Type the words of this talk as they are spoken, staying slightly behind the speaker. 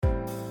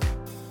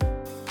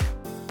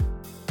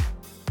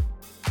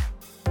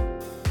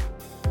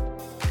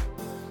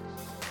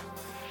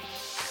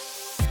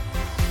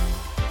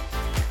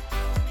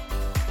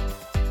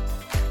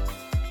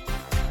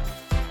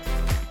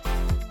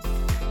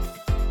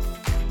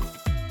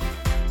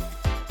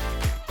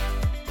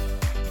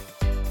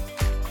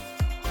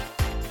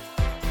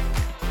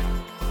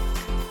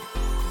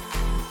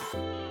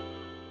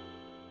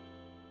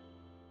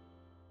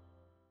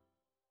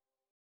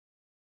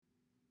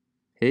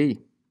Hey,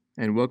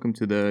 and welcome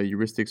to the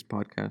Heuristics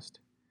podcast.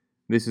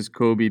 This is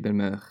Kobe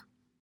Ben-Melech.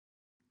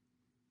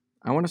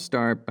 I want to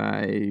start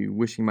by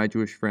wishing my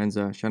Jewish friends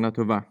a Shana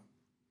Tova.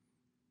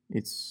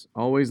 It's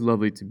always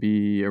lovely to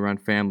be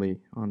around family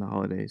on the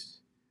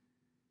holidays,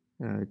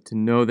 to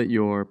know that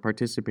you're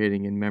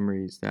participating in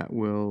memories that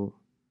will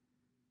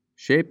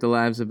shape the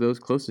lives of those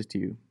closest to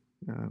you,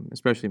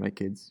 especially my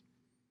kids.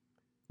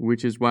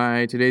 Which is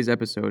why today's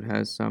episode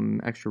has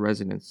some extra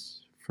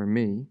resonance for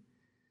me.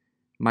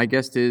 My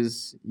guest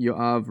is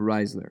Yoav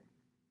Reisler,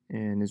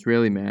 an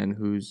Israeli man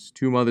whose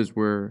two mothers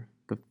were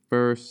the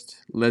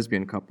first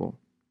lesbian couple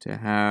to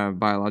have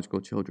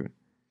biological children.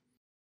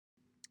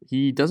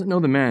 He doesn't know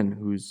the man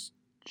whose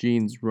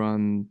genes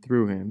run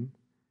through him,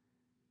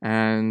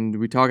 and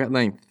we talk at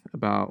length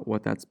about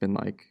what that's been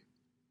like.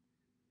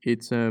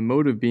 It's a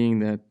mode of being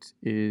that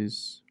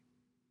is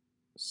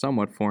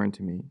somewhat foreign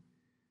to me.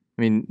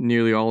 I mean,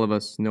 nearly all of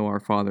us know our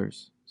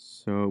fathers,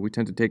 so we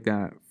tend to take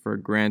that for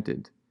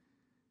granted.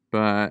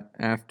 But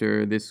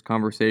after this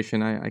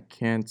conversation, I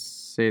can't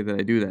say that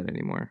I do that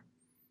anymore.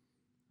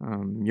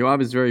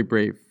 Yoav is very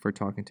brave for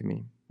talking to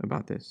me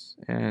about this,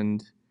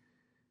 and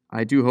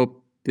I do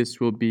hope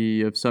this will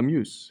be of some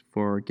use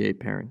for gay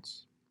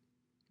parents.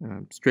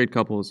 Straight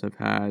couples have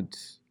had,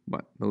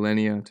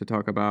 millennia to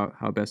talk about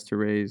how best to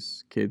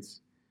raise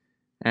kids,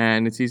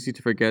 and it's easy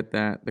to forget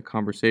that the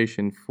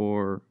conversation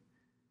for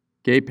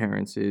gay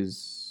parents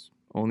is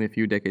only a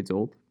few decades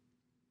old,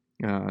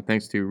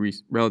 thanks to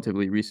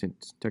relatively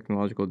recent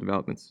technological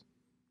developments.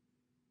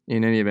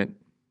 In any event,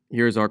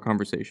 here's our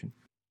conversation.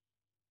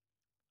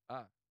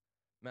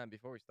 Man,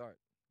 before we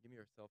start, give me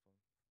your cell phone.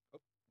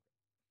 Oh.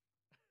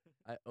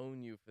 I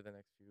own you for the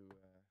next at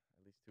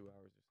least 2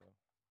 hours or so.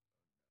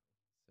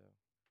 So,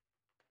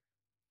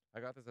 I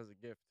got this as a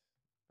gift.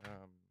 I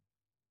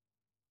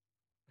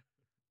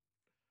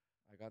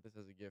got this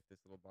as a gift, this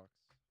little box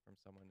from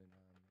someone I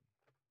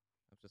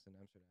was just in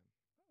Amsterdam,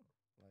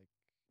 like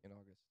in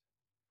August.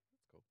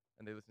 That's cool.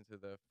 And they listened to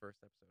the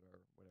first episode or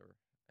whatever,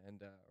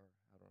 and or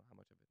I don't know how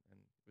much of it, and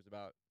it was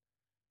about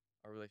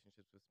our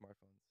relationships with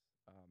smartphones.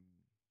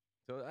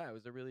 It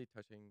was a really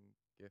touching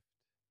gift.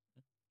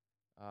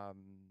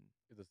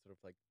 Is this sort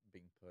of like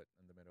being put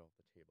in the middle of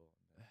the table?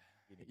 And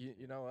then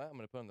you know what? I'm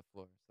gonna put it on the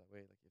floor so that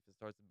way, like, if it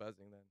starts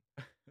buzzing, then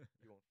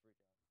you won't freak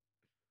out.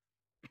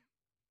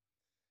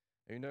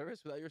 Are you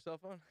nervous without your cell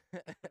phone?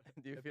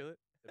 Do you feel it?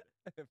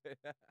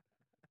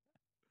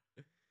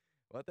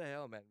 What the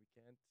hell, man? We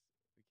can't.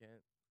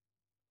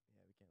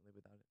 Yeah, we can't live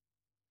without it.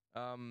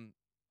 How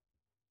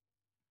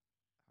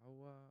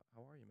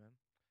are you, man?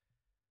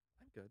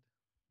 I'm good.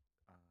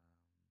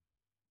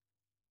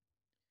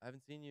 I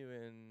haven't seen you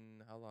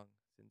in how long?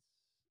 Since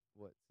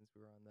what? Since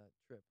we were on that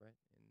trip, right?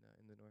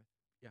 In the north.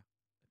 Yeah,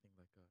 I think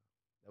like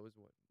That was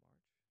what,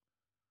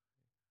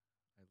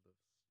 March.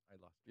 I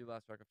lost. You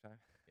lost track of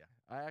time. Yeah.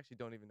 I actually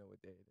don't even know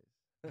what day it is.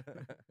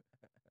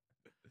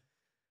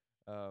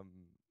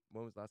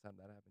 When was the last time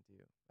that happened to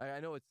you? I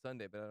know it's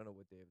Sunday, but I don't know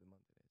what day of the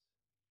month it is.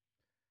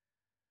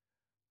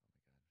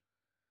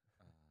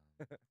 Oh my god. I don't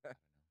know.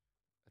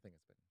 I think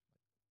it's been like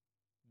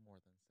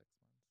more than 6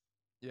 months.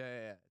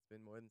 Yeah. It's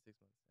been more than 6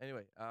 months.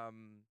 Anyway,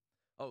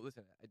 oh,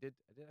 listen, I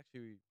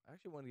actually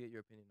want to get your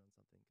opinion on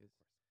something, because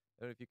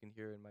I don't know if you can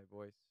hear in my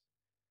voice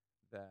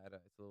that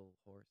it's a little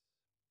hoarse,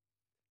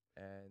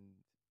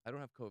 and I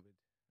don't have COVID,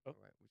 Oh.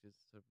 right, which is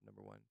sort of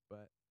number one,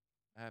 but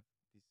I have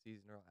these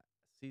seasonal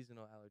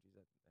allergies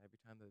that every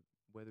time the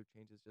weather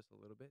changes just a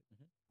little bit,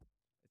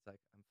 it's like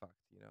I'm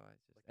fucked, you know.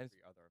 It's just Like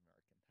every other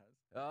American has.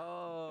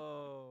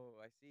 Oh,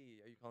 I see.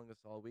 Are you calling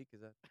us all weak?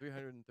 Is that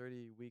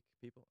 330 weak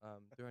people?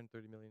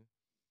 330 million?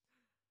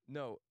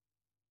 No.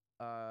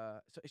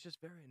 So it's just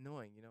very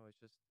annoying, you know.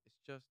 It's just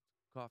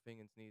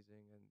coughing and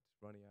sneezing and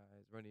runny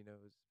eyes, runny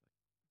nose.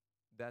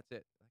 That's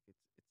it. Like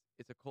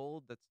it's a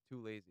cold that's too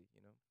lazy,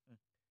 you know. Mm.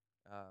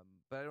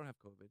 But I don't have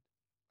COVID.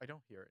 I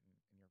don't hear it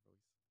in your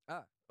voice.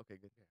 Ah, okay,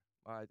 good. Yeah.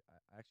 I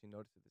actually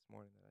noticed it this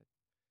morning that I was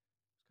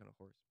kind of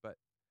hoarse, but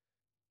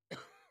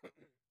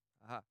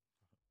aha,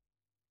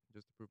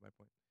 just to prove my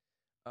point.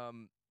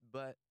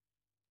 But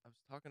I was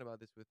talking about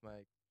this with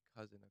my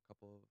cousin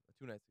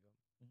 2 nights ago,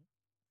 Mhm.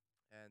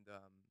 and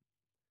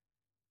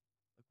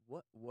like,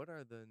 what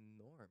are the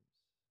norms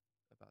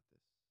about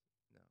this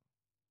now?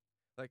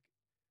 Like,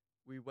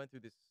 we went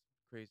through this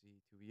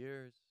crazy 2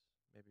 years.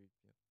 Maybe,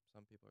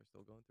 some people are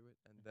still going through it,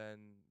 and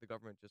then the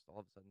government just all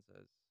of a sudden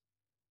says,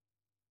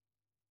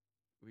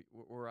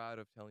 we're out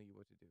of telling you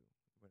what to do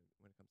when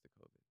it comes to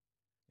COVID.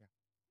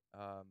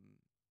 Yeah.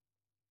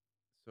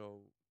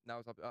 So now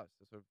it's up to us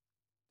to sort of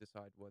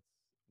decide what's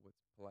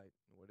polite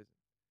and what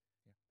isn't.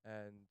 Yeah.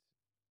 And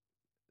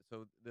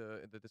so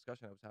the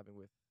discussion I was having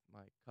with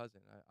my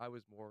cousin, I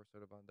was more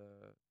sort of on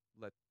the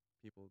let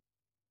people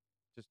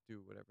just do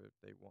whatever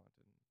they want,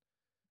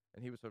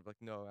 and he was sort of like,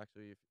 no,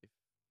 actually, if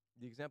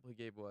the example he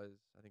gave was,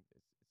 I think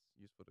it's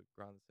useful to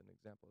ground this in an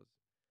example, is,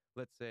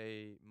 let's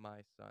say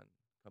my son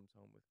comes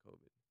home with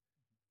COVID,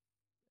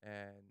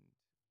 and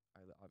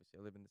obviously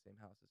I live in the same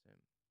house as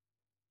him,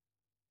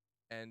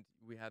 and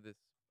we have this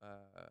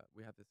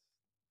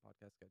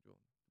podcast schedule.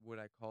 Would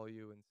I call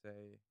you and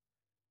say,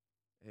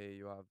 "Hey,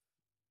 Yoav,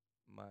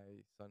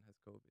 my son has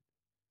COVID"?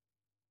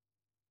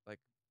 Like,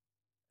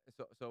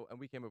 and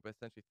we came up with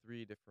essentially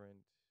three different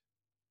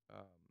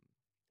um,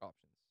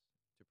 options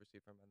to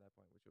proceed from at that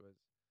point, which was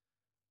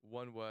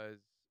one was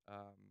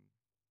um,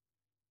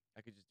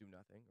 I could just do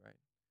nothing, right?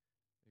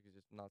 You could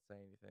just not say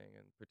anything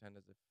and pretend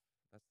as if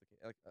that's the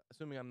case. Like,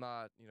 assuming I'm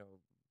not,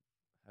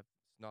 have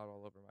snot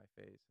all over my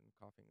face and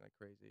coughing like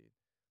crazy,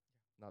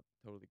 not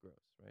totally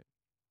gross, right?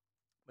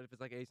 But if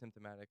it's like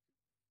asymptomatic,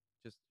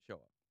 just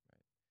show up,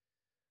 right?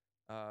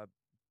 Uh,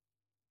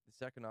 the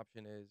second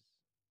option is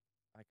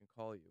I can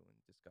call you and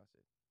discuss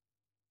it,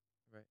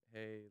 right?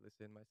 Hey,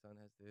 listen, my son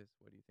has this.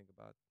 What do you think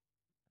about?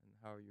 And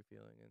how are you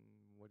feeling? And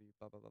what do you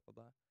blah blah blah blah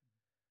blah.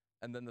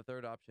 And then the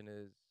third option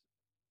is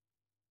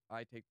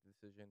I take the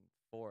decision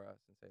for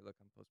us and say, look,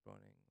 I'm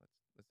postponing.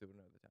 Let's do it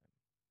another time.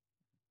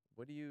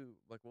 What do you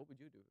like? What would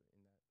you do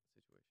in that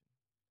situation?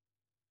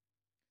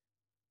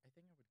 I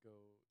think I would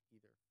go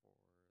either for the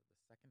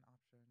second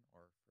option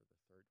or for the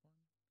third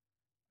one.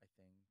 I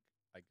think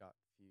I got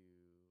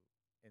few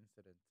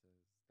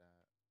incidences that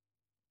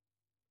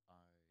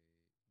I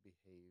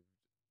behaved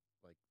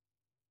like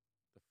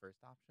the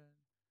first option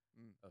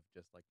Mm. of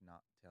just like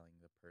not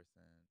telling the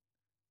person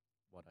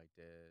what I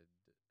did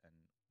and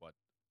what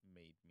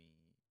made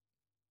me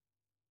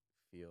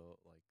feel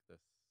like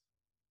this.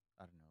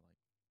 I don't know, like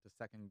the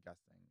second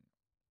guessing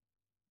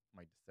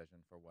my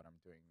decision for what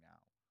I'm doing now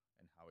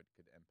and how it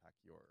could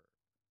impact your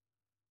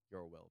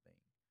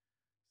well-being.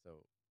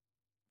 So,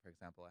 for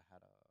example, I had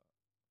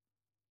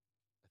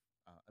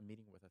a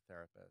meeting with a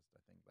therapist.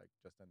 I think like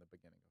just in the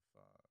beginning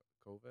of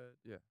COVID,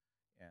 Yeah.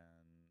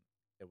 and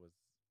it was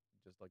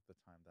just like the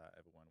time that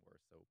everyone were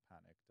so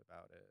panicked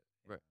about it.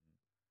 And Right.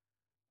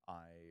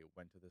 I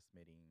went to this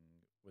meeting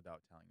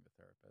without telling the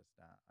therapist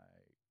that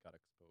I got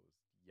exposed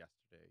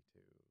yesterday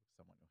to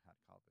someone who had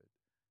COVID.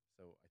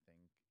 So I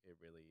think it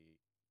really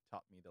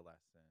taught me the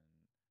lesson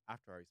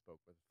after I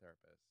spoke with the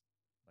therapist,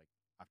 like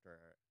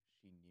after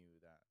she knew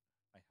that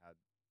I had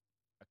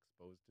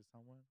exposed to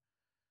someone.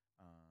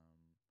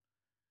 Um,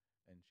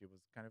 and she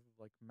was kind of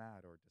like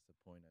mad or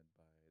disappointed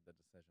by the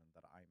decision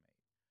that I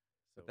made.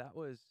 But So that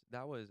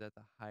was at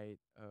the height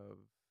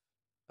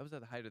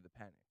of the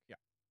panic, yeah,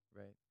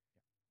 right?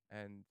 yeah,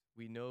 And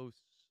we know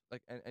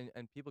like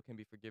and people can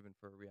be forgiven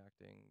for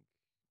reacting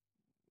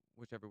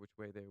whichever which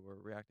way they were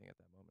reacting at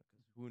that moment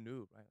because who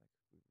knew, right?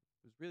 Like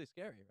it was really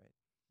scary, right?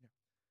 yeah,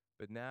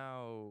 But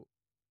now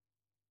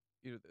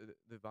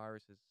the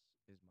virus is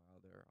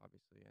milder,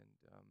 obviously, and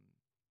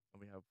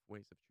we have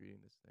ways of treating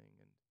this thing,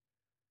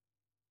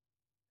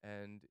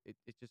 and it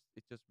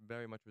just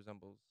very much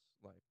resembles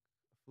like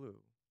a flu,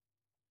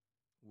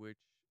 which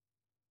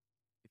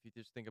if you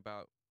just think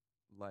about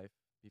life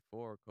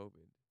before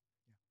COVID,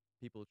 yeah.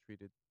 people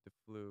treated the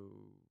flu.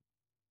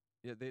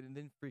 Yeah, they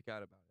didn't freak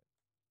out about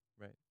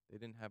it, right? They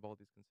didn't have all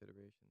these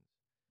considerations,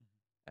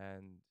 Mm-hmm.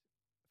 and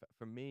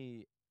for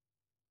me,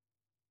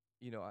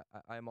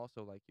 I'm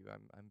also like you.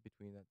 I'm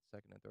between that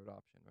second and third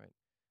option, right?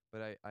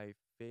 But I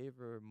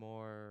favor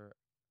more.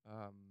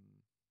 Um,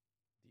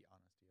 The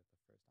honesty of the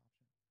first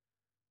option.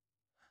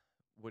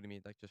 what do you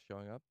mean, like just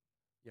showing up?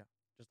 Yeah,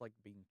 just like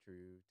being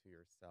true to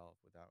yourself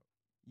without.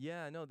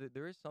 Yeah, no,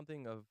 there is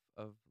something of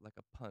like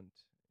a punt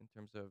in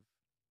terms of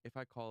if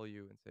I call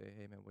you and say,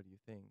 "Hey, man, what do you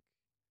think?"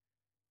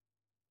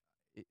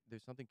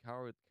 There's something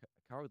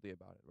cowardly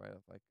about it, right?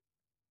 Of like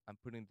I'm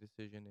putting the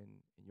decision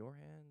in your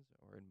hands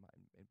or in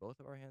both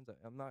of our hands.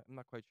 I'm not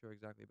quite sure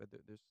exactly, but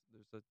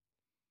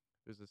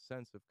there's a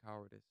sense of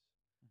cowardice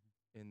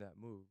Mm-hmm. in that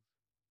move,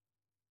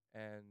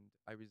 and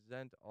I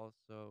resent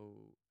also,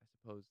 I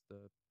suppose,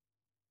 the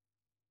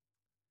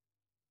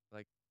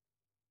like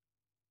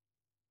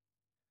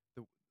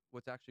the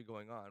what's actually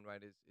going on,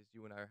 right? Is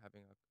you and I are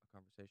having a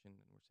conversation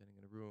and we're sitting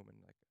in a room and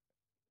like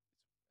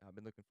I've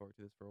been looking forward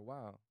to this for a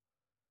while,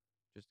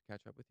 just to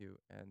catch up with you.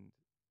 And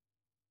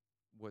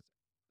what's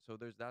so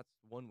that's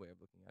one way of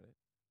looking at it,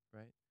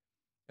 right?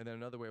 And then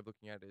another way of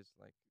looking at it is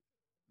like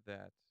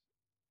that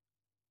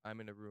I'm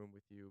in a room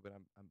with you, but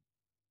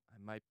I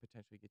might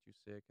potentially get you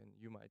sick, and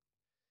you might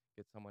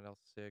get someone else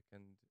sick,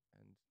 and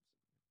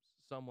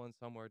someone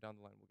somewhere down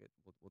the line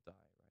will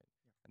die, right?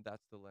 Yeah, And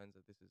that's the lens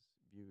that this is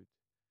viewed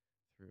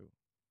through.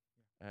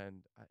 yeah,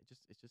 And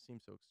it just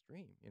seems so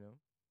extreme, you know.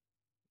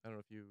 I don't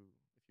know if you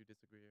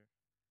disagree or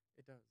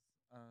it does.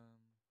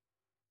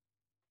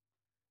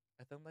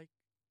 I feel like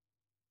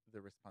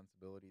the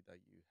responsibility that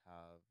you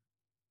have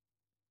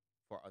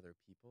for other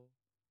people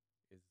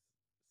is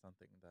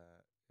something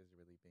that is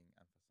really being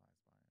emphasized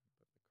by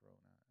the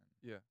corona and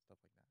yeah, stuff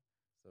like that.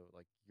 So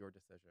like your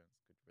decisions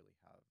could really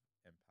have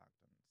impact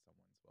on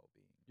someone's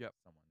well-being, yep.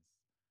 someone's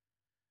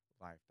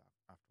life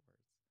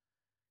afterwards.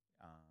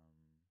 Um,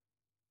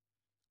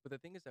 But the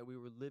thing is that we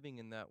were living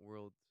in that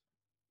world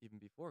even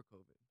before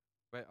COVID,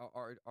 right?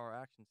 Our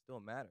actions still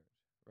mattered,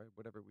 right?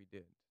 Whatever we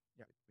did,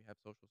 yeah, like we have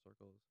social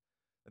circles,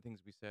 the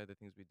things we said, the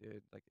things we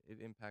did, like it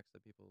impacts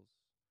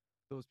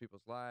those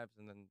people's lives,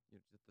 and then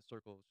the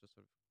circle just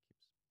sort of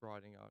keeps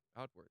broadening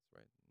outwards,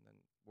 right? And then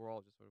we're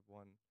all just sort of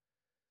one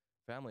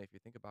family if you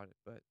think about it.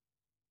 But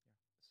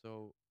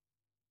so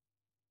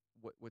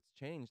what's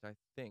changed, I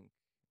think,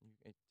 you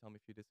can tell me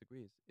if you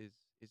disagree, is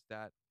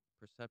that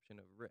perception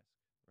of risk,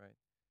 right?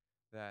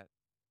 That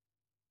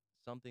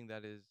something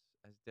that is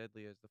as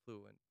deadly as the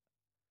flu, and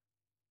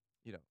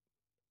you know,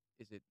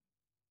 is it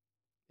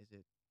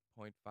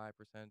 0.5%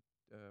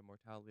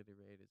 mortality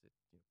rate? Is it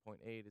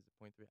 0.8? Is it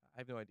 0.3? I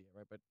have no idea,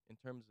 right? But in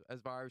terms of, as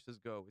viruses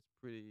go,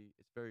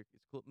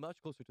 it's much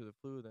closer to the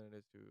flu than it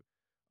is to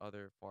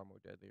other far more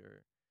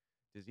deadlier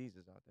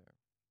diseases out there.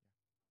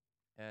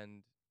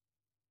 And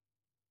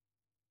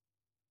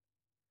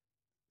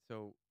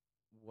so,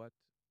 what?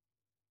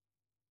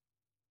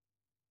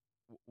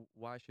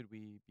 Why should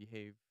we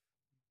behave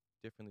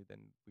differently than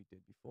we did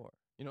before?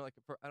 Like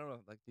I don't know,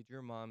 like did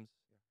your mom's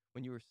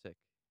when you were sick,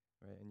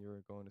 right, and you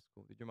were going to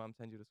school, did your mom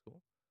send you to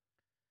school?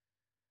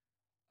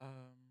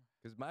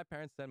 Because my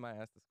parents sent my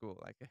ass to school.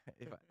 Like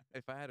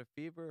if I had a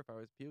fever, if I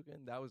was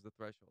puking, that was the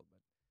threshold.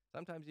 But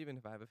sometimes even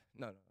if I have a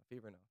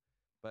fever, no.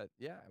 But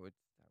yeah, I would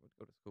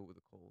go to school with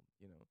a cold.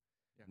 Yeah.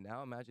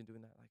 Now imagine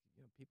doing that. Like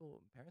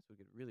parents would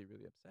get really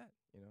really upset.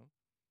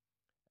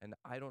 And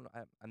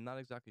I'm not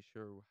exactly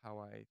sure how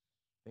I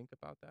think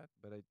about that,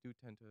 but I do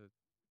tend to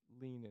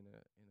lean in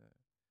a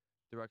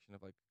direction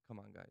of like, come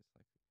on guys,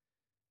 like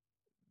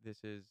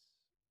this is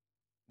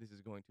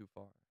going too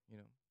far.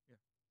 Yeah.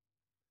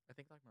 I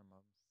think like my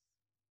mom's.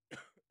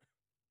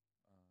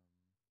 um,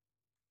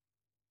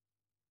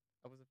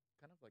 I was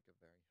kind of like a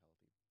very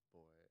healthy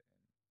boy and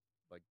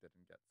like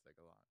didn't get sick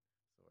a lot,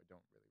 so I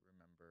don't really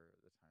remember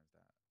the times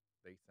that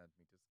they sent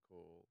me to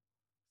school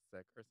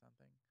sick or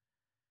something.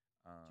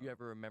 Do you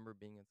ever remember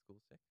being in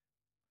school sick?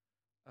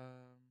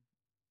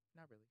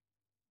 Not really,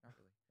 not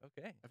really.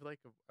 Okay. I feel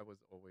like I was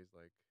always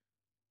like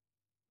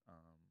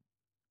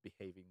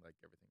behaving like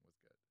everything was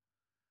good.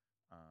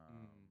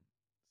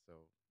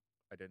 So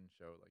I didn't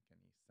show like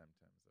any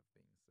symptoms of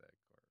being sick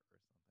or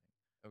something.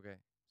 Okay.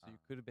 So you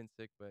could have been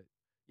sick, but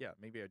Yeah,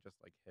 maybe I just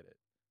like hid it.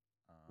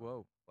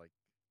 whoa. Like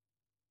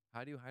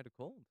How do you hide a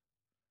cold?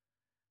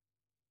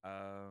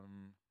 I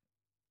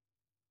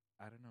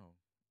don't know.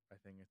 I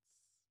think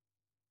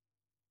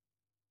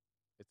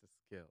it's a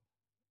skill.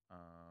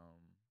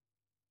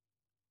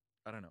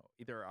 I don't know.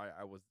 Either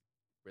I was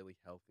really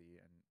healthy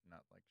and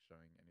not like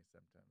showing any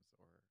symptoms,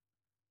 or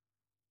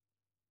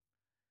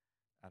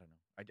I don't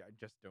know. I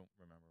just don't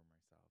remember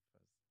myself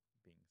as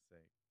being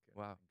sick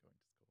Wow. and going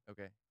to school.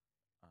 Okay.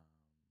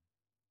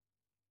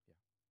 Yeah.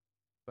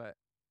 But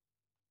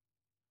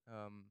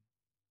um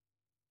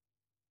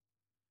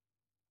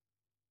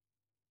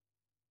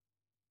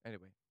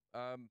anyway.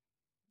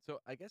 So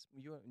I guess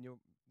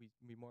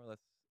we more or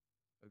less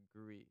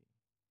agree,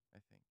 I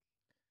think.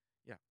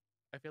 Yeah.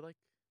 I feel like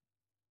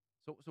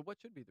So what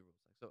should be the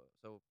rules? Like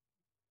so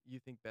you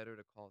think better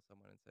to call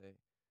someone and say,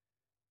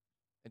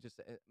 and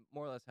just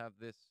more or less have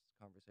this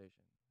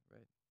conversation,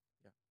 right?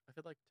 yeah. I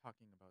feel like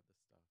talking about this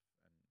stuff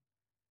and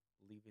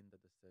leaving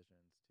the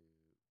decisions to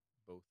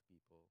both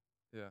people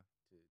Yeah.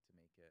 to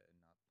make it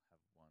and not have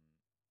one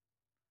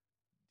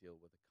deal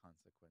with the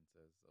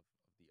consequences of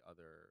the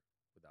other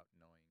without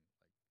knowing like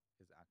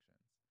his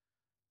actions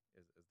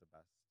is the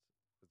best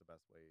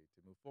way to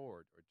move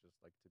forward, or just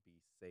like to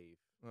be safe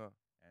Well,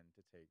 and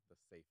to take the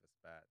safest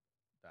bet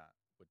that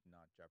would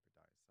not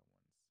jeopardize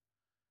someone's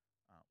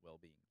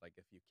well-being. Like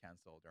if you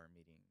canceled our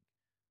meeting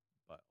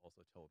but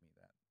also told me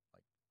that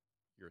like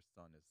your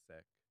son is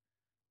sick,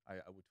 I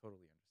would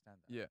totally understand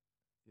that. yeah.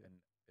 Yeah. And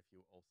if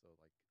you also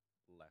like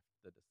left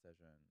the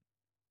decision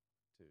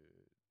to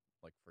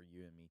like for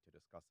you and me to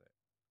discuss it,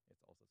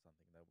 it's also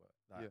something that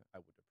Yeah. I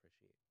would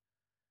appreciate.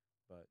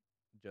 But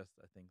just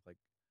I think like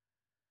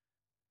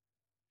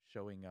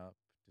showing up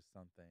to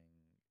something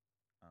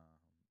that um,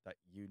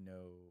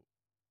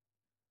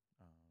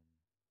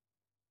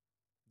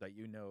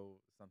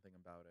 something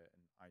about it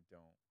and I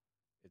don't.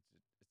 It's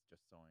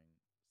just showing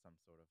some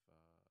sort of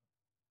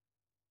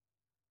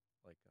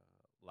like a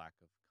lack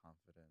of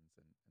confidence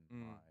in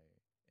Mm. my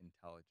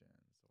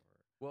intelligence or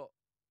Well,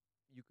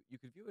 you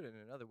could view it in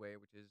another way,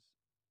 which is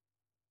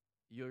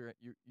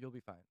you'll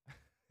be fine.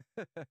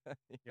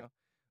 Yeah.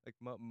 Like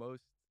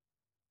most.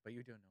 But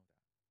you don't know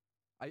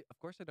that. Of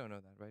course I don't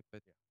know that, right?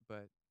 But Yeah.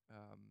 but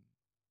um,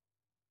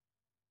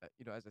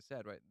 as I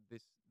said, right,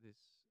 this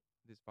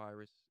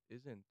virus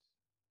isn't,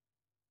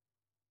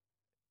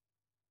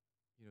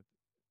 you know,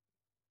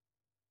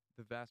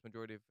 the vast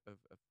majority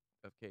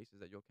of cases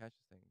that you'll catch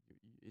this thing.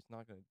 It's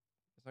not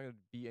gonna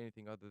be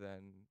anything other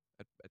than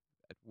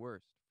at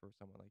worst for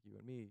someone like you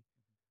and me,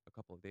 a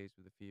couple of days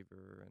with a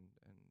fever and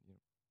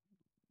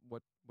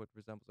what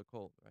resembles a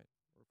cold, right,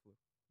 or flu.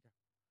 Yeah.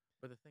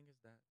 But the thing is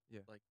that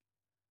Yeah. like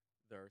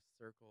there are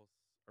circles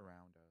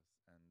around us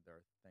and there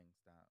are things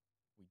that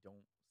we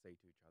don't say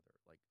to each other.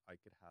 Like I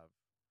could have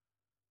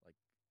like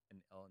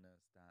an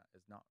illness that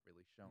is not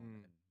really shown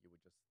Mm. and you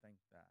would just think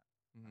that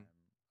Mm-hmm.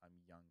 I'm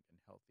young and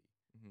healthy,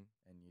 Mm-hmm.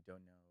 and you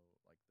don't know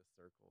like the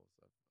circles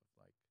of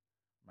like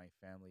my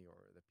family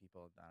or the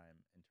people that I'm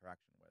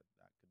interaction with.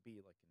 That could be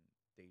like in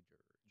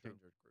True.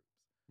 danger groups.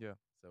 Yeah.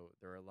 So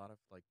there are a lot of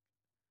like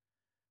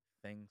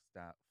things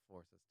that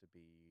force us to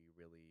be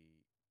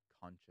really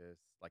conscious,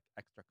 like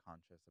extra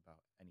conscious about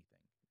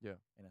anything. Yeah.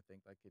 And I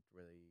think like it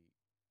really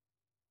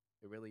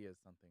is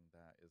something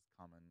that is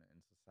common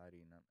in society,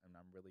 and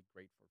I'm really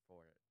grateful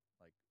for it.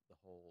 Like the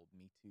whole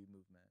Me Too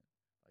movement,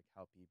 like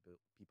how people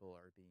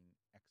are being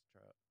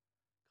extra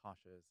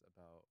cautious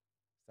about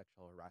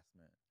sexual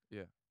harassment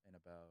Yeah. and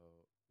about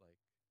like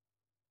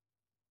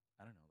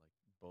I don't know, like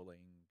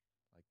bullying,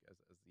 like as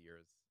the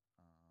years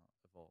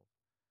evolve.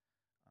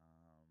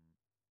 Um,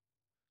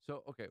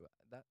 So okay,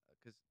 that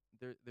because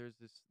there's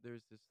this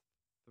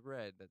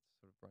thread that's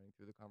sort of running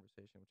through the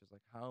conversation, which is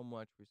like how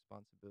much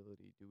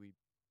responsibility do we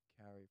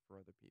carry for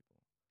other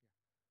people?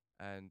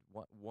 And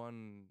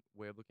one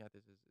way of looking at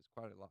this is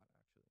quite a lot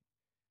actually.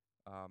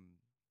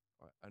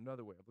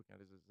 Another way of looking at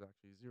this is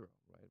actually zero,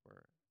 right?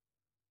 Where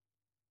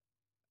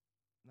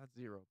not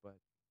zero, but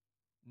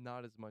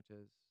not as much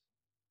as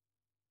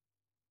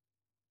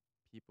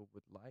people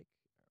would like,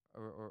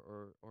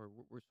 or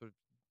we're sort of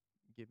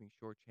giving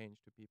short change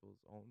to people's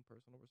own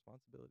personal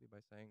responsibility by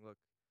saying, look,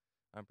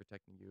 I'm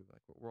protecting you.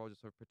 Like we're all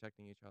just sort of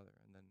protecting each other,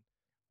 and then,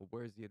 well,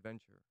 where's the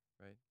adventure,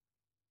 right?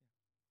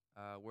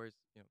 Where's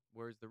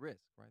the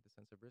risk, right? The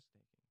sense of risk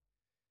taking.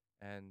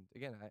 And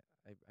again, I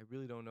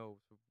really don't know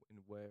sort of in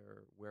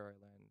where I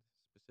land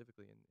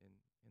specifically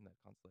in that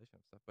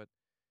constellation of stuff. But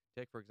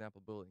take for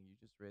example bullying. You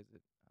just raised it.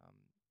 It's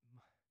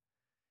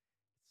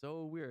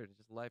so weird. It's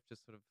just life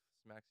just sort of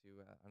smacks you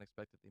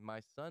unexpectedly.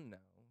 My son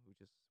now, who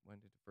just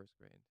went into first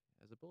grade,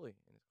 has a bully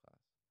in his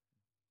class,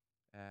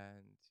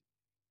 and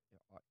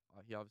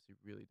he obviously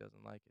really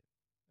doesn't like it,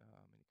 and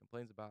he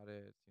complains about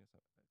it.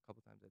 A couple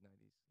times at night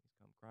he's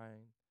come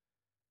crying,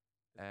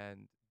 is he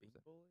and being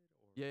bullied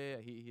or yeah,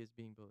 he is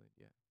being bullied,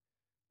 yeah,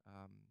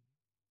 um,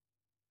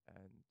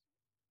 and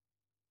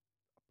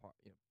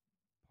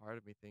part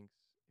of me thinks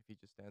if he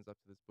just stands up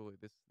to this bully,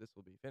 this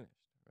will be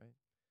finished, right?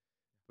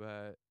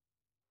 But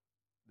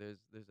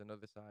there's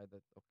another side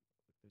that okay,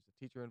 look, there's a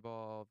teacher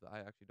involved. I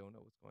actually don't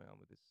know what's going on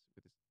with this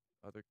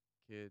other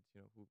kid.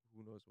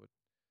 Who knows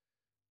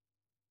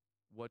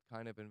what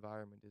kind of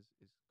environment is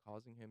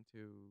causing him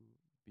to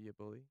be a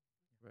bully,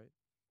 right?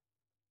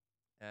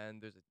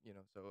 And there's a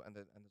so and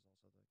there's also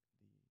like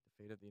the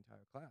fate of the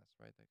entire class,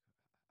 right? Like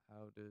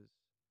how does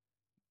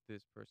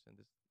this person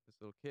this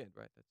little kid,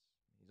 right?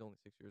 He's only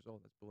 6 years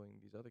old. That's bullying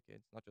these other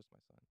kids, not just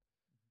my son.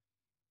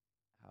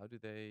 How do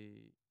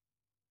they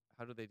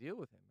how do they deal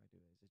with him? Right?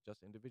 Is it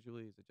just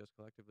individually? Is it just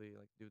collectively?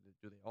 Like, do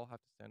they all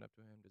have to stand up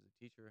to him? Does the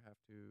teacher have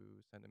to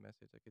send a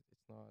message? Like, it's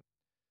not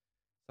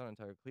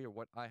entirely clear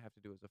what I have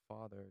to do as a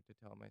father to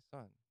tell my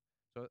son.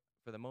 So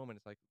for the moment,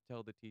 it's like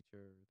tell the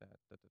teacher that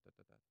that.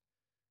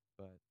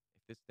 But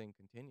if this thing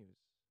continues,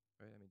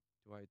 right? I mean,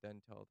 do I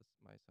then tell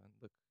my son,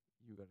 look,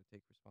 you got to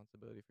take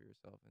responsibility for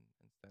yourself and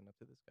stand up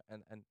to this guy,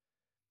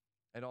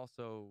 and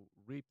also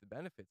reap the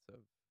benefits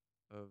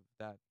of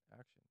that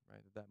action,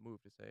 right? Of that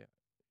move to say,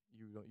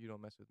 you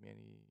don't mess with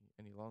me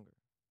any longer.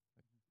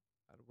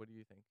 Like, what do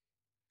you think?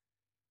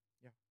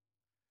 yeah,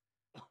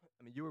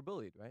 I mean, you were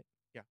bullied, right?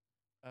 yeah.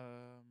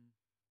 Um,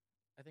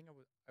 I think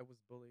I was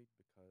bullied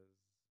because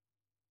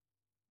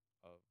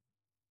of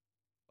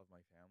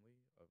my family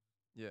of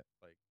Yeah.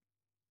 like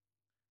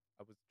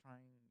I was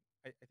trying.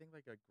 I think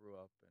like I grew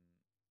up in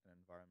an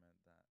environment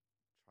that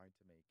tried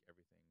to make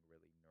everything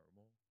really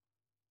normal,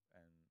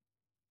 and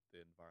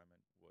the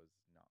environment was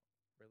not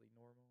really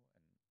normal,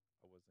 and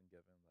I wasn't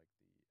given like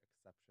the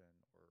exception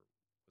or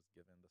was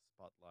given the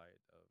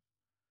spotlight of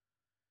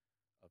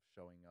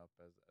showing up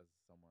as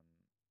someone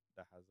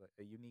that has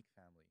a unique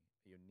family,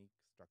 a unique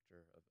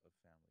structure of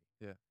family.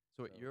 Yeah.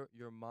 So wait, So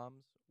your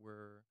moms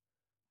were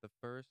the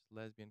first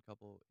lesbian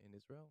couple in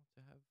Israel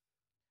to have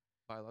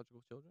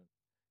biological children?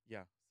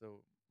 yeah,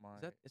 so Is my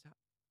that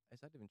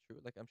even true?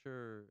 Like, I'm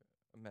sure.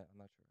 I'm not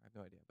sure. I have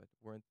no idea. But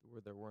weren't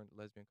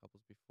lesbian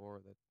couples before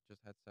that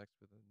just had sex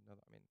with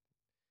another? I mean,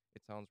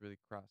 it sounds really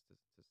crass to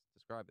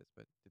describe this,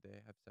 but did they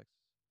have sex?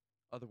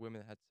 Other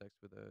women had sex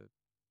with a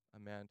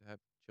man to have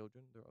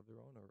children of their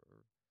own, or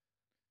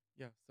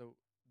yeah, so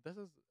this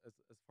is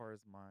as far as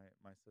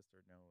my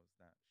sister knows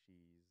that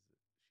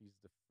she's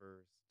the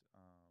first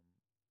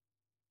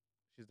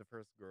she's the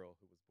first girl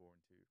who was born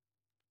to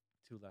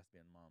two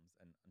lesbian moms,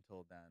 and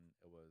until then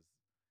it was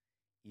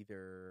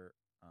either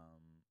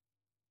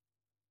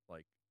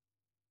like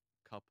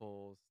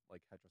couples,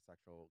 like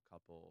heterosexual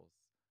couples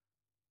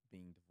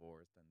being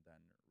divorced and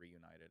then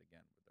reunited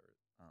again with their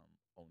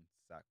own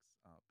sex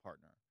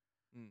partner.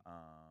 mm.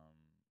 Um,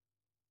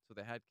 So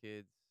they had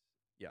kids,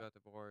 yeah, got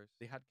divorced,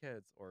 they had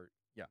kids or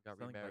yeah, got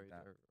something like remarried,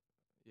 that. or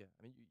yeah.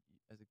 I mean,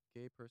 as a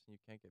gay person, you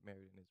can't get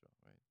married in Israel,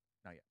 right?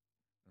 Not yet,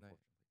 Not yet.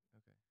 unfortunately.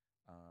 Okay.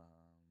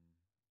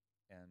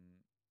 And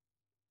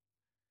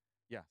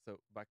yeah, so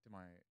back to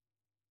my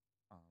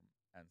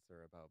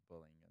answer about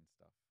bullying and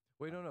stuff.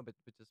 Wait, no, but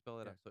just spell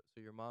it Yeah, out.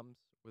 So your moms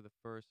were the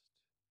first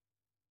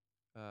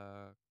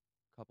uh,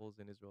 couples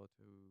in Israel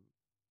to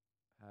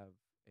have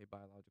a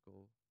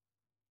biological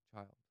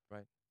child,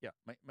 right? Yeah,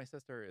 my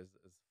sister is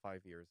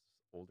 5 years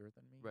older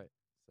than me. Right.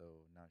 So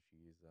now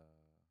she's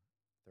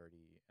 30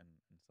 and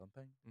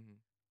something. Mm-hmm.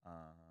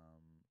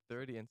 Um,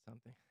 30 and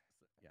something.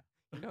 yeah.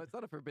 You know, it's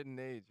not a forbidden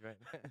age, right?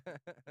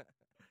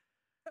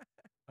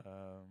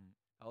 um,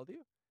 How old are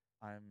you?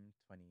 I'm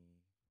 20,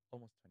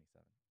 almost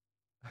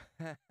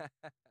 27.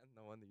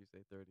 No wonder you say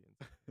 30 and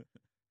something.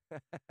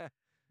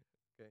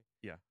 Okay.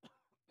 Yeah.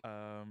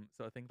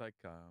 So I think like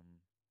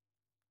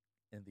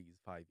in these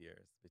 5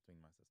 years between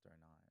my sister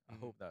and I Mhm.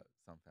 hope that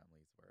some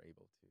families were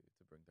able to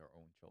bring their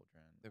own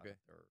children out Okay.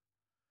 of their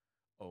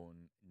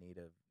own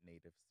native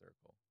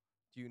circle.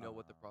 Do you know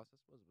what the Um, process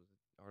was? Was it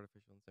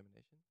artificial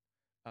insemination?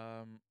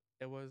 um,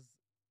 it was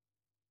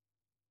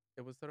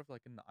sort of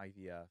like an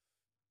IVF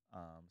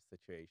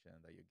situation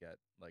that you get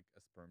like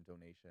a sperm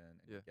donation and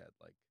you Yeah. get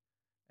like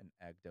an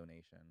egg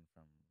donation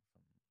from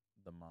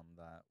the mom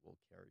that will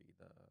carry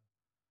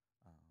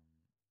um,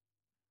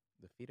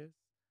 the fetus,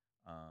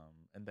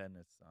 and then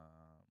it's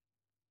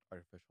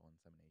artificial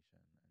insemination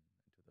and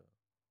into the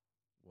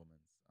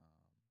woman's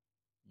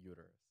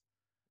uterus,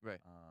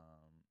 Right.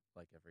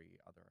 like every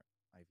other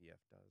IVF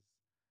does.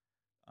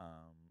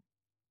 Um,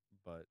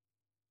 but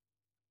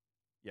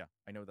yeah,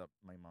 I know that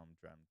my mom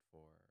dreamt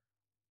for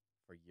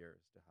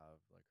years to have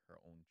like her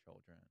own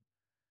children,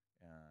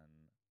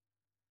 and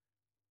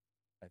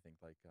I think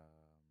like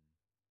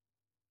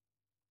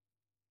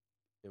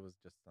it was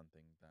just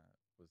something that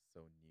was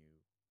so new.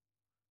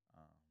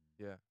 Um,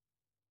 Yeah.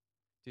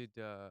 Did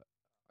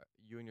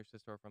you and your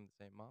sister are from the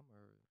same mom,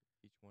 or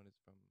each one is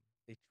from?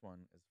 each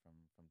one is from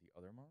the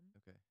other mom,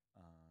 Okay.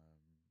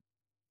 um,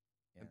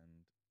 And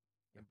and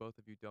yeah, and both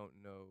of you don't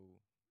know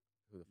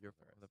who the your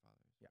father is. the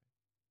father is, Yeah, right?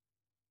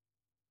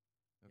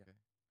 yeah. Okay.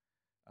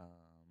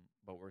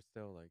 But we're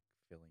still like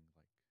feeling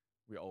like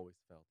we always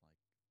felt like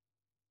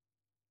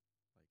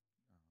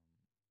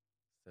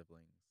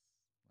siblings,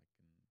 like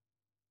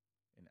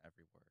in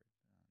every word,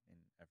 in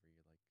every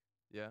like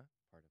Yeah.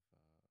 part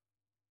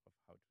of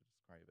how to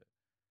describe it.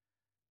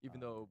 Even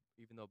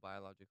though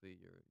biologically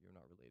you're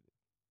not related.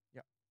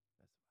 Yeah,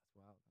 That's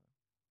wild, huh?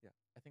 yeah.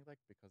 I think like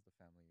because the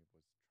family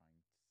was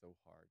trying so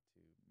hard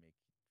to make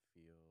it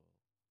feel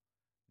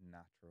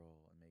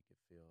natural and make it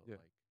feel Yeah.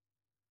 like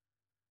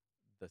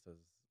this is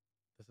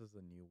this is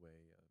a new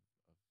way of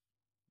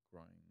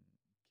growing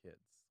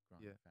kids,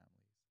 growing Yeah.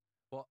 families.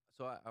 Well,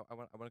 so I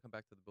want to come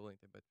back to the bullying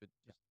thing, but Yeah, just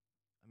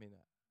I mean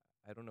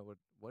I don't know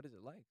what is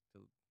it like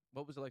to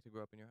what was it like to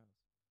grow up in your house?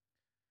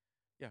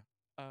 yeah.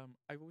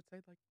 I would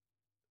say like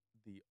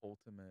the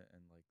ultimate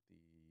and like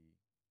the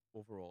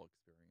overall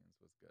experience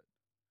was good.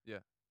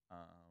 Yeah.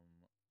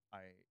 Um,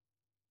 I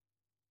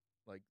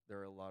like there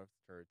are a lot of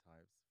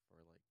stereotypes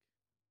for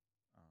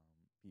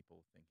like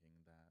people thinking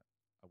that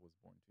I was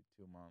born to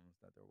two moms,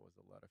 that there was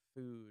a lot of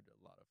food, a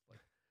lot of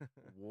like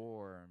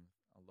warmth,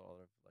 a lot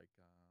of like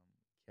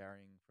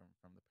caring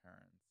from the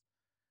parents,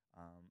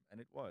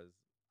 and it was.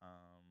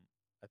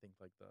 I think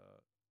like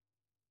the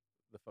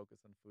focus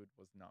on food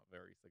was not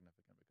very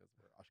significant because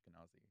we're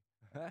Ashkenazi,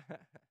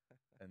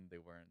 and they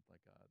weren't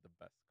like the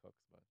best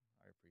cooks, but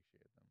I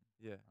appreciate them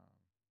Yeah.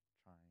 trying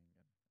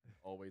and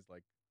always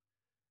like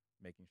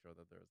making sure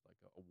that there's like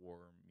a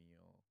warm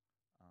meal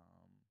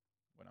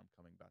when I'm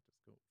coming back to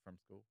school from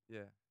school.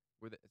 Yeah.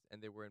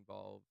 And they were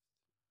involved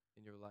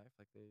in your life,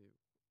 like they.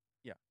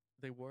 Yeah,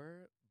 they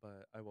were,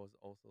 but I was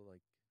also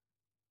like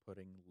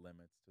putting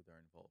limits to their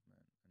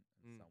involvement in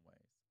Mm. some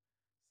ways.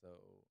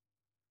 So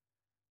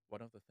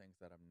one of the things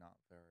that um,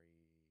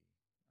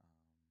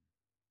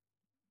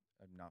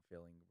 I'm not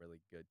feeling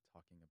really good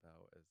talking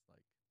about is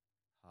like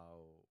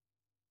how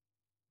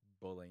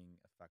bullying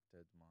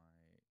affected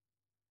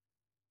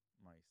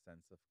my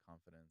sense of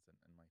confidence and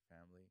my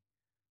family.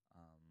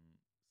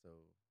 So,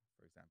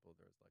 for example,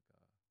 there's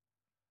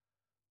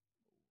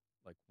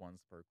like once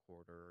per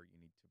quarter you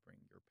need to bring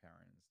your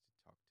parents to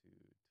talk to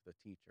the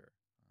teacher,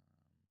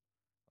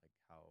 like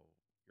how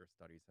your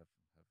studies have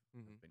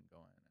Mhm. been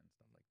going and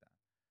stuff Mhm. like that.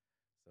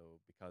 So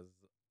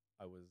because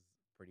I was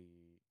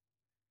pretty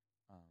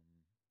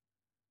um,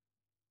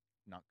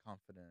 not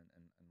confident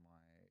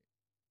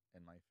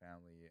in my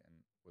family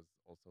and was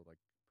also like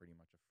pretty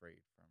much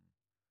afraid from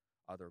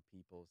other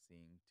people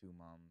seeing two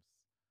moms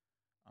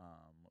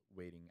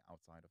waiting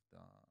outside of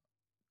the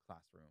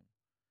classroom.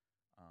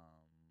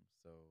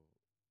 So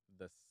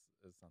this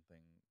is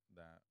something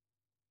that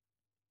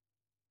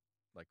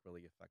like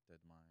really affected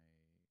my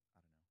I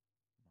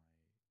don't know my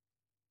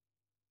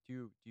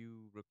Do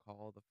you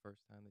recall the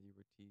first time that you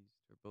were teased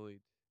or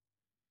bullied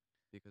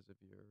because of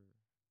your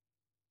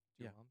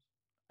two yeah. moms?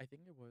 I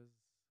think it was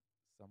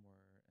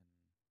somewhere in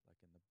like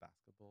in the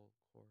basketball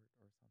court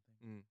or something.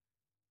 Mm.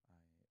 I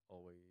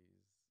always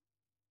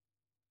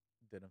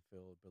didn't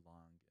feel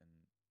belong in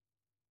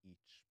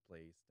each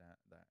place that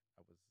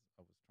I was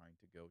trying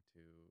to go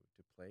to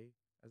play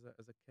as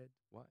a kid,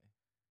 Why?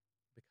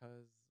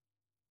 because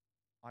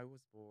I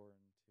was born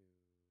to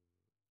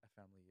a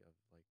family of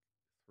like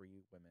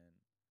three women,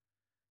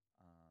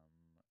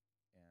 and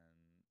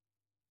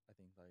I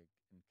think like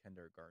in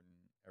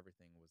kindergarten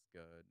everything was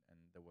good and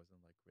there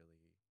wasn't like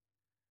really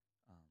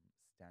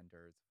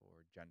standards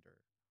for gender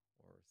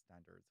or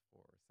standards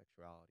for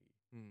sexuality.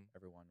 Mm.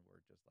 Everyone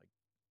were just like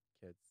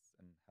kids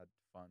and had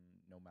fun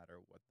no matter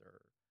what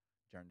their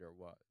gender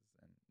was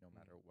and no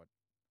matter what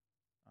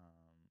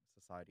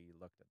society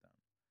looked at them.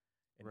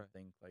 And I Right.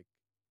 think like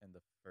in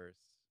the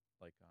first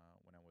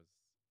when I was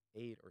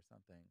 8 or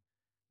something,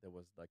 there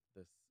was like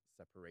this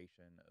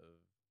separation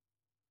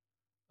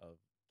of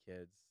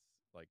kids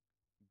like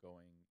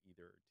going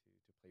either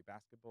to play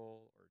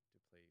basketball or to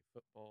play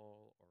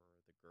football, or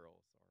the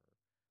girls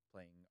are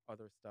playing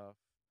other stuff.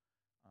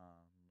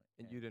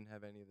 And you didn't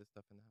have any of this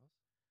stuff in the house?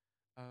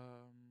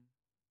 Um,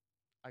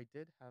 I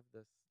did have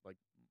this like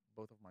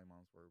both of my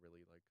moms were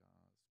really like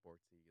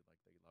sportsy,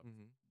 like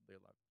Mm-hmm. they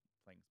loved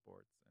playing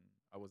sports, and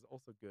I was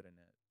also good in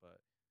it, but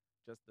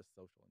just the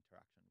social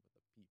interaction with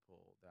the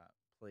people that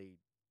played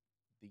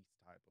these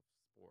type of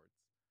sports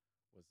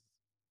was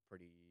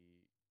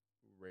pretty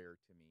rare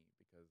to me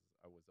because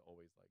I was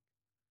always like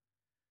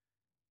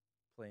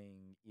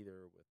playing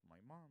either with my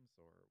moms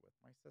or with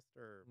my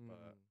sister,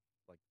 but Mm.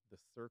 like the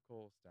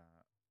circles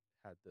that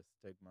had the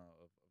stigma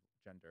of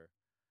gender,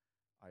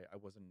 I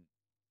wasn't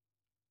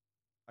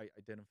I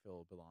didn't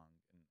feel belong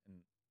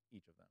in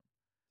each of them.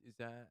 Is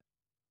that,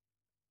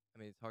 I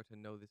mean, it's hard to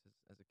know this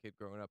as a kid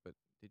growing up, but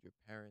did your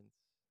parents,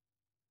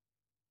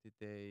 did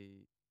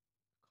they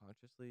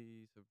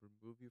consciously sort of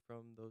remove you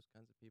from those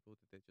kinds of people?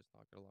 Did they just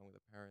not get along with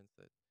the parents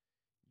that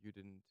you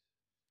didn't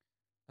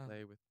Um,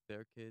 play with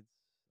their kids?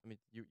 I mean,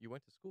 you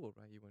went to school,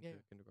 right? You went yeah,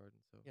 to kindergarten,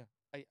 so. yeah.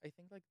 I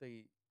think like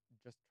they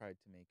just tried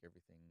to make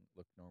everything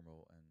look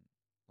normal, and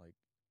like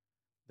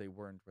they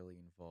weren't really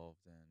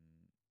involved in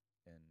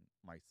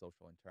my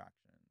social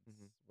interactions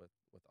Mm-hmm.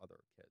 with other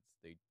kids.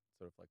 They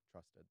sort of like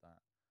trusted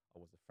that I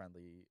was a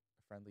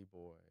friendly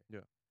boy,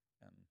 Yeah.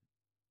 and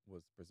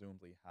was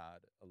presumably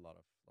had a lot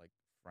of like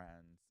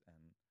friends, and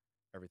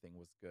everything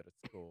was good at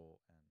school.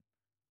 And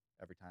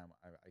every time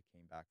I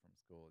came back from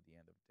school at the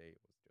end of the day,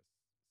 it was just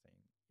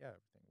saying, yeah,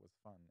 everything was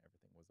fun,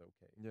 everything was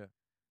okay. Yeah.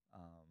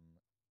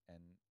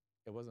 And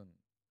it wasn't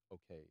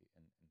okay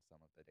in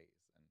some of the days,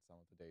 and some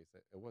of the days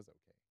it was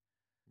okay.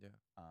 Yeah.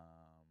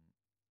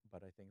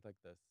 But I think like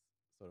this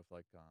sort of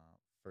like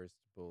first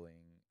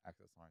bullying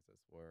exercises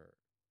were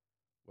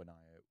when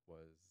I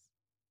was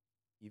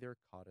either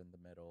caught in the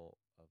middle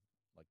of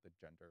like the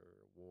gender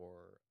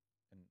war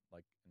in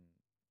in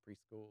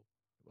preschool.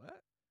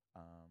 What?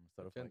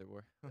 Sort What of like gender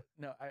war?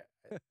 no,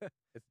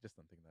 it's just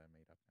something that I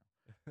made up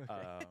now.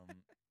 Okay.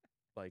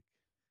 Like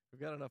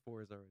We've got enough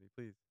wars already,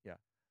 please. yeah,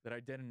 that I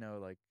didn't know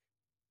like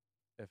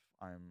if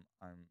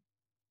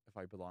if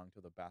I belong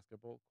to the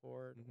basketball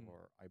court Mm-hmm.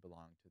 or I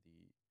belong to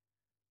the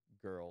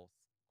girls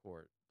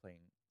court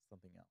playing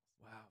something else.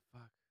 Wow,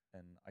 fuck.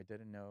 And I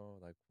didn't know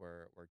like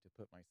where to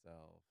put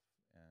myself,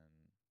 and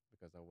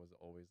because I was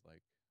always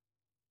like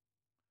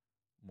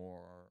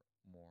more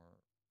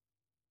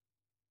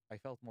I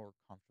felt more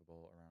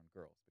comfortable around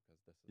girls because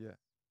this is Yeah.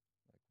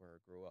 like where I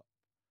grew up.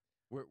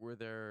 Were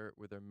there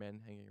men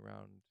hanging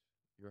around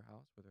your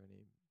house? Were there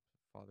any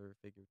father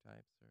figure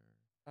types or?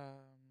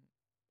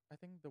 I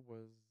think there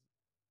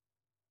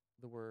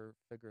were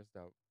figures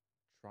that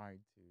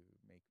tried to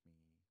make me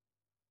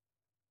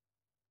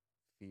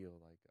feel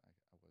like I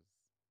was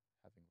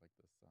having like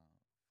this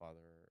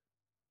father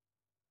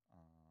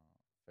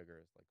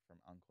figures like from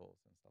uncles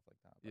and stuff like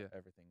that. But Yeah.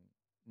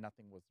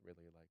 nothing was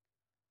really like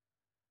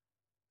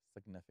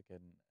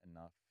significant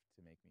enough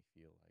to make me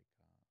feel like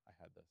I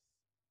had this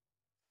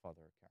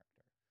father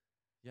character.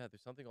 Yeah,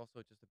 there's something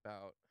also just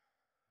about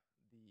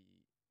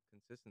the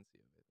consistency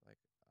of it. Like,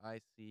 I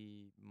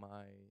see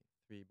my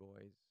three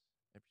boys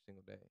every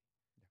single day,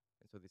 Yeah.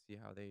 and so they see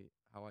how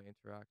I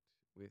interact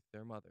with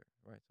their mother,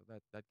 right? So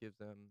that gives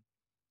them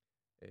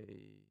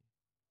a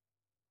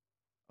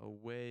a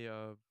way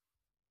of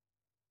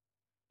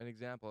an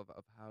example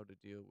of how to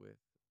deal with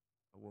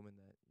a woman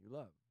that you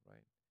love,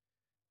 right?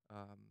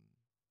 Um,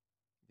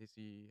 they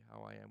see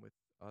how I am with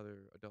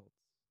other adults.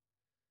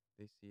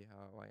 They see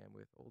how I am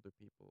with older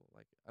people.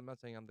 Like, I'm not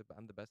saying I'm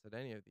the best at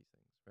any of these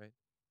things, right?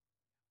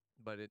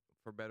 But it,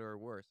 for better or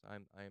worse, I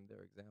am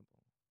their example,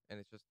 and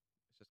it's just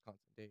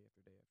constant, day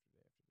after day after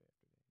day after day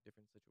after day,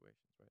 different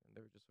situations, right? And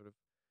they were just sort of,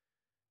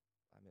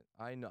 I mean,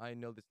 I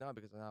know this now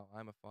because now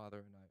I'm a father,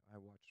 and I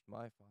watched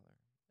my father,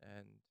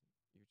 and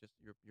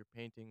you're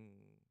painting.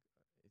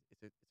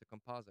 It's a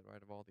composite,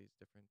 right, of all these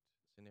different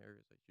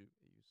scenarios that you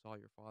saw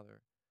your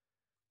father,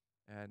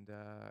 and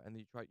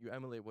you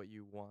emulate what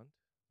you want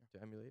Yeah.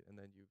 to emulate, and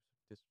then you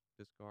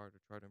discard or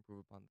try to improve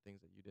upon the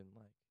things that you didn't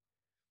like.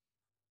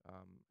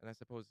 And I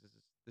suppose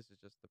this is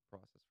just the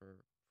process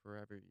for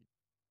every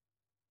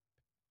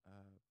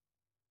uh,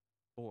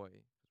 boy,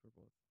 because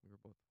we were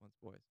both once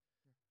boys,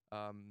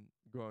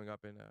 growing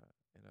up in a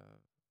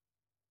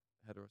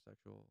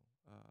heterosexual,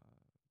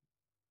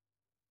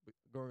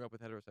 growing up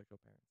with heterosexual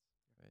parents,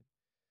 Yeah.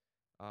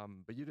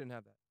 right? But you didn't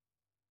have that,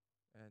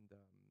 and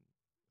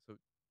so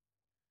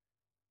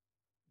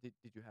did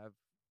you have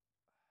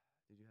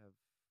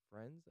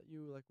friends that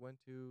you like went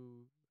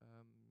to,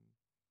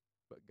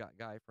 but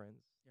guy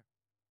friends? Yeah.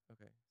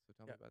 Okay, so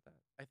tell me Yeah. about that.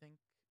 I think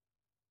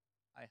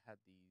I had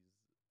these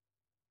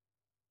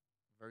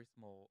very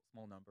small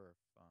number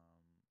of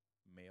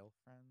male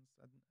friends,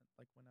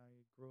 like when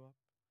I grew up.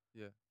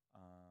 Yeah.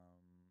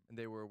 Um, And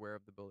they were aware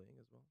of the bullying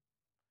as well.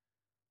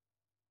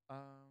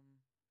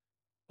 um,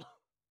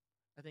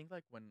 I think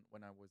like when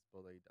I was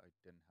bullied, I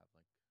didn't have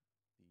like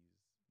these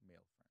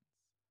male friends.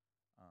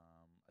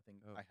 I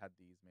think Oh. I had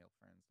these male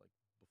friends like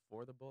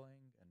before the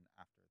bullying and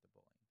after the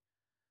bullying,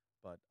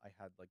 but I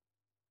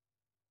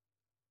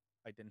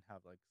didn't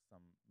have like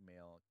some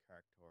male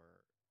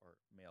character or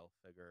male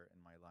figure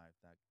in my life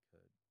that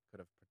could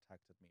have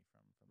protected me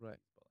from Right.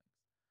 these bullyings.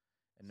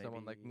 And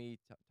Someone like maybe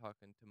me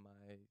talking to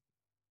my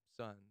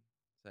son,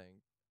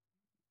 saying,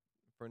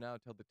 "For now,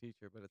 tell the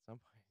teacher, but at some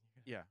point, you're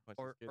gonna yeah, punch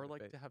this kid in or the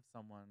like face." to have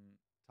someone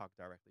talk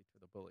directly to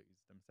the bullies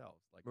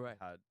themselves. Like I Right.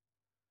 had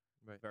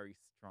Right. very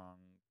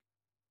strong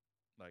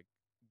like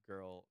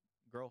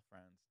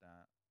girlfriends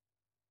that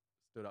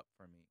stood up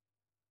for me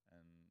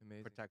and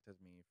Amazing.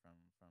 protected me from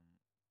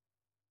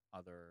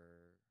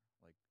other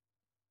like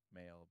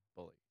male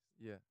bullies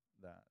Yeah.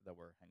 that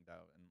were hanged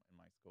out in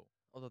my school.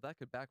 Although that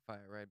could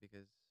backfire, right?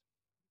 Because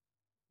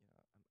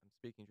I'm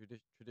speaking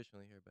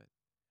traditionally here, but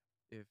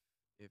if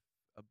if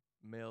a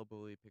male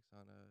bully picks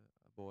on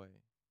a boy,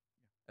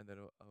 Yeah. and then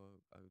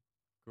a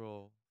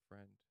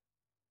girlfriend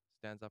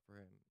stands up for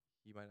him,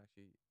 he might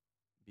actually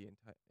be and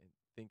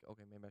think,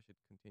 okay, maybe I should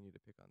continue to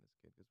pick on this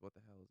kid because what the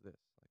hell is this?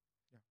 Like,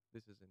 Yeah.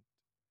 this isn't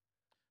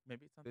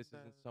Maybe it's something this that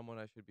isn't someone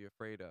I should be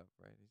afraid of,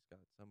 right? He's got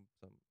some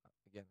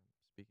again,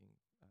 I'm speaking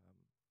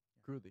yeah.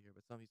 crudely here,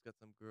 but he's got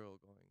some girl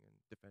going and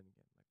defending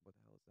him. Like, what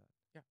the hell is that?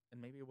 Yeah, and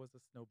maybe it was a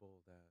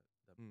snowball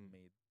that Mm.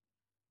 made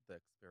the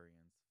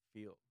experience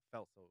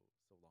felt so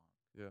long.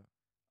 Yeah.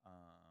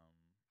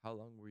 Um, How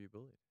long were you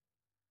bullied?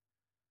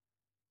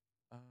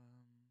 um,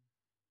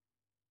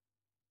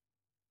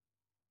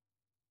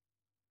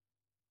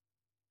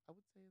 I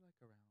would say like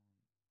around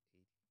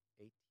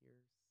 8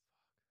 years.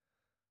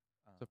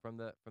 So from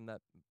Um,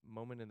 that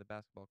moment in the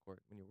basketball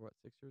court when you were what,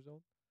 6 years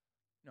old?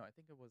 no, I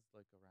think it was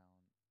like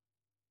around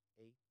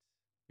 8.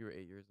 You were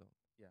 8 years old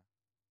Yeah.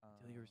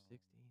 until you were Um,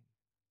 16.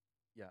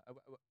 yeah, I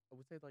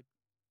would say like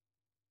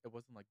it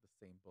wasn't like the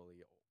same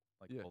bully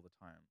like Yeah. all the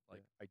time.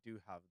 Like Yeah. I do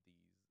have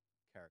these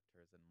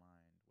characters in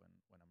mind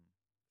when I'm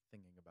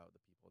thinking about the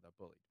people that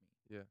bullied me.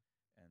 Yeah.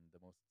 And the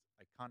most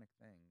iconic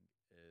thing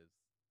is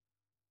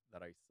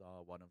that I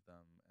saw one of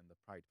them in the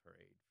Pride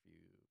Parade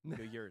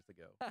few years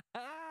ago,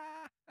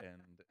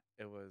 and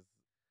it was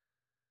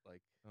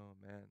like Oh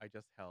man. I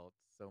just held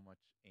so much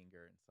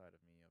anger inside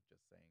of me of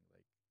just saying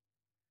like,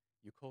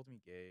 you called me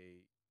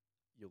gay,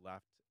 you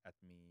laughed at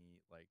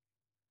me like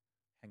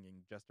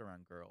hanging just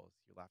around girls,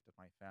 you laughed at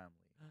my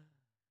family,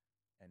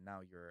 and now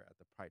you're at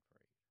the Pride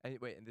Parade. And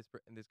wait, and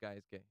this guy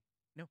is gay.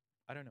 No,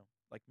 I don't know.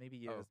 Like maybe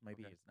he is,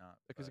 maybe okay. he's not.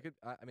 Because it But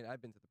could. I mean,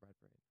 I've been to the Pride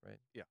Parade, right?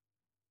 yeah,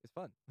 It's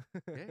fun.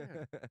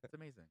 yeah, it's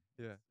amazing.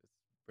 Yeah. It's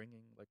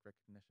bringing like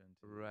recognition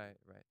to Right.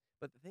 Right.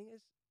 But the thing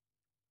is,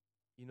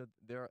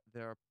 there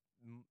are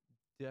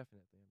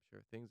definitely, I'm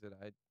sure, things that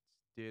I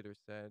did or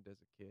said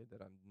as a kid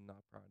that I'm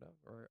not proud of,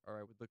 or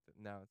I would look at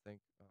now and think,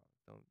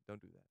 oh,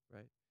 don't do that,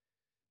 right?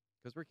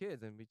 Because we're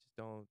kids and we just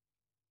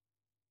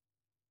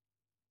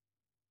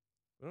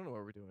we don't know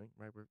what we're doing,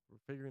 right? We're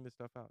figuring this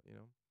stuff out,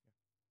 Yeah.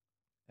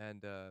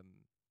 And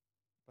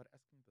But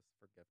asking this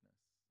forgiveness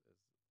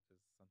is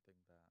something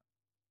that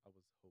I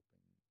was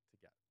hoping to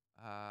get,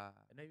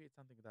 and maybe it's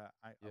something that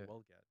I yeah,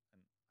 will get,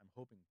 and I'm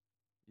hoping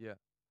yeah.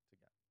 to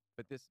get.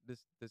 But this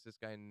does this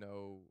guy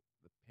know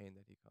the pain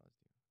that he caused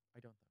you? I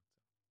don't think so.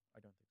 I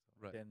don't think so.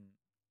 I Right. didn't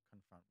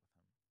confront with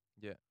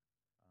him. Yeah,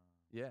 Um,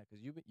 yeah.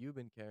 Because you've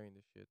been carrying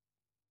this shit.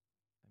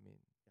 I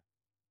mean, Yeah.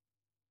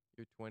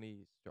 you're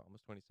 20,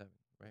 almost 27,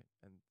 right?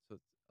 And so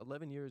it's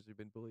 11 years you've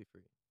been bully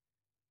free,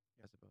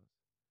 Yeah. I suppose.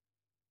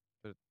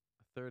 But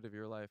a third of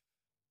your life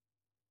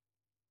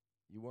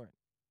you weren't.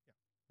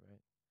 Yeah.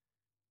 Right.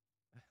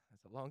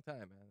 That's a long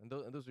time, man. And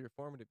those are your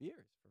formative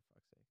years, for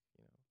fuck's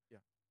sake.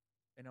 Yeah.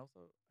 And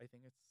also, I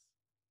think it's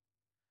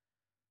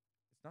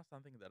not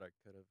something that I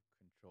could have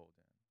controlled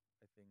in.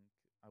 I think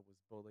I was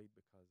bullied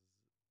because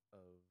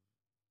of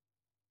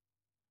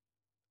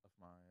of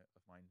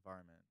my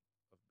environment,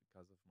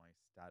 because of my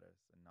status,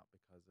 and not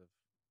because of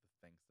the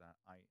things that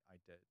I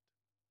did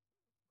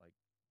like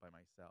by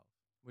myself.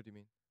 What do you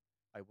mean?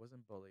 I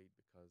wasn't bullied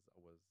because I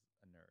was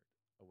a nerd.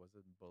 I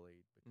wasn't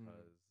bullied Mm.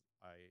 because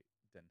I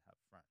didn't have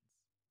friends.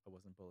 I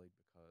wasn't bullied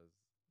because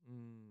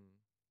Mm.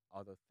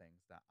 other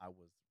things that I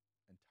was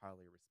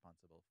entirely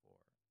responsible for.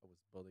 I was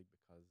bullied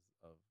because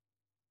of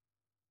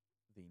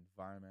the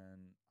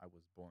environment I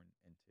was born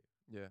into.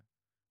 Yeah.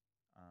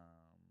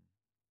 Um,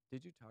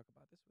 Did you talk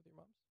about this with your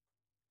moms?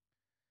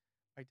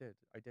 I did.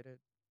 I did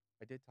it.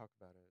 I did talk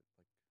about it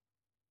like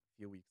a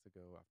few weeks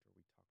ago after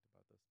we talked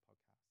about this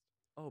podcast.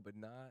 Oh, but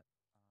not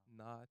Um,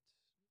 not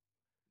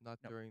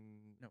not no,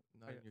 during no,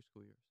 not in your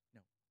school years.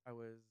 no. I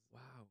was.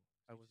 Wow.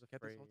 I So you was just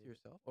kept this all to afraid.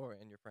 yourself,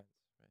 and your friends,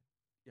 right?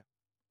 Yeah,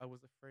 I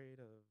was afraid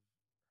of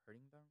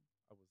hurting them.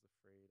 I was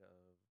afraid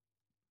of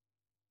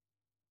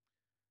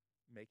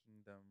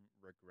making them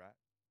regret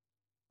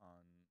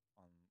on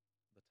on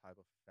the type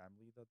of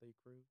family that they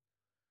grew.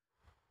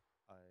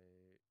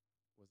 I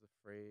was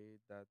afraid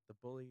that the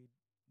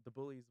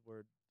bullies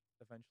would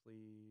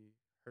eventually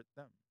hurt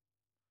them.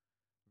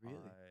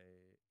 Really?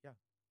 Yeah,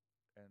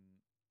 and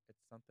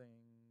it's something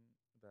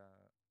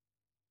that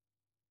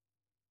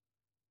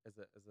as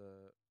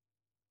a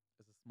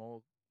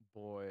small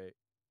boy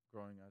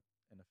growing up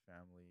in a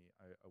family,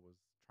 I was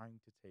trying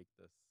to take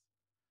this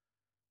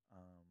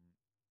um,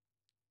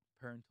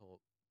 parental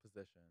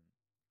position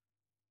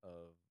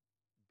of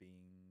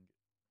being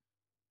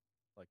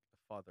like a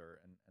father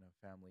in a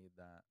family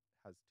that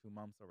has two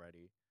moms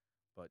already,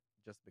 but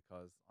just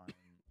because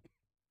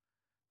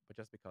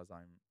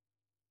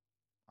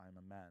I'm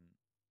a man,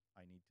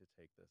 I need to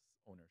take this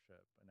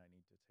ownership and I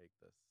need to take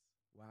this.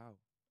 Wow.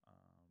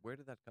 Um, Where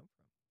did that come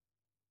from?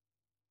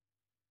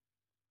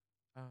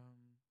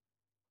 um,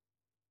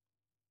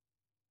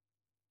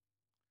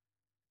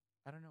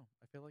 I don't know.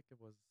 I feel like it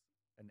was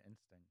an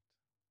instinct,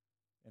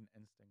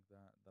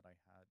 that I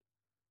had.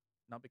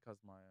 Not because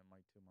my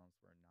two moms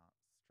were not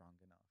strong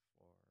enough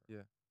or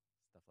Yeah.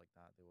 stuff like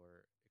that. They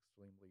were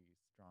extremely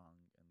strong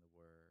and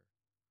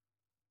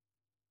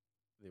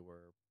they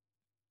were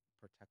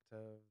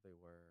protective.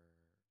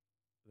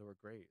 They were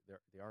great.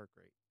 They are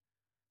great.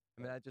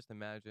 I mean, But I just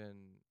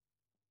imagine,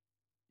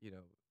 you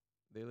know,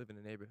 they live in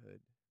a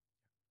neighborhood.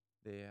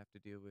 They have to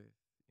deal with,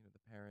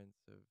 the parents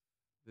of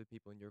the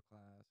people in your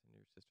class and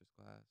your sister's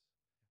class.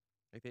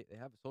 Like they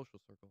have a social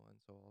circle, and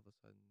so all of a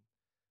sudden,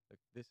 like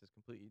this is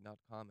completely not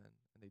common,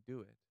 and they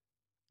do it,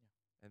 yeah,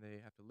 and they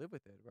have to live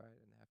with it, right?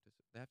 And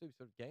they have to be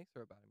sort of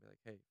gangster about it and be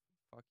like, hey,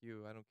 fuck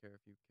you, I don't care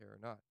if you care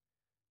or not.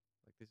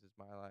 Like this is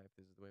my life,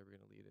 this is the way we're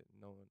gonna lead it, and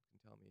no one can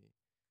tell me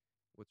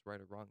what's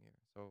right or wrong here.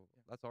 So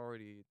yeah, that's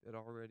already it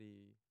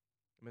already.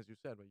 I mean, as you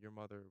said, but your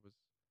mother was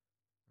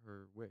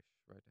her wish,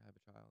 right, to have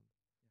a child,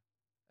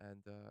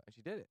 and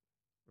she did it,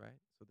 right?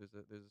 So there's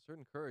a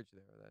certain courage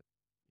there that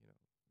you know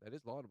that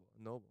is laudable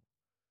and noble.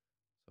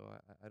 So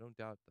I don't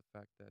doubt the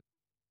fact that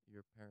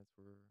your parents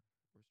were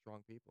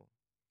strong people.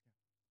 yeah,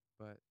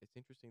 But it's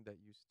interesting that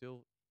you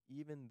still,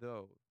 even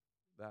though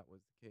that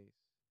was the case,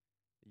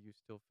 you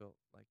still felt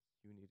like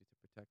you needed to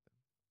protect them,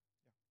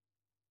 yeah,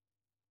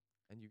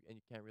 and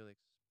you can't really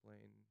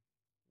explain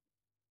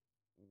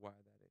why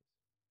that is.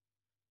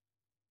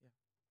 yeah.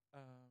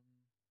 Um,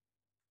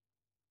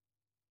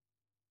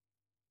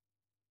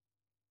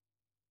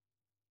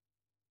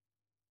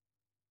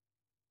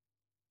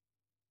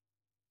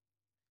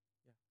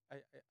 yeah.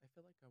 I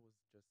feel like I was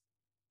just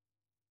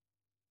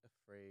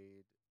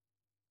afraid.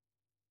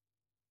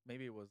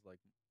 Maybe it was like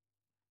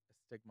a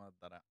stigma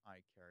that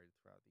I carried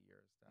throughout the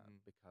years that Mm.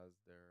 because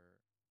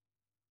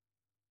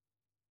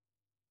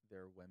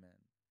they're women,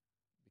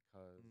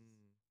 because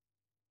Mm.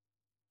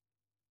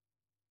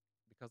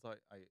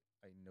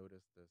 I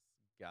noticed this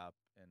gap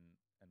in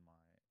my,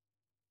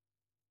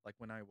 like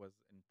when I was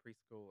in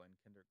preschool and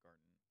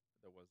kindergarten,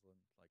 there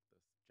wasn't like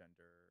this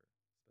gender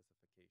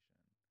specification,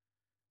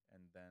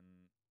 and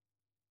then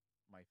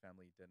my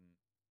family didn't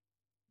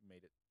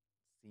made it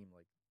seem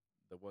like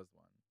there was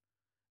one,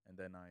 and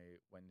then I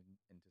went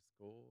into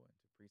school,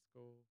 into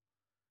preschool,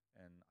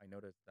 and I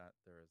noticed that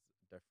there is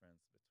a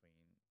difference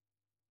between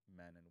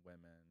men and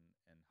women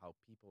and how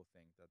people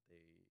think that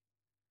they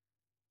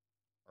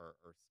are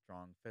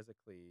strong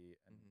physically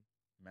and Mm-hmm.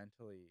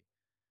 mentally.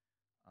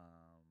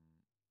 Um,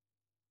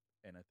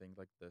 and I think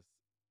like this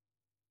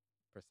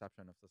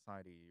perception of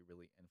society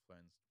really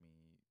influenced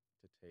me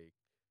to take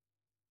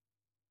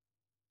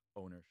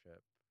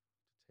ownership,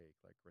 to take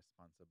like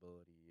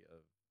responsibility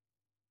of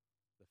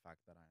the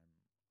fact that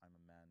I'm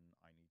a man.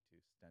 I need to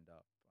stand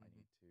up. I Mm-hmm.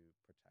 need to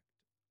protect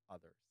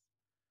others.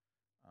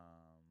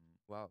 Um,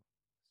 Wow.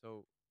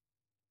 So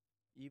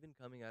even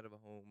coming out of a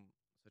home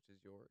such as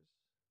yours,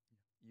 yeah.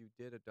 you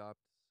did adopt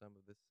some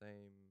of the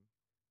same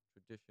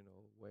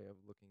traditional way of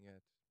looking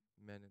at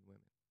men and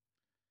women.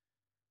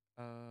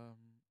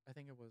 I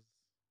think it was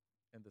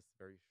in this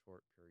very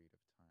short period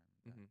of time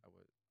that Mm-hmm. I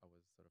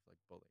was sort of like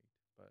bullied,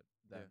 but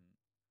Yeah. then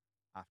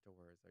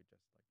afterwards I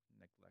just like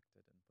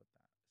neglected and put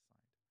that aside.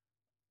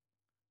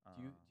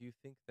 Do you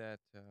think that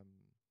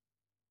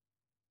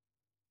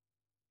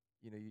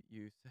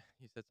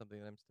you said something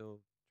that I'm still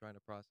trying to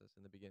process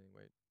in the beginning,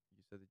 where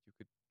you said that you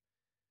could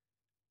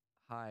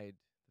hide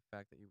the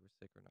fact that you were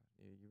sick or not.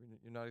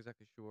 You're not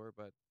exactly sure,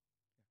 but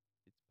Yeah.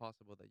 it's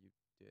possible that you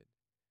did.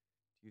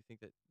 Do you think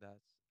that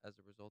that's as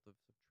a result of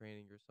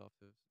training yourself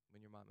to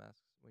when your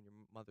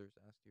mother's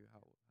asked you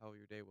how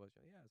your day was,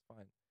 you're like, yeah, it's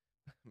fine,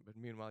 but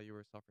meanwhile you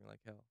were suffering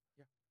like hell,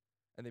 Yeah.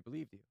 and they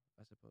believed you,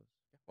 I suppose.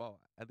 Yeah. Well,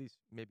 at least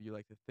maybe you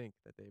like to think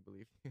that they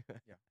believed you.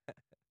 Yeah.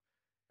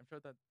 I'm sure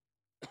that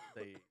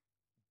they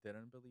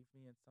didn't believe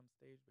me at some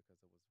stage because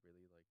it was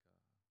really like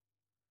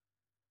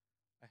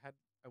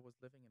I was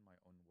living in my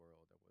own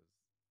world. I was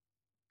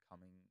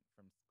coming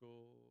from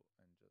school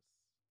and just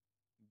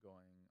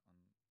going on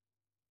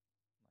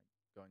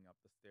like going up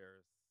the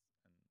stairs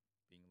and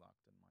being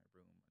locked in my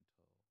room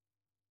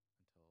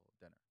until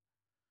dinner.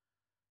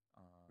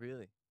 Um,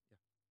 Really? yeah,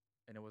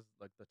 and it was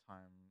like the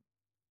time.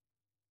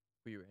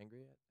 Were you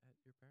angry at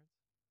your parents?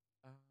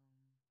 Um,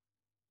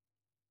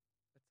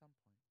 at some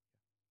point,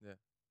 Yeah.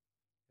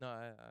 No,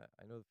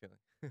 I know the feeling.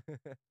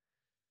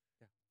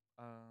 yeah.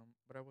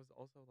 But I was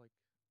also like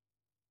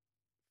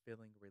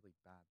feeling really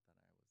bad that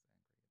I was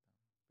angry at them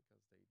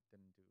because they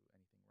didn't do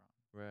anything wrong.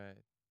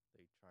 Right.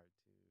 They tried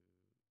to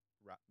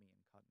wrap me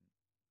in cotton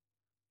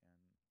and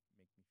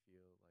make me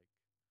feel like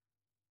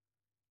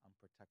I'm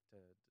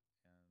protected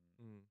and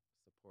Mm.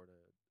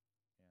 supported,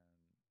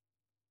 and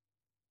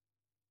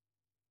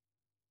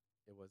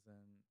it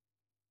wasn't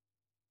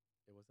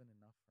it wasn't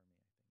enough for me,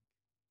 I think.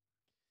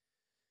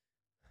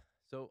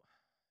 So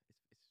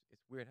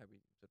it's weird how we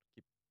sort of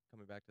keep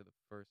coming back to the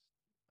first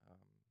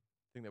um,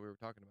 thing that we were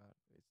talking about.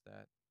 Is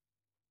that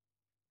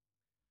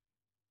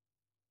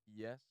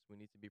yes, we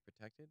need to be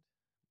protected,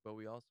 but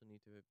we also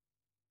need to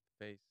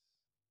face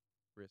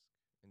risk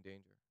and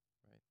danger,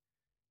 right?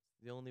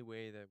 It's the only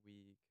way that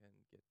we can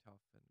get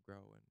tough and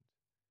grow, and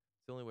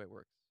it's the only way it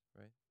works,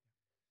 right?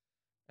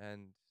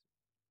 And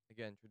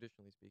again,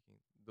 traditionally speaking,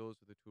 those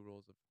are the two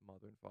roles of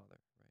mother and father,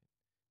 right?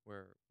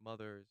 Where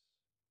mothers,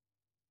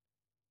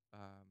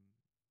 um,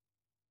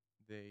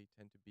 they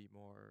tend to be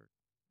more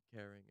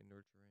caring and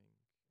nurturing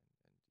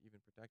and even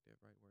protective,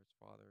 right? Whereas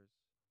fathers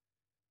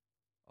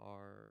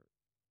are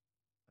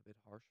a bit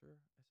harsher,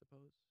 I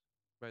suppose.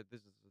 Right,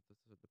 this is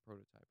the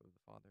prototype of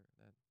the father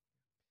that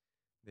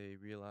they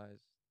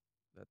realize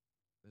that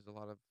there's a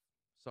lot of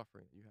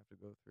suffering that you have to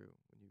go through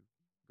when you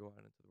go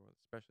out into the world,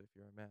 especially if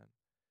you're a man.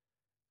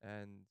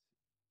 And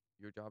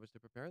your job is to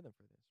prepare them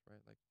for this,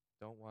 right? Like,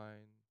 don't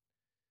whine,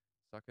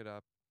 suck it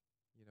up,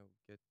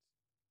 get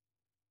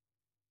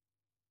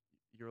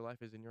your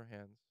life is in your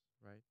hands,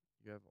 right?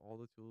 You have all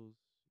the tools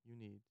you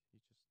need. You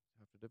just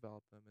have to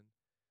develop them, and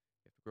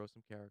you have to grow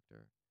some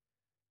character.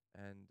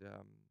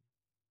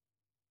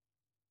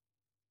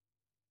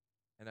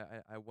 And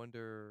I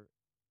wonder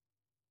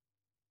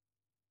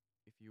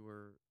if you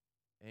were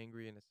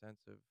angry in a sense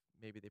of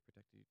maybe they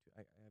protected you too.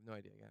 I have no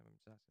idea. Again, I'm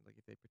just asking, like,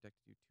 if they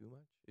protected you too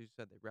much. You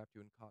said they wrapped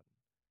you in cotton,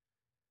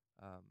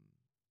 um,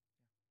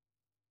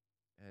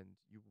 and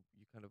you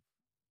kind of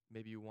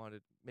maybe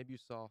you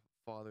saw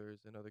fathers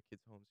in other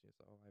kids' homes. You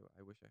said, oh,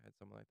 I wish I had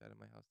someone like that in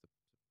my house to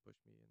push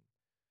me and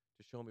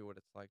to show me what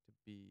it's like to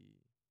be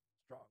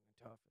strong and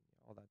tough and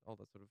all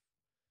that sort of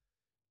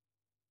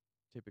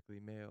typically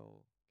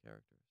male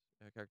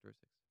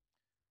characteristics.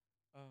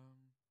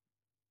 Um,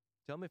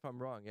 Tell me if I'm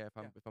wrong. Yeah, if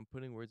yeah. I'm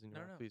putting words in your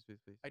No, mouth, no, no. please, please,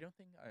 please. I don't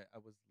think I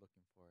was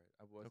looking for it.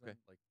 I Okay. wasn't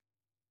like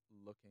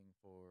looking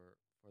for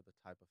the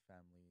type of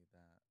family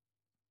that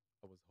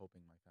I was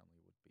hoping my family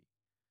would be.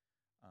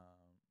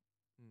 Um,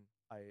 Mm.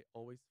 I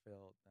always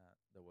felt that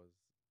there was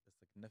a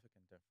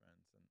significant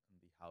difference in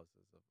the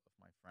houses of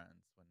my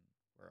friends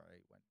where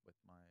I went with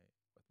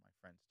my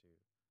friends too,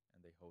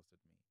 and they hosted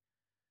me.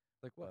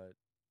 Like what?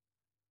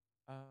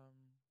 But um,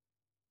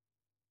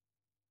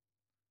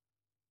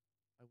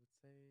 I would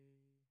say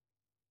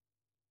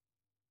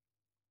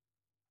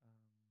um,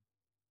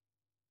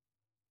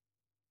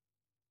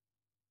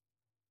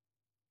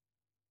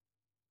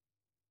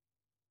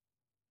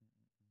 mm,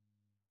 mm, mm, not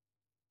sure.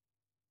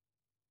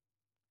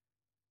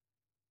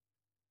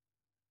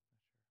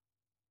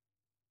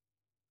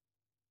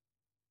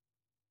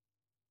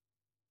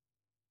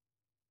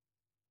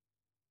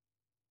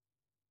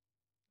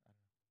 I don't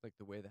know. Like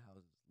the way the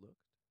houses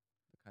looked,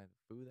 the kind of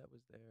food that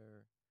was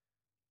there,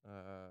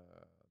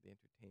 the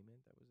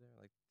entertainment that was there.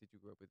 Like, did you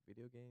grow up with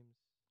video games?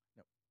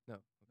 No,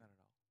 No. not Okay. at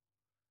all.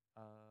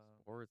 Uh,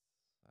 Sports.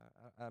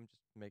 I'm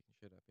just making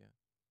shit up. Yeah.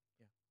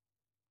 yeah.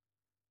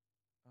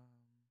 Um,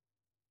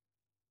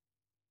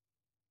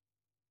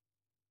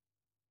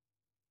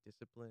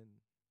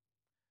 Discipline.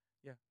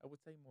 yeah, I would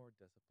say more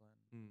discipline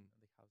Mm.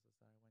 in the houses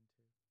that I went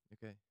to.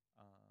 Okay.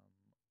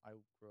 I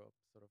grew up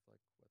sort of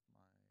like with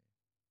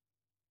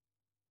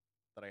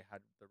that I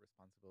had the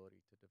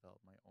responsibility to develop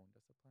my own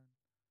discipline,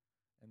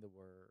 and there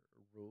were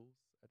rules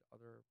at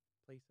other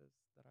places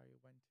that I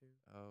went to.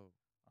 Oh.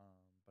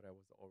 But I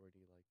was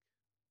already like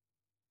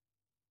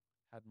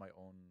had my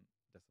own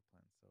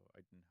discipline, so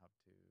I didn't have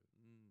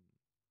Mm.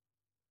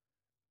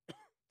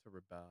 to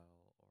rebel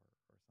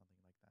or something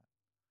like that.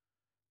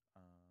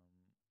 Um,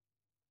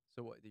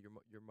 So what? Did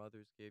your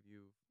mothers gave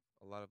you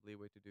a lot of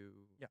leeway to do?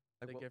 yeah,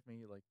 Like they what? gave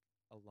me like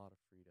a lot of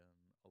freedom,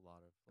 a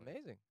lot of like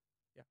Amazing.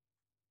 yeah,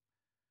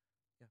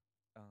 yeah.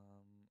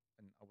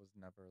 And I was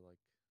never like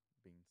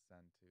being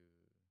sent to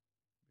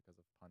because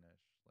of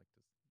punish like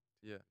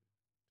Yeah.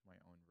 to my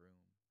own room.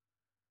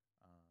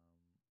 Um,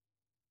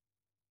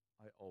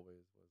 I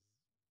always was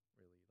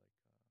really like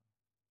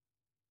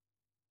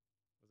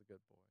was a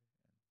good boy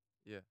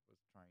and Yeah. was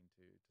trying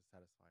to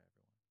satisfy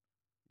everyone.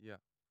 Yeah.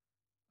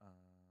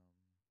 Um,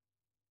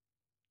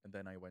 and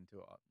then I went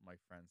to my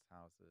friends'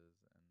 houses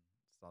and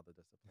saw the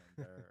discipline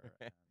there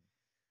and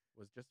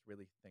was just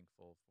really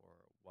thankful for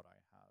what I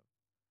have.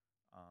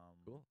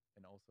 Cool.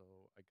 And also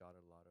I got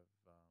a lot of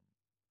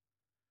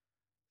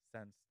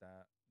sense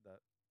that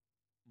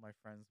my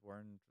friends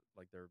weren't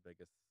like their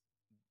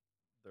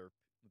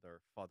their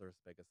father's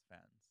biggest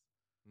fans,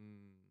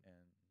 Mm.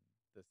 and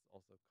this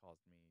also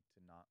caused me to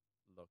not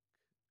look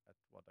at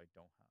what I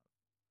don't have.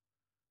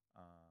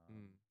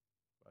 Mm.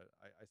 But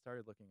I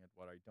started looking at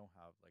what I don't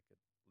have, like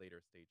at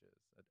later stages,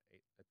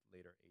 at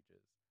later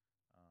ages,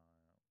 uh,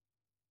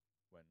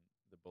 when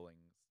the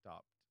bullying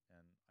stopped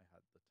and I had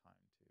the time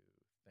to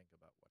think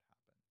about what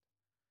happened.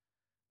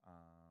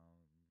 Um,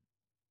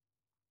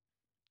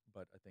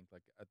 but I think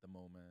like at the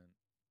moment,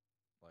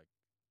 like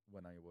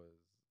when I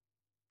was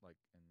like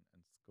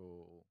in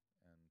school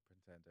and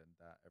pretended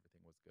that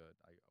everything was good,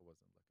 I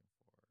wasn't looking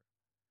for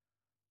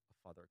a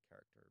father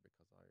character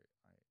because I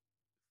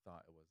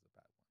thought it was a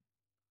bad one.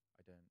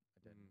 I didn't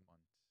Mm.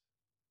 want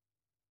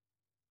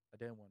I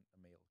didn't want a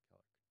male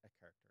a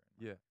character in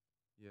my Yeah. life.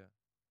 Yeah.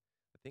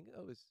 I think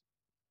that was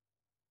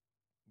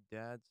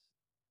dads.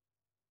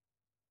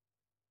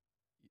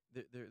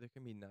 There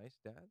can be nice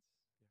dads,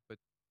 Yeah. but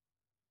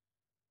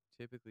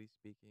typically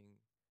speaking,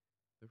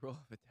 the role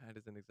of a dad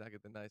isn't exactly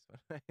the nice one.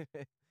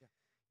 Right?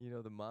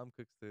 Yeah. The mom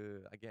cooks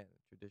the again,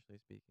 traditionally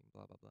speaking,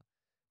 blah blah blah,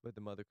 but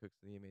the mother cooks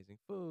the amazing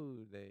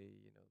food. They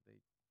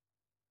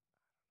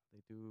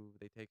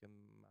take him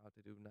out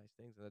to do nice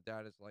things, and the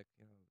dad is like,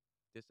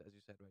 this, as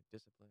you said, right,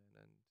 discipline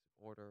and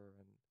order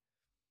and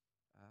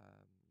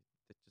um,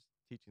 just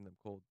teaching them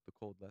the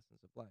cold lessons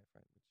of life,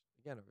 right, which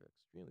again are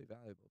extremely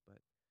valuable. But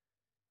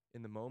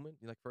in the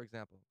moment, like for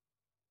example,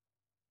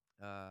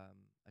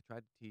 I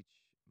tried to teach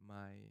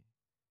my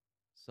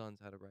sons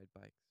how to ride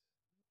bikes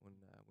when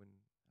I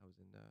was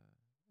in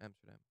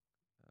Amsterdam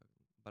uh,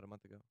 about a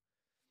month ago,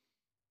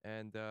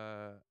 and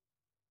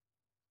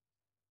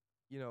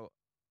you know,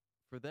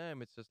 for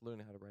them it's just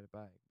learning how to ride a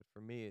bike, but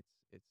for me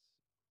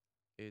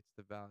it's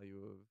the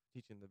value of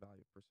teaching the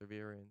value of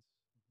perseverance.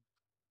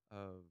 Mm-hmm.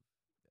 Of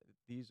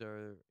these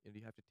are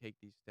you have to take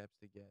these steps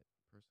to get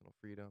personal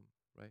freedom,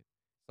 right?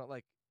 It's not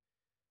like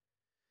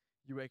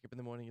you wake up in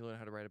the morning, you learn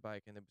how to ride a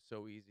bike, and it's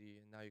so easy,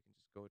 and now you can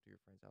just go to your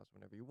friend's house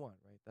whenever you want,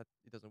 right? That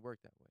it doesn't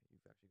work that way.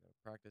 You've actually got to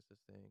practice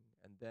this thing,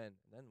 and then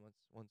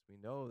once we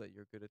know that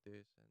you're good at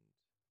this, and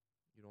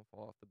you don't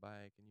fall off the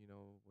bike, and you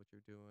know what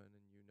you're doing,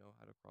 and you know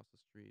how to cross the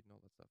street and all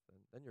that stuff,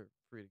 then you're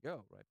free to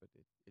go, right? But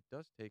it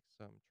does take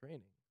some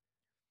training,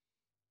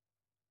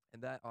 and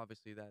that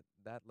obviously that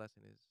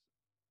lesson is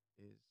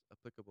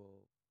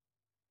applicable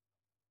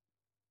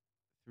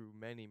through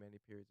many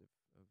periods of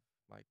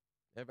my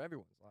of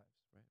everyone's lives,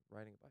 right?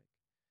 Riding a bike. Yeah.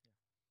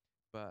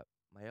 But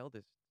my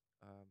eldest,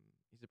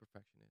 he's a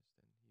perfectionist,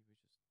 and he was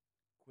just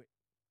quit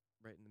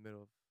right in the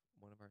middle of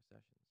one of our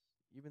sessions,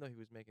 even though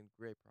he was making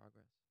great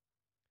progress.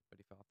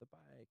 But he fell off the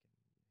bike, and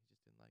he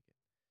just didn't like it.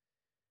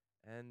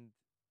 And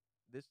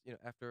this,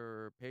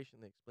 after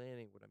patiently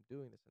explaining what I'm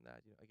doing, this and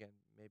that, again,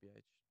 maybe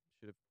I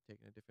should have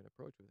taken a different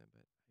approach with him,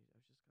 but I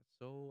just got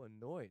so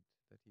annoyed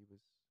that he was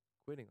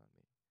quitting on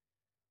me,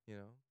 you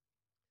know.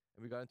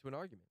 And we got into an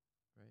argument,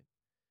 right?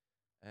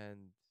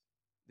 And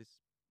this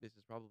this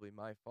is probably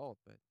my fault,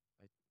 but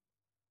I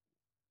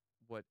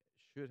what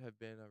should have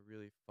been a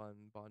really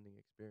fun bonding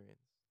experience,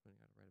 learning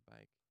how to ride a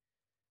bike,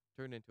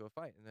 turned into a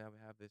fight. And now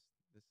we have this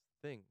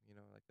thing,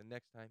 like the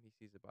next time he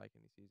sees a bike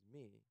and he sees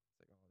me, it's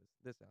like, oh,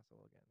 this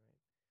asshole again, right?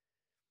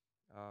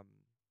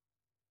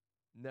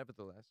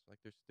 Nevertheless, like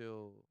there's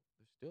still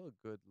a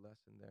good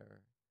lesson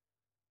there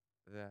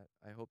that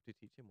I hope to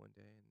teach him one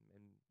day.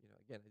 And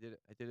again,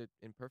 I did it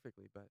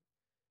imperfectly, but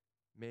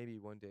maybe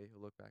one day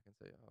he'll look back and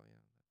say, oh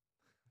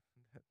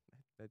yeah,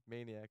 that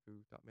maniac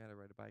who taught me how to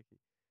ride a bike, he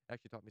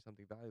actually taught me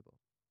something valuable.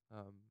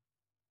 And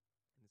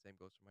the same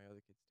goes for my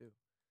other kids too.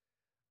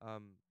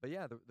 But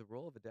yeah, the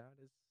role of a dad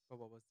is But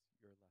what was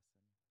your lesson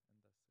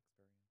in this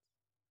experience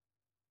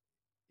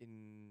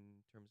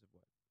in terms of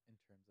what? in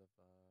terms of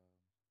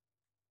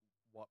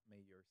what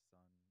made your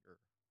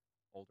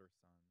older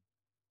son,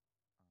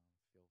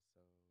 feel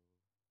so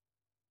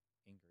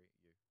angry at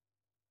you?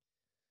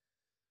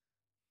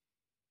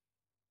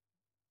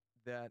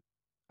 That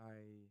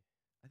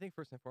I think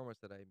first and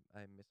foremost that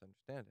I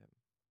misunderstand him.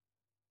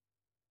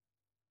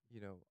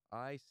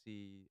 I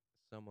see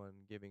someone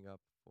giving up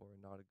for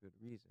not a good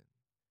reason.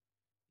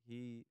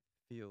 He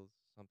feels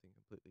something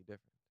completely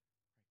different.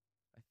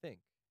 I think.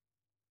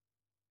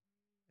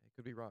 I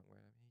could be wrong, right?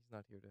 I mean, he's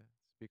not here to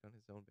speak on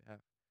his own behalf.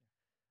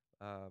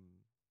 Um,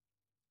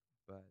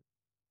 but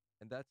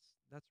and that's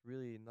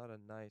really not a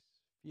nice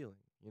feeling.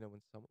 When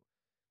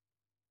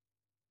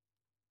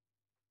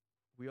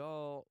we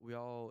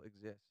all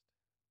exist,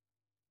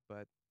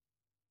 but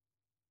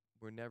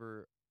we're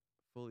never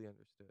fully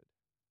understood,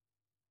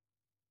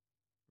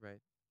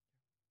 right?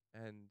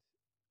 And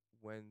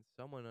when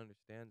someone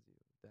understands you,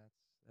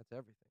 that's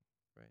everything,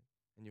 right?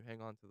 And you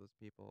hang on to those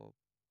people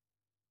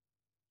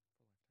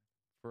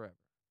For lifetime.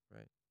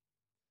 forever, right?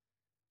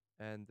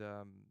 And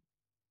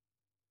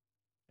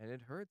and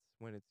it hurts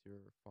when it's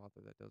your father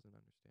that doesn't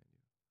understand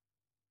you,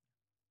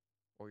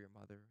 or your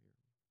mother, your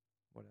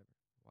whatever,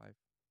 wife,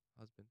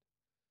 husband,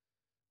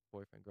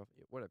 boyfriend,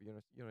 girlfriend, whatever. You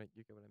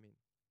get what I mean?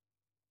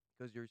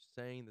 Because you're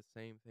saying the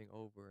same thing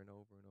over and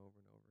over and over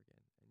and over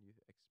again, and you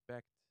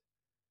expect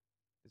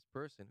this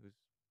person who's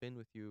been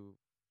with you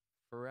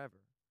forever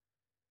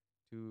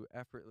to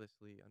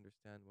effortlessly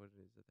understand what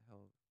it is that the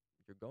hell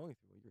you're going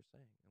through, what you're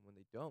saying. And when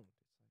they don't,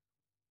 it's like,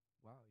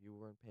 wow, you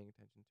weren't paying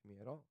attention to me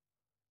at all.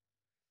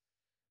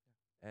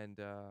 Yeah. And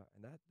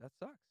that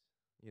sucks,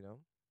 you know.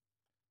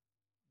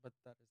 But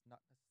that is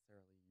not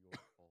necessarily your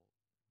fault.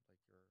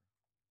 Like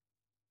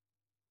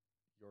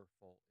your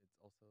fault. It's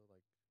also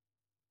like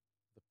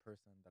the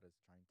person that is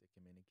trying to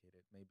communicate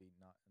it, maybe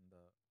not in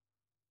the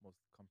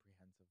most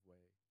comprehensive way.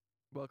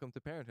 Welcome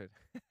to parenthood.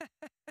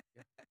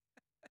 Yeah.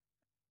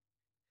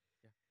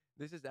 Yeah.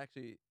 This is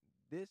actually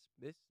this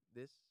this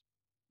this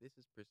this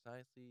is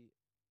precisely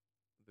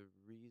the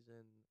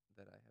reason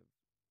that I have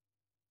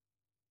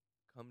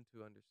come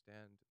to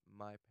understand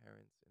my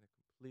parents in a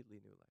completely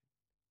new light.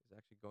 Is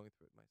actually going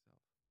through it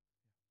myself,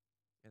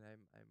 and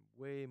I'm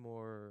way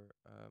more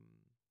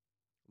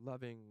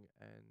loving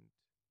and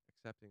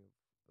accepting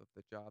of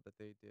the job that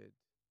they did.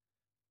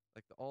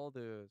 Like all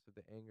the so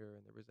the anger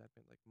and the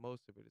resentment, like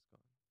most of it is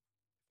gone,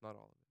 if not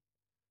all of it,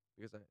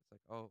 because it's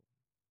like, oh,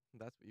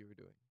 that's what you were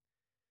doing,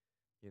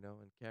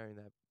 and carrying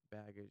that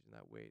baggage and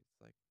that weight.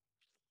 It's like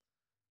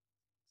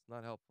it's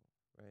not helpful,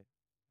 right?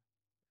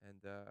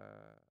 And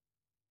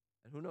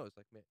and who knows?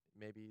 Like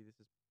maybe this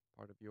is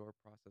part of your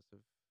process of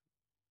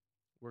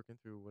working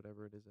through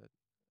whatever it is that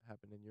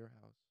happened in your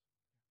house.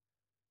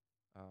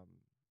 Um,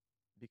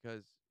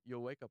 because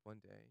you'll wake up one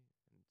day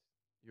and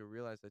you'll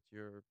realize that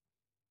you're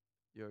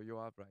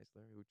Yoav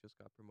Reisler who just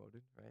got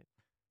promoted, right?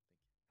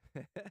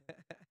 Thank you.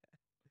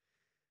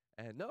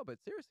 And no, but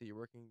seriously,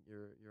 you're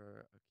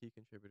a key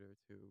contributor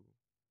to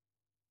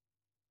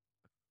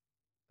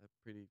a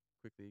pretty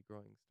quickly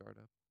growing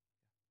startup.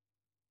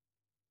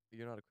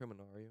 You're not a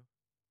criminal, are you?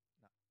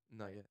 No.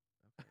 Not Right. yet.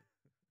 Okay.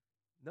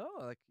 No,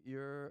 like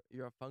you're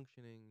a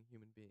functioning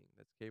human being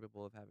that's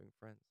capable of having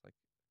friends. Like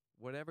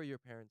whatever your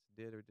parents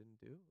did or didn't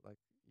do, like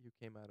you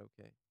came out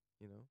okay,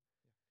 you know?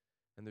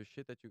 Yeah. And there's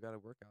shit that you got to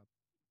work out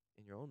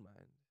in your own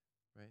mind,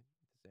 right?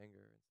 This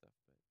anger and stuff,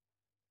 but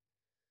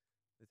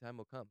the time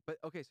will come. But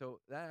okay, so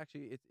that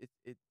actually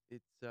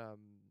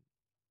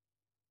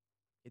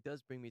it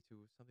does bring me to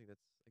something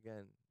that's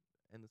again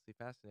endlessly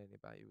fascinating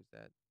about you is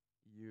that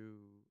you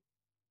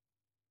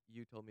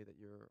you told me that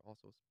you're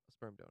also a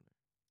sperm donor.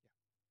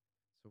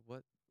 Yeah. So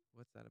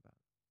what's that about?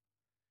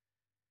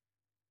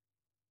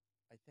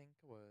 I think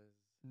it was.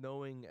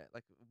 Knowing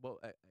like well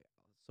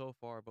so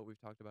far, but we've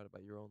talked about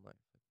your own life,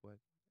 like what,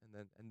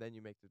 and then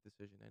you make the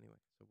decision anyway.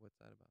 So what's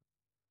that about?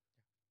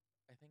 Yeah.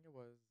 I think it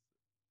was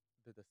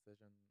the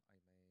decision I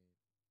made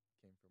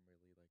came from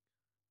really like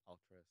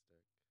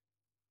altruistic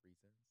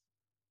reasons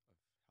of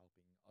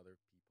helping other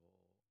people,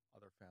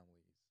 other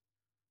families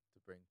to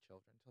bring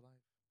children to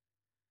life.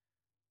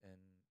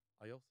 And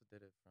I also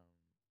did it from.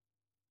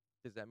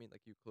 Does that mean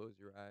like you close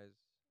your eyes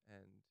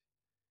and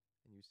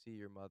and you see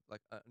your mother,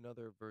 like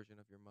another version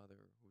of your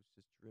mother who's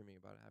just dreaming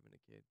about having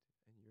a kid,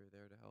 and you're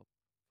there to help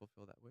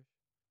fulfill that wish?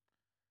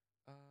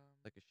 um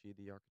Like is she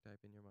the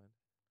archetype in your mind?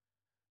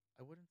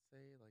 I wouldn't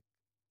say like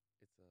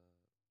it's a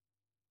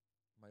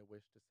my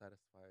wish to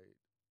satisfy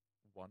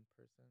one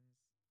person's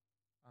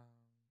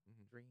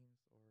Mm-hmm. dreams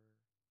or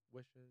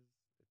wishes.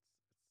 It's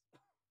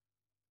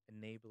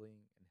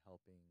enabling and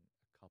helping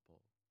a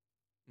couple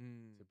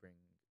Mm. to bring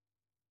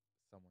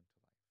someone to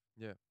life,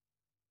 Yeah.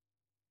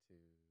 to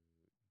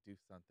do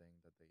something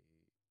that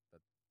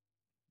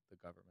the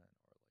government or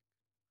like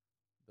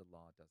the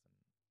law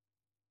doesn't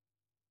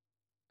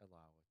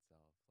allow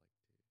itself like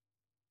to,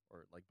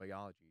 or like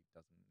biology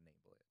doesn't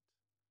enable it.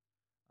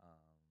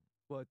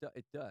 Well,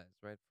 it does,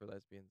 right, for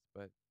lesbians,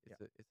 but Yeah.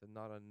 it's a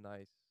not a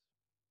nice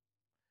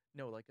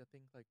No, like I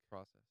think like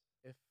process.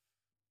 if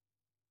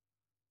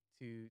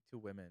two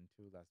women,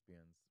 two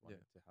lesbians Yeah.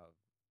 wanted to have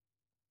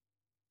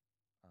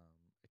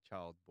a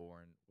child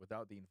born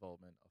without the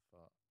involvement of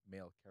a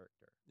male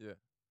character, Yeah.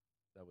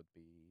 that would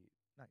be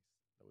nice.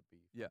 That would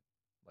be Yeah.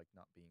 fun. Like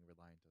not being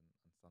reliant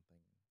on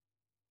something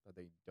that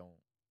they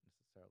don't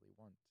necessarily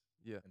want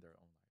Yeah. in their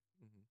own life.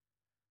 Mm-hmm.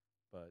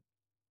 But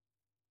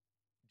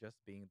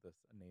just being this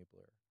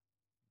enabler,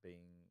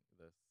 being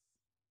this,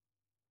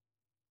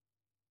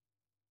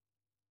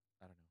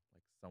 I don't know,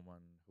 like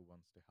someone who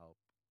wants to help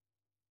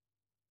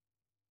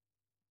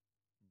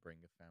bring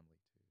a family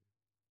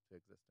to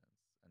existence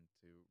and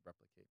to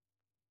replicate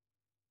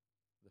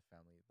the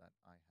family that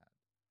I had.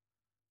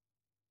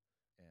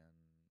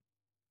 And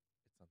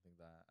it's something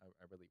that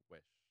I really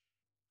wish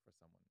for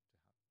someone to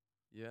have.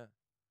 Yeah.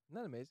 Isn't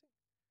that amazing?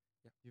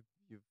 Yeah.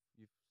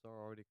 You've sort of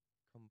already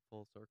come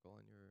full circle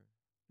in your.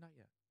 Not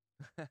yet.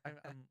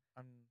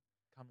 I'm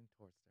coming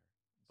towards there.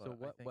 So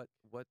But I think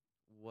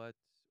what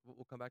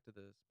we'll come back to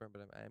the sperm,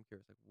 but I am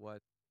curious, like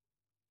what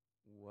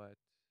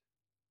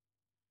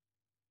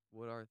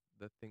what are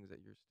the things that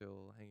you're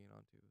still hanging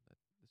on to that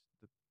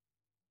the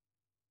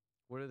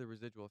what are the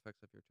residual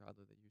effects of your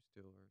childhood that you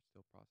still are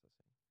still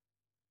processing?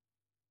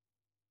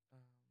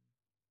 um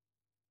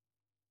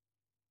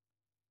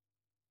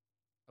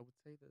I would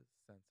say the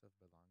sense of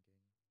belonging,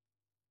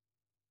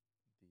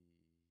 the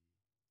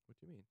What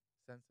do you mean?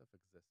 sense of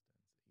existence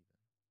even.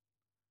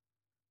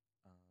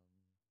 Um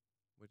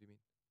What do you mean?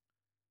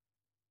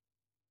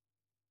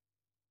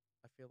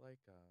 I feel like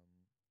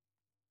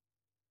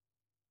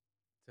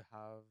to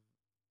have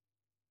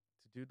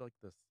do like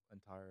this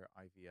entire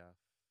IVF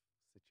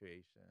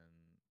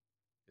situation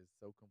is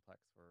so complex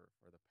for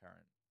the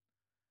parent.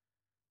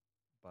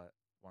 But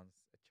once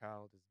a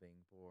child is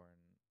being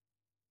born,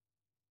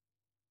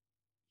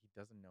 he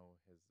doesn't know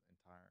his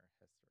entire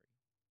history,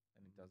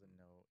 and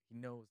he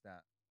knows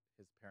that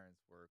his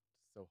parents worked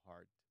so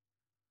hard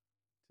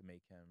to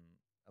make him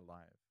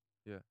alive.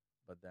 Yeah.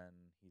 But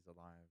then he's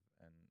alive,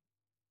 and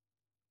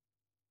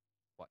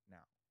what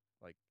now?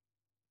 Like,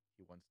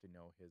 he wants to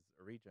know his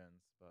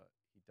origins, but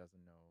he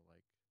doesn't know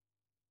like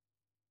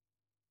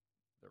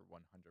their 100%,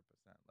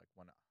 like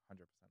 100%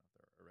 of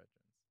their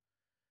origins.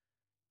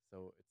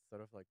 So it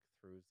sort of like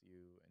throws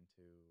you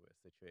into a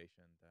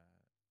situation that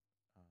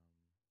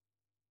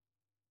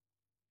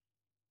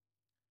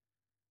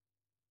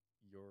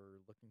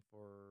you're looking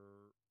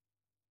for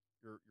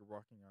you're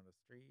walking on the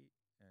street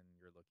and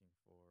you're looking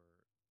for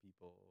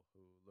people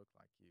who look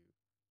like you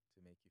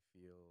to make you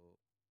feel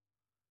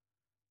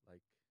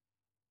like,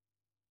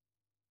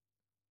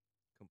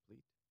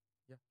 Complete.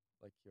 yeah,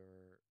 like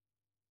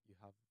you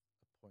have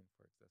a point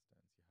for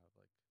existence. You have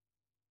like,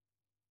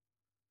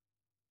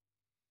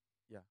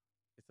 yeah,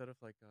 it's sort of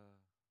like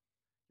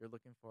you're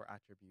looking for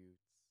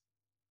attributes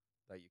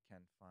that you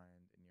can't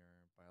find in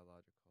your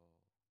biological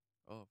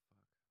Oh fuck.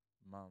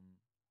 mom,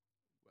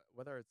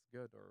 whether it's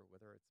good or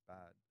whether it's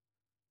bad,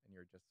 and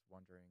you're just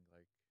wondering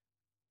like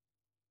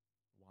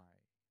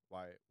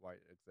why, why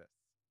it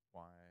exists,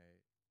 why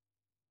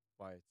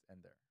it's in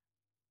there.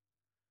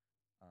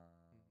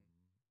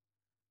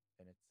 Mm-hmm.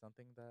 And it's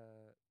something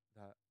that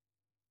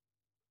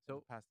in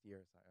the So past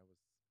years I was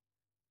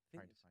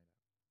thing trying to is, find out.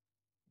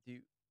 do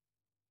you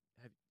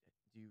have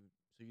do you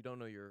so you don't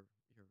know your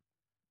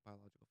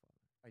biological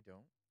father? I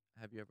don't.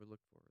 Have you ever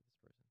looked for this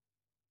person?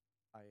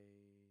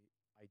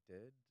 I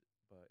did,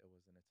 but it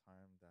was in a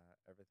time that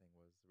everything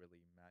was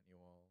really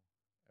manual.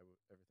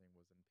 Everything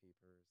was in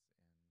papers,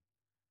 and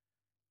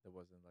there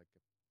wasn't like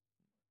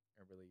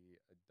a really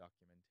a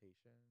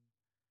documentation.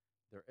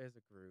 There is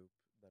a group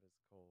that is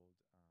called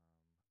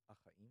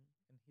Achaim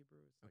in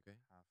Hebrew. It's like Okay.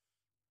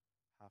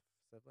 half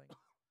siblings.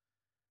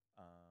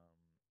 Um,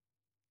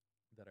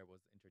 that I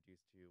was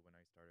introduced to when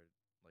I started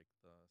like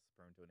the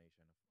sperm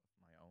donation of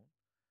my own.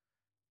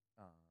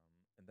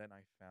 And then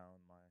I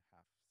found my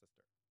half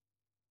sister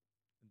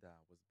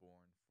that was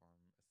born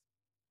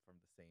from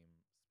the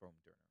same sperm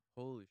donor.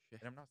 Holy shit.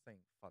 And I'm not saying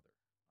father.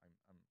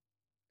 I'm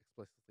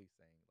explicitly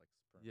saying like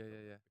sperm Yeah,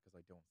 yeah, donor yeah. because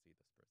I don't see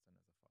this person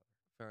as a father.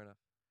 Fair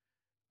enough.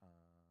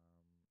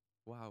 Um,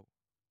 Wow.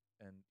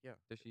 and yeah,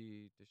 Does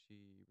she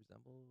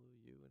resemble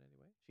you in any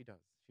way? she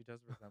does. She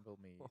does resemble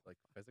me Oh, like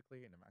fuck.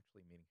 physically, and I'm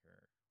actually meeting her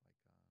like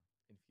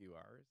in a few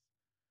hours.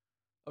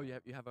 Oh, you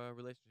have a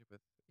relationship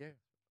Yeah,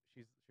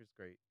 with she's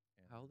great,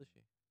 and how old is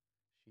she?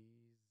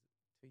 she's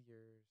 2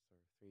 years or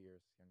 3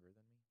 years younger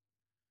than me.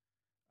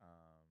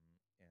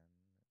 And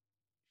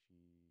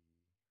she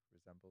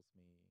resembles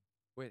me.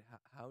 Wait,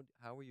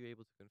 how were you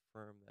able to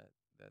confirm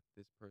that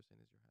this person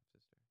is your half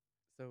sister?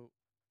 So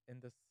in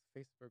this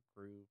Facebook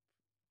group,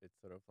 it's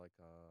sort of like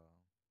a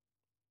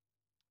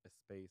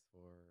space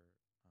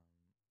um,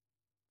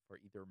 for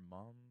either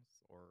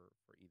moms or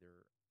for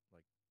either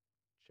like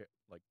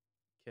like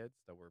kids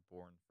that were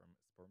born from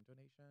sperm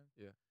donation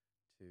Yeah.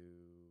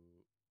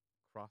 to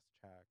cross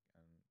check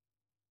and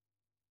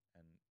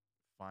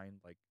find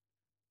like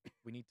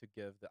we need to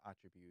give the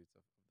attributes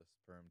of the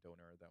sperm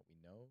donor that we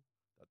know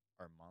that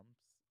our moms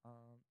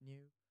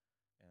knew,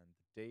 and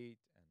the date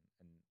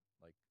and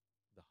like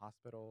the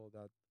hospital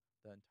that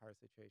the entire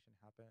situation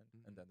happened.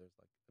 And Mm-hmm. then there's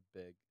like a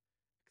big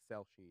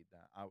Excel sheet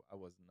that I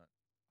was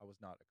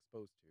not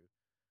exposed to,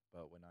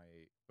 but when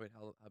Wait,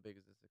 how big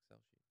is this Excel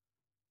sheet?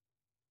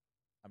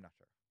 I'm not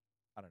sure.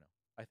 I don't know.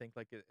 I think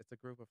like it's a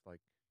group of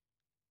like,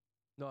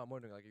 No, I'm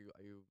wondering, like,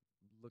 are you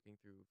looking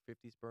through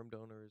 50 sperm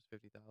donors,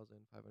 50,000,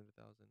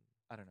 500,000?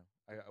 I don't know.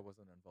 You don't I know.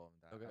 wasn't involved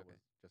in that. Okay, I okay,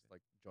 was just okay.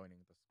 like joining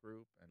this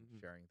group and Mm-hmm.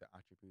 sharing the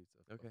attributes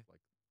of Okay.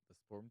 like the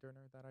sperm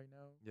donor that I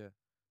know, Yeah,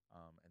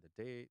 and the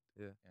date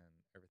yeah. and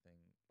everything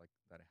like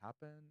that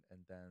happened.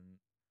 And then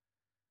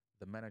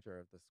the manager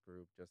of this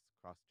group just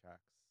cross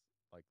checks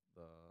like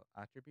the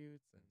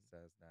attributes and Mm-hmm.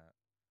 says that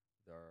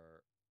there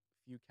are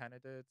few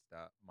candidates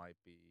that might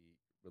be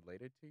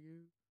related to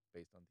you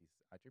based on these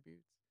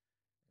attributes.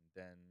 And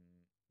then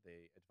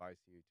they advise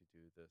you to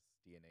do this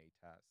DNA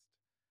test.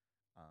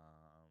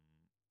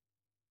 Um,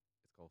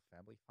 it's called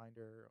Family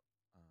Finder,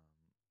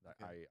 that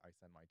Okay. I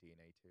send my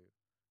DNA to.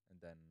 And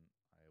then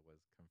I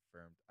was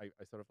confirmed. I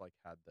sort of like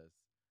had this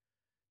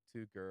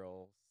two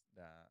girls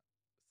that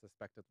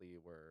suspectedly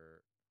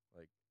were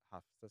like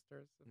half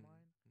sisters of Mm-hmm.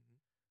 mine. Mm-hmm.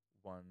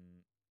 One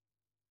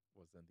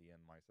was in the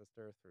end my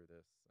sister through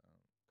this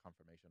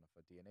confirmation of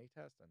a DNA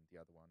test, and the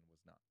other one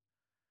was not.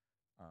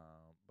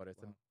 But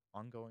it's an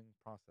Wow. ongoing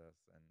process,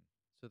 and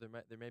So there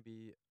may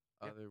be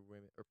yeah, other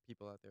women or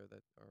people out there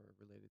that are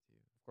related to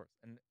you. of course.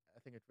 And I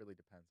think it really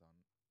depends on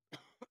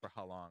for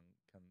how long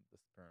can the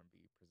sperm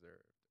be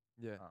preserved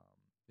Yeah. um,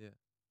 Yeah.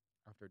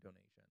 after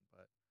donation.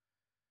 But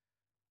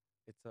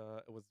it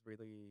was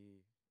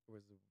really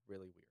weird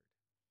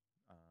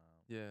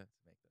Yeah. to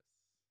make this.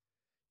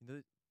 You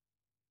know,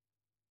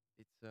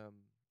 it's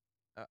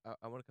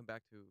I want to come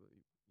back to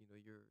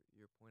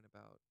your point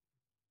about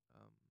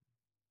um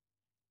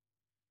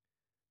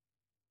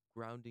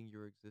grounding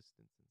your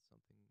existence in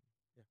something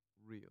Yeah.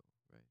 real,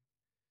 right?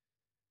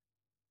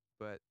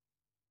 But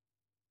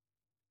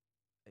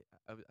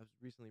I was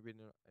recently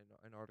reading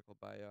an article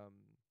by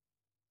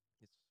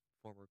his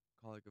former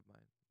colleague of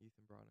mine,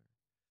 Ethan Bronner,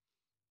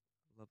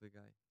 lovely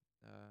guy.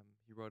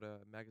 He wrote a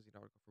magazine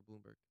article for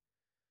Bloomberg.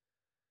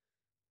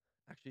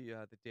 Actually,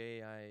 the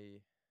day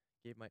I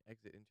gave my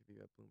exit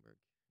interview at Bloomberg,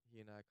 he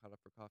and I caught up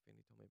for coffee, and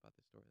he told me about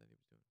this story that he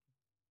was doing.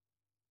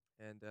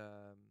 And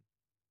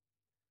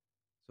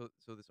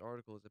so this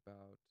article is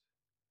about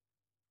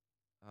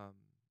um,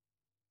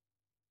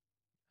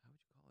 how would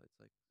you call it? It's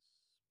like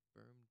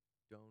sperm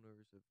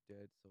donors of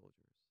dead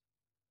soldiers.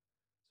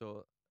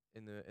 So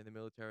in the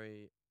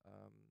military,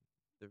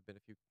 there have been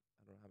a few.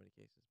 I don't know how many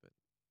cases, but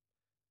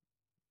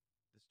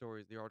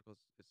the article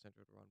is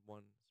centered around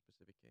one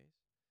specific case.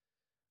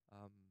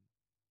 Um,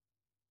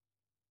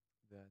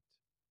 that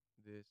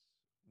this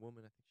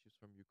woman, I think she was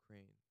from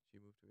Ukraine. She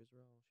moved to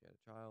Israel. She had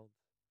a child.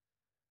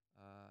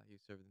 He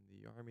served in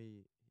the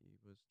army.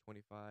 He was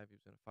 25. He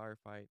was in a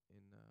firefight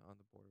on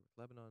the border with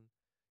Lebanon.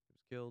 He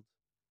was killed,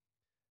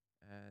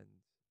 and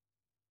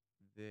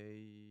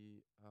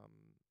they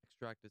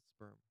extracted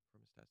sperm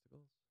from his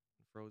testicles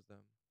and froze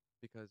them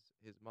because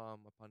his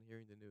mom, upon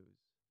hearing the news,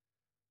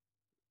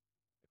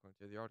 according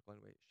to the article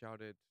anyway,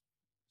 shouted,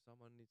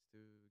 "Someone needs to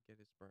get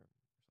his sperm,"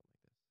 or something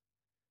like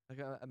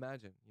this. Like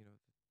imagine,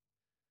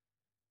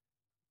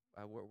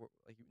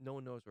 like no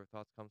one knows where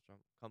thoughts comes from.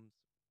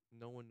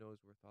 No one knows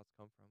where thoughts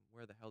come from.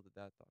 Where the hell did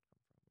that thought come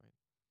from, right?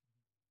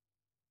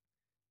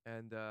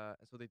 And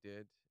so they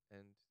did,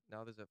 and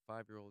now there's a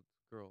 5-year-old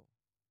girl,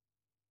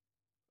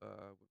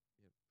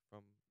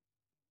 from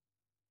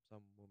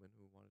some woman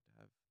who wanted to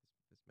have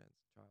this man's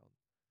child.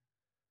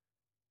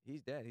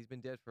 He's dead. He's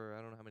been dead for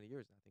I don't know how many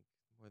years now. I think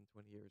more than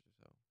 20 years or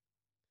so.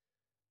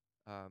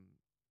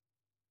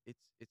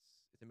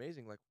 It's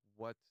amazing like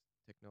what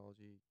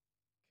technology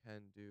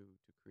can do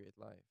to create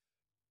life,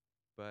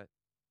 but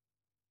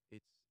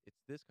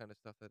it's this kind of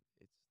stuff that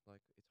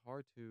it's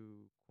hard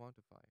to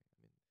quantify. I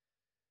mean,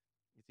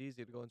 it's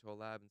easy to go into a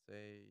lab and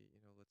say,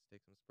 let's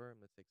take some sperm,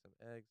 let's take some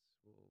eggs,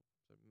 we'll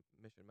sort of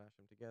mission mash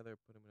them together,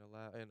 put them in a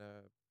lab,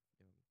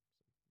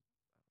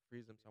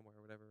 freeze them somewhere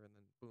or whatever, and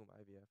then boom,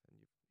 IVF, and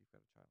you've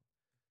got a child.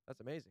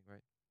 That's amazing,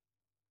 right?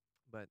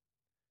 But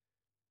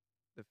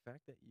the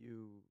fact that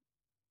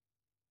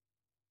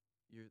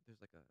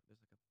there's like a oh,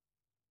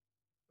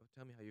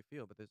 tell me how you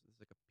feel, but there's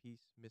like a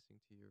piece missing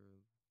to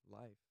your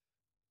life.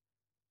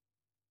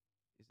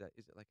 Is it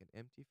like an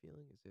empty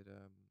feeling? Is it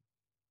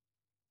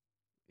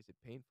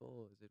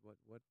painful? Is it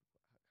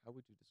how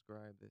would you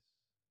describe this?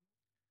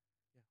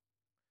 Yeah.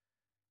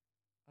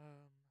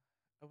 Um,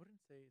 I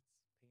wouldn't say it's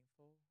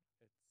painful.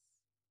 It's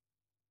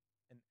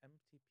an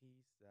empty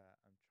piece that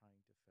I'm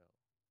trying to fill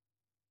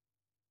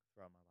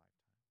throughout my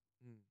lifetime,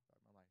 Mm.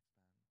 throughout my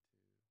lifespan,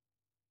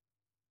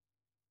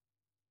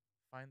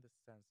 to find the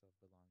sense of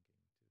belonging,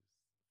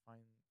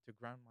 to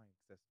ground my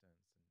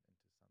existence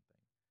into something.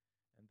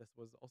 And this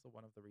was also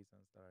one of the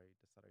reasons that I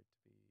decided to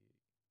be a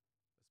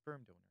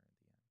sperm donor in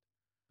the end.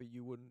 But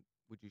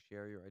would you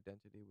share your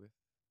identity with?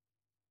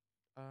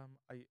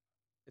 I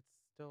it's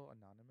still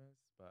anonymous,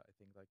 but I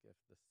think like if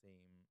the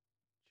same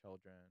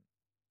children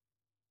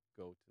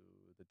go to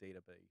the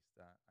database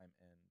that I'm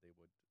in, they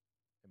would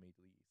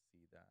immediately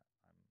see that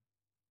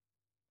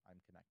I'm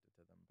connected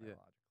to them Yeah,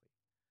 biologically,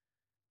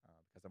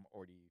 because I'm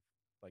already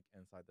like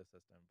inside the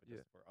system, but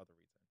yeah. just for other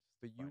reasons, just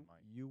to But find you my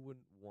you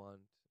wouldn't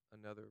want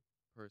another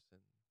person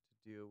to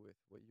deal with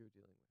what you're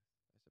dealing with,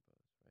 I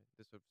suppose, right?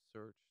 This sort of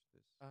search,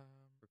 this um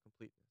for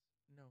completeness.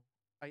 no.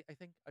 I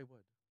think I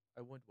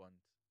would want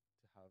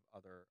to have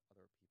other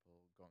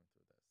people going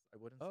through this. I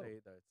wouldn't Oh, say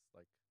that it's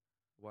like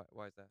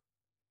why is that?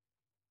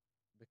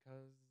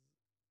 because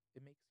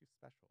it makes you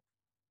special.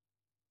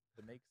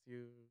 It makes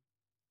you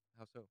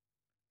How so?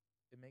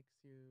 it makes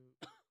you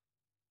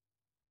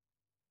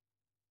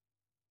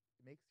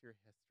it makes your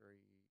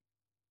history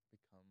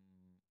become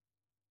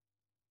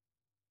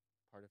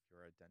part of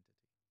your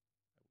identity, I would say.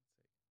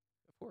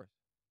 Of course.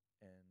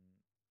 And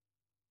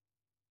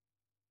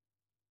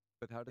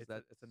But how does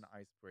that? it's an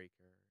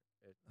icebreaker.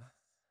 It's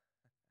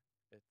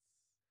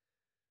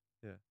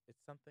Yeah.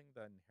 it's something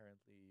that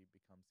inherently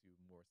becomes you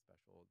more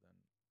special than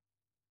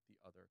the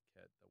other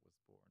kid that was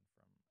born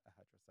from a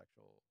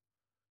heterosexual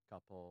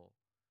couple,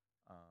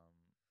 um,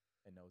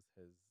 and knows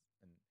his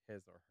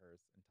or hers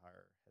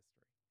entire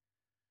history.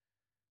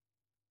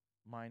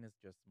 Mine is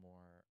just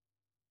more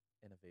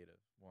innovative,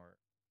 more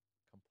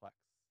complex,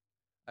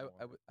 more.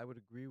 I would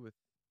agree with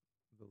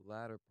the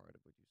latter part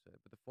of what you said,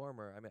 but the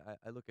former, I mean,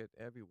 I look at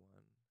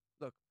everyone.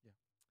 Look, Yeah.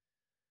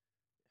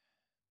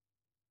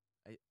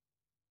 I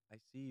I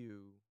see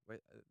you.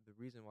 Right, the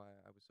reason why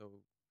I was so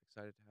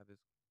excited to have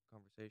this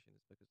conversation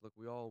is because look,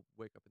 we all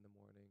wake up in the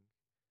morning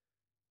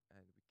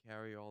and we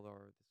carry all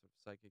our this sort of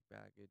psychic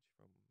baggage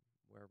from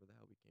wherever the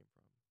hell we came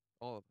from.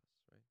 All of us,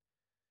 right?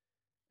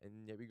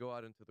 And yet we go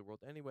out into the world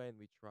anyway, and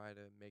we try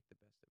to make the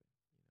best of it.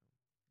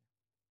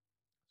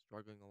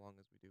 Struggling along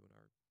as we do in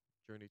our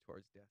journey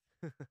towards death,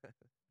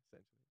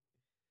 essentially.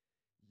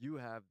 You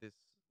have this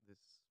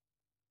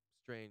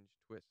strange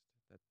twist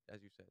that,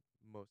 as you said,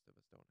 most of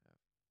us don't have.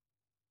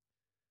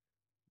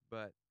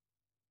 But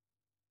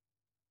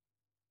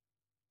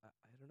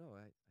I don't know.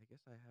 I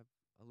guess I have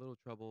a little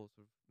trouble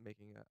sort of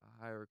making a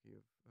hierarchy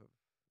of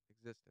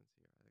existence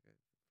here.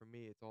 For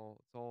me, it's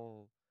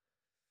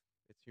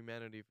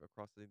humanity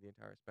across the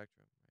entire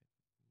spectrum, right?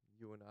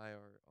 You and I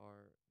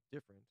are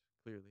different,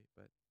 clearly,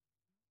 but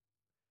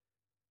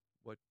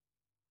what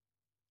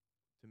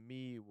to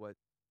me what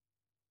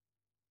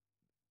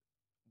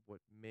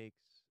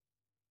makes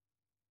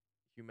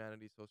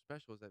humanity so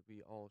special is that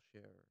we all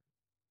share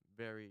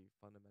very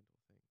fundamental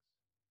things.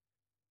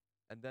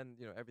 And then,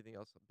 everything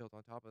else built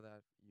on top of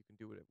that, you can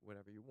do it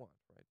whatever you want,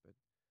 right? But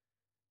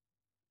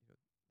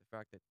the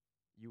fact that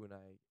you and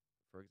I,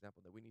 for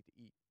example, that we need to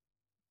eat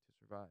to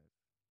survive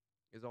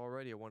is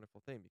already a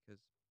wonderful thing, because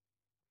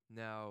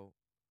now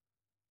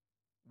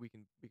we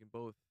can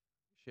both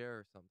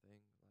share something.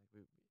 Like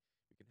we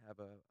can have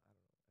I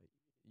don't know,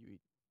 you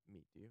eat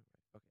meat, do you?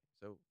 Right. Okay.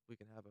 So we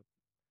can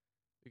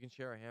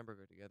share a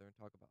hamburger together and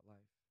talk about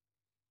life,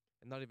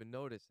 and not even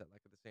notice that,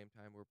 like, at the same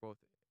time we're both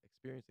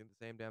experiencing the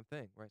same damn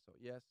thing, right? So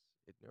yes,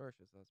 it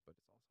nourishes us, but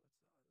it's also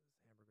this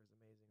hamburger is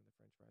amazing and the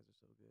French fries are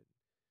so good.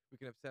 We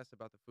can obsess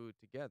about the food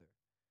together,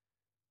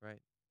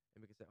 right? And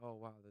we can say, oh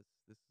wow, this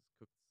is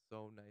cooked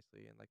so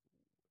nicely, and, like,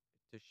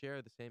 to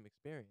share the same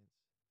experience.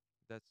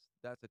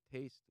 That's a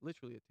taste,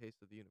 literally a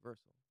taste of the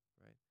universal,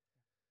 right?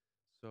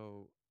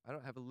 So I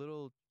don't have a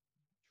little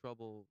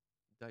trouble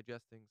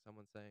digesting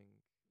someone saying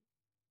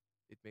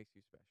it makes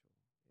you special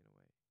in a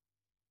way.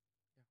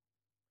 Yeah.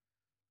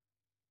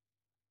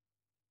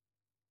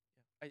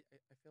 Yeah.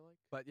 I feel like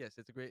But yes,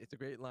 it's a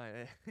great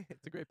line.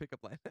 It's a great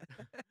pickup line.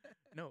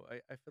 no,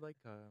 I feel like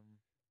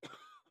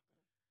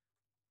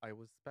I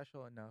was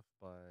special enough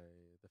by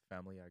the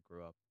family I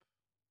grew up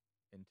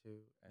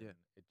into, and Yeah.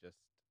 it just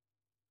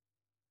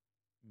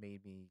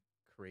made me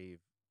crave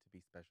to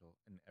be special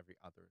in every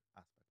other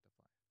aspect of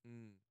life.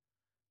 Mm.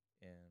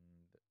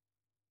 And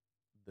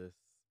this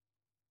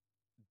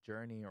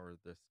journey or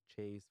this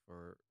chase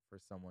for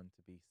someone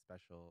to be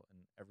special in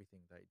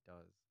everything that it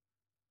does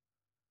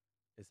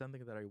is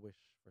something that I wish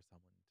for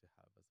someone to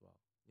have as well.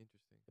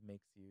 Interesting. It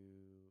makes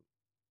you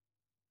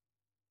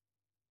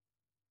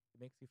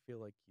feel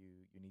like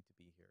you need to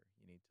be here,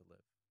 you need to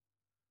live.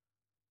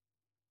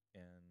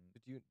 And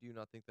But do you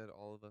not think that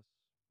all of us,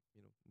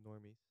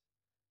 normies,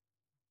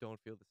 don't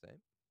feel the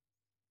same?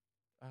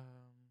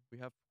 We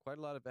have quite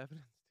a lot of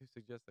evidence to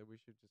suggest that we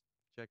should just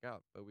check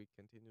out, but we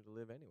continue to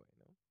live anyway.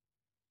 No.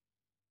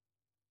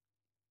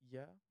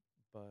 yeah,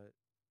 but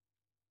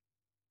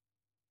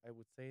I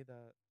would say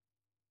that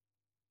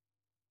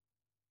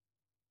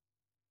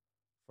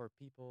for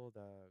people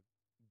that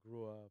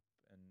grew up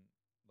and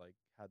like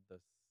had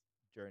this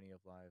journey of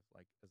life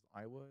like as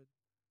I would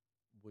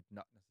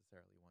not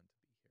necessarily want to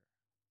be here.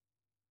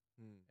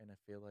 Hmm. And I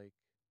feel like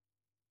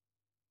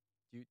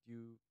Do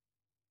you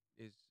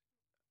is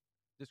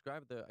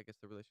describe the I guess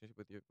the relationship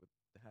with the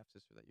half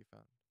sister that you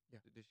found. yeah.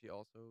 Did she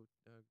also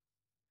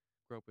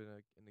grow up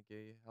in a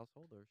gay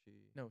household, or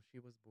she? No, she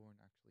was born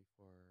actually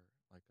for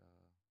like a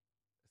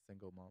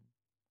single mom.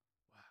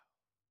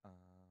 Wow.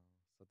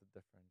 So the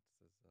difference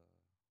is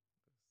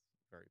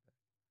very big.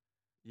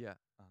 Yeah,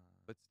 Um,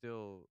 but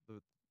still,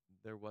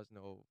 there was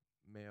no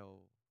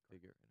male correct,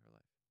 figure in her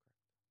life.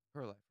 correct.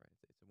 Her life, right?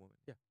 It's a woman.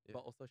 Yeah, Yeah.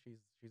 but also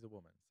she's a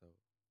woman, so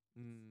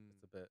Mm.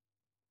 it's a bit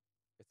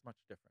it's much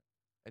different.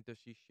 And does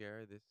she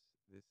share this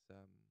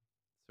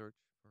search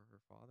for her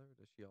father?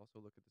 Does she also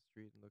look at the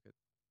street and look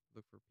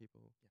for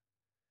people? Yeah,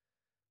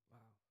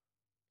 Wow.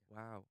 yeah,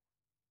 Wow.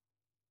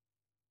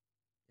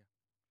 yeah.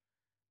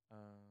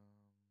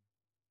 Um,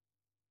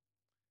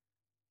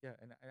 yeah,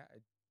 and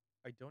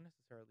I don't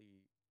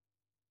necessarily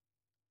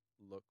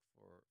look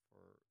for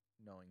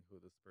knowing who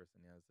this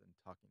person is and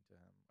talking to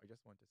him. I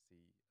just want to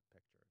see a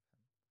picture of him.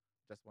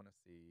 Just want to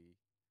see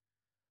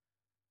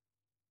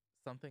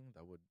something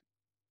that would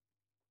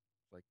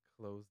like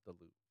close the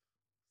loop,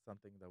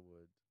 something that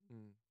would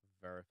Mm.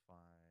 verify,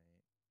 I don't know,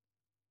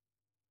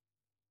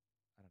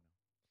 my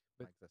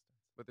But existence.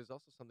 but there's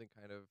also something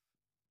kind of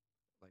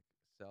like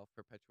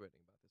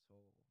self-perpetuating about this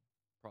whole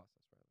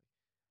process, right? Like,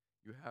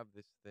 you have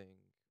this thing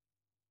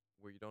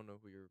where you don't know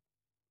who the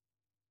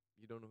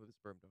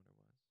sperm donor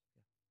was,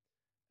 Yeah,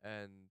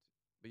 and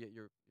but yet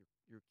you're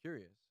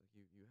curious. Like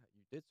you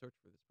did search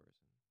for this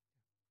person,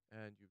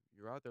 and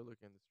you're out there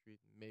looking on the street,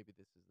 and maybe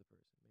this is the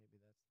person. Maybe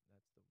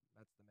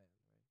that's the man,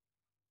 right?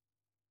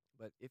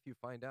 But if you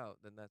find out,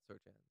 then that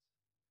search ends.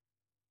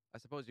 I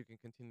suppose you can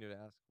continue to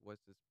ask, what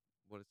is this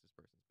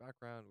person's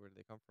background? Where do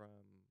they come from?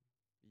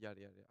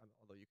 Yada yada.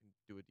 Although you can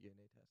do a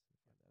DNA test and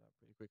find that out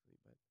pretty quickly,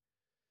 but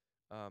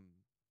um,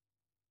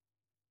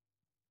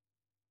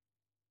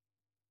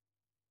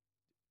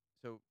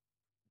 so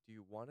do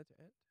you want it to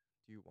end?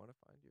 Do you want to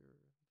find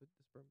the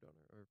sperm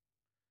donor, or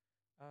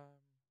yeah.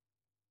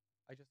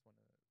 I just want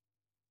to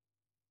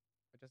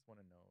I just want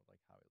to know like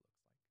how it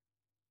looks like.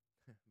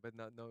 But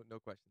no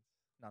questions.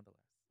 Nonetheless,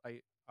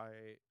 I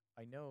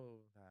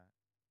know that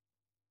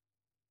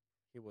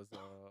he was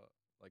a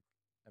like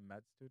a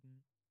med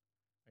student.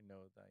 I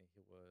know that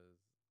he was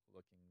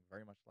looking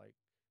very much like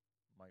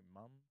my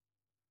mom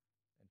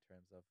in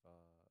terms of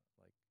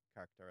like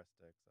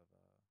characteristics of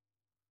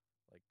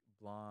like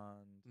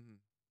blonde, Mm-hmm.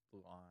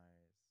 blue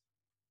eyes,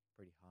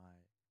 pretty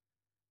high.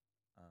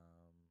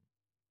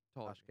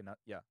 Taller.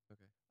 Yeah,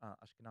 Okay.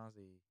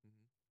 Ashkenazi.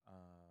 Mm-hmm.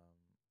 Um,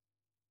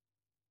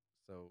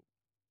 so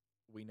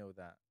we know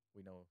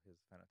his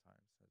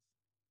phenotypes as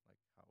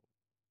like how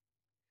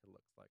he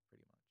looks like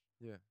pretty much.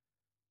 Yeah.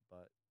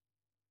 But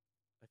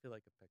I feel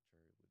like a picture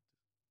would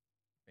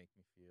make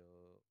me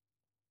feel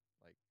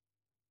like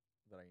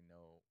that I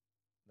know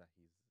that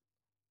he's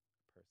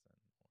a person,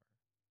 or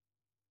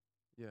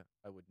Yeah.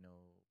 I would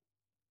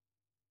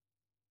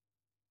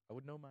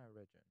know my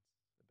origins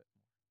a bit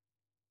more.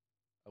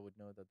 I would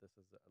know that this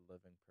is a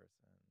living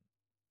person,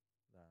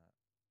 that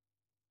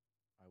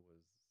I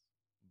was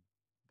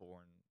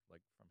born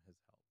like from his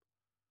help.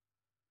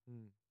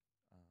 Mm.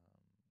 Um,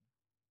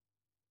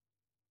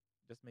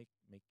 just make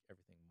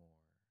everything more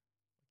like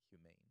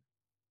humane.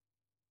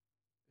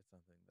 It's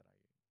something that I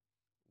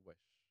wish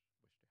to have.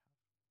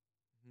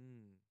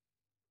 Hmm.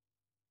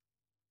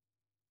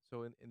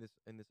 So in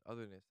this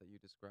otherness that you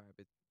describe,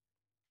 is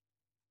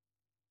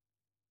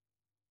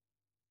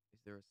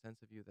there a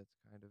sense of you that's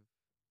kind of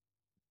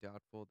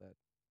doubtful that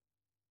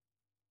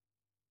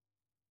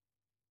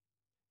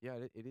yeah,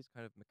 it is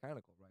kind of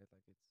mechanical, right?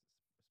 Like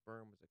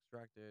sperm was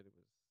extracted, it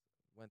was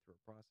went through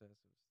a process,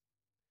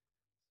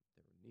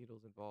 there were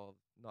needles involved,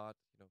 not,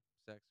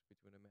 sex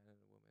between a man and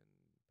a woman,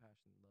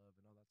 passion, love,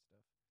 and all that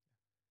stuff.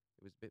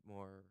 It was a bit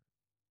more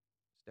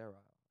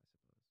sterile, I suppose.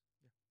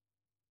 Yeah.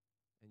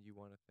 And you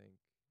want to think,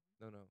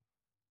 no, no,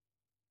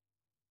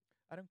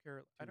 I don't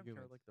care. I two don't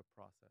care humans. like the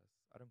process.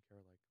 I don't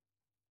care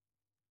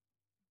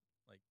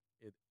like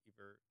it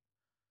either.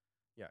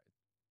 Yeah,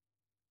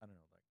 I don't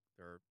know. Like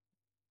there are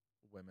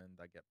women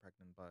that get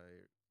pregnant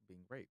by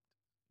being raped.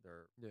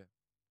 There, Yeah.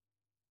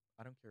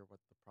 I don't care what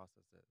the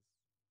process is.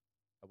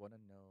 I want to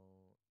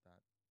know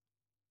that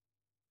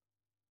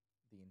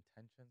the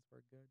intentions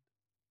were good.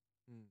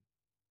 Mm.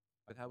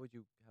 I But how wa- would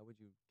you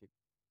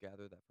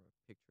gather that from a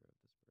picture of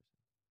this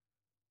person?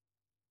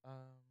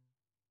 um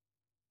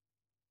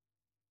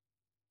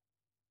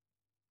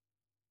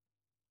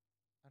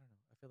I don't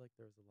know. I feel like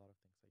there's a lot of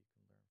things that you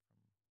can learn from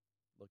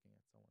looking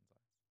at someone's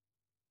eyes.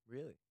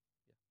 Really?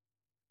 Yeah,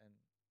 and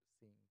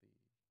seeing the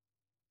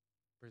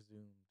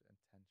presumed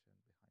intention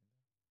behind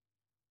them.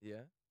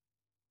 Yeah.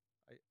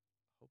 I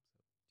hope so.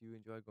 Do you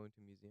enjoy going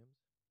to museums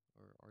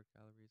or art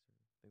galleries or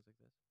things like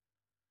this?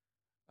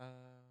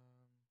 Um,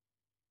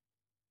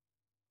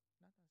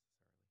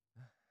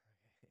 Not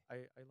necessarily.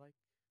 Okay. I like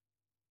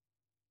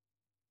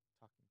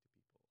talking to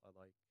people. I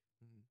like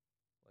Mm-hmm.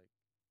 like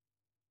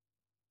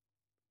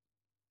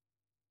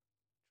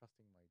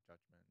trusting my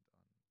judgment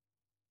on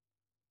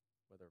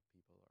whether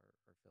people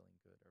are feeling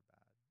good or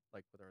bad.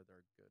 Like whether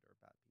they're good or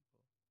bad people.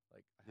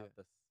 Like I Yeah. have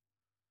this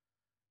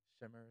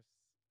shimmers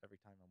every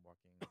time I'm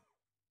walking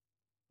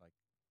like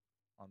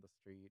on the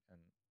street and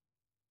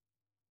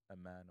a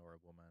man or a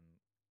woman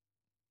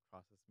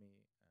crosses me,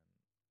 and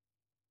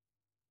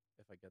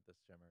if I get this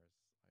shimmers,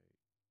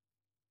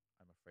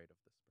 I'm afraid of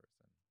this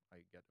person.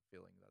 I get a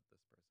feeling that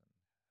this person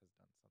has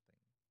done something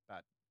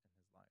bad in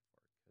his life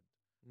or could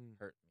Mm.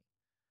 hurt me.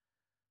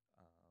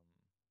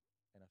 Um,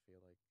 and I feel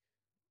like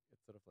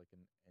it's sort of like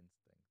an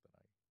instinct that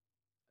I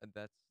And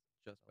that's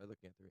just by develop.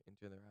 looking at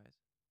into their eyes.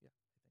 Yeah,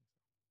 I think so.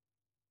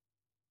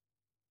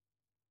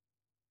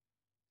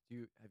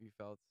 Have you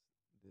felt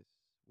this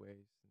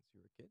way since you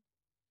were a kid,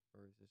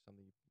 or is this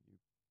something you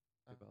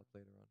Uh, developed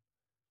later on?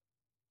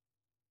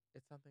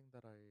 it's something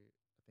that I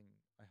think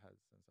I had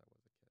since I was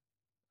a kid.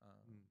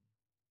 Mm.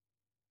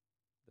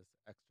 This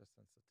extra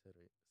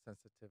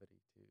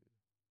sensitivity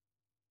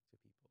to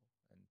people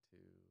and to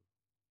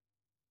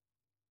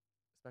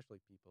especially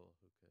people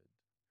who could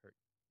hurt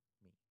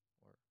me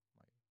or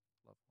my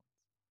loved ones.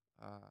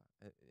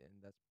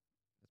 And that's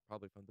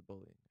probably from the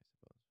bullying, I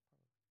suppose.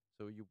 Probably.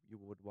 So you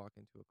would walk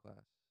into a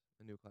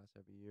new class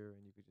every year,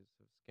 and you could just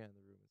sort of scan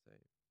the room and say,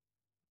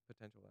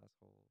 potential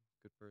asshole,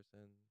 good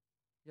person,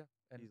 Yeah,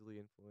 easily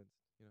influenced,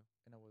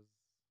 and I was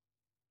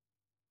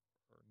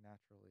or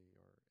naturally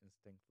or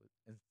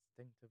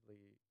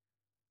instinctively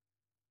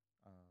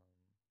um,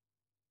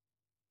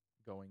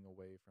 going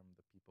away from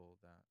the people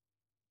that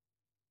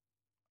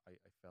I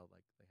felt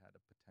like they had a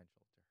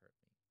potential to hurt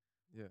me.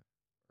 Yeah.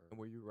 Or And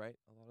were you right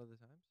a lot of the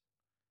times?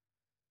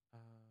 um,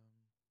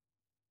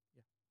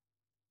 yeah,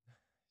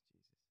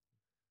 Jesus.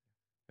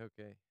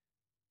 Okay.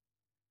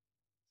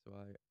 So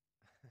I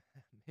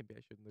maybe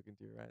I shouldn't look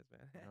into your eyes,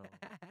 man. no,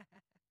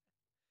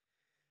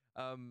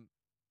 um.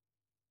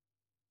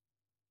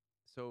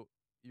 So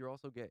you're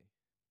also gay,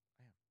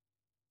 I am.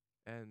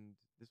 and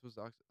this was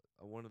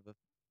one of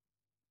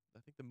I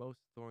think the most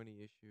thorny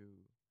issue,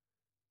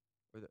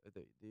 or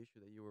the issue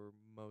that you were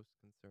most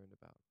concerned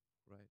about,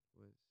 right?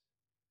 Was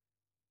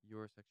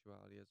your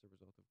sexuality as a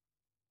result of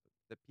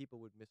that people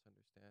would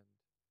misunderstand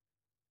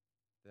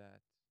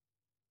that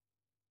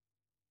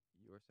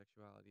your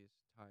sexuality is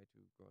tied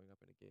to growing up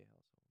in a gay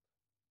household,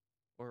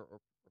 or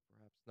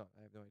perhaps not.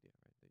 I have no idea.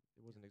 Right?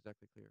 It wasn't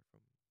exactly clear from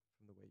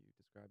the way you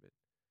described it.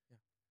 Yeah.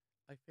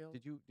 I feel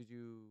Did you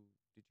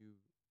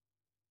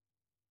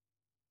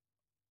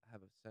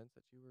have a sense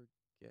that you were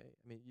gay?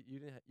 I mean, you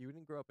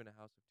didn't grow up in a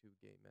house of two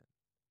gay men,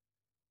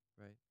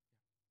 right?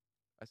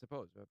 I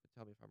suppose, but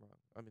tell me if I'm wrong.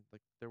 I mean,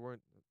 like there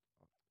weren't.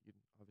 You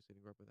obviously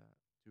didn't grow up with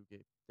two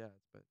gay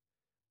dads, but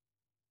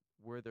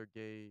were there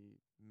gay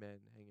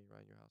men hanging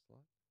around your house a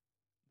lot?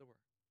 there were.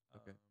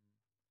 Okay.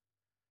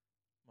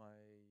 My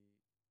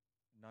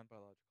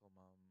non-biological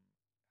mom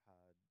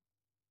had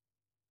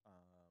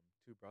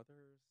two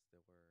brothers.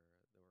 They were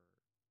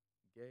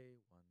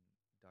gay. One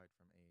died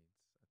from AIDS,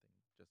 I think,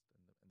 just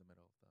in the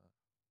middle of the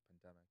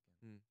pandemic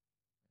Hmm. in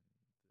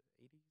the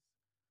 80s.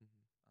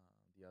 Mm-hmm.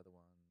 The other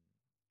one is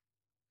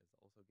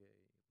also gay,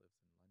 lives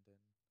in London,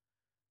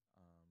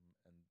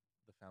 and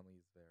the family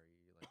is very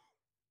like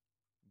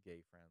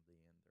gay friendly,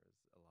 and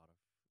there's a lot of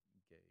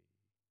gay,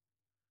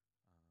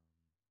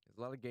 There's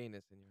a lot of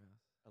gayness in your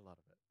a lot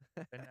of it,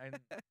 house.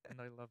 and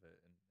I love it,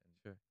 and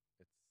Sure.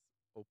 it's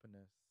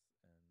openness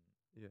and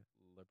Yeah.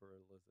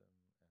 liberalism,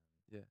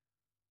 Yeah.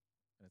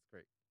 and it's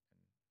great, and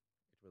it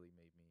really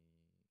made me.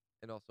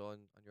 And also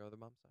on your other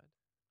mom's side.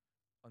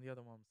 On the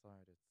other mom's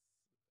side, it's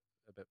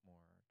a bit more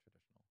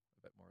traditional,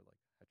 a bit more like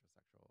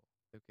heterosexual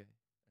Okay.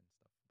 and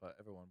stuff. But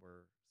everyone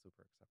were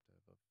super accepting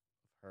of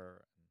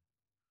her and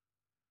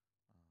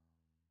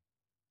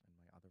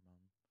my other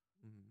mom.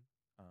 Mm-hmm.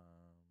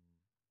 Um,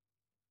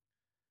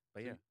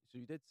 but So yeah,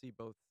 you did see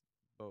both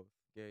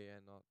gay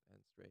and not and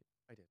straight.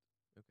 I did.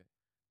 Okay.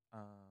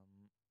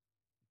 Um,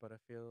 but I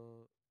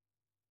feel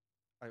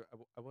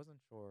I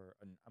wasn't sure,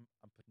 and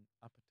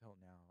up until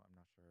now, I'm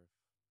not sure if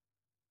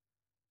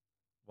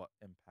what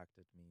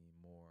impacted me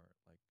more,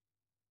 like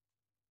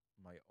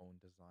my own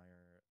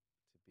desire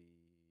to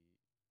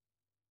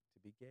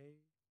be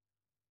gay,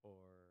 or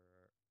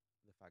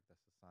the fact that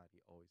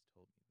society always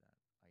told me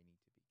that I need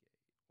to be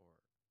gay or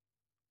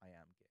I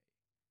am gay.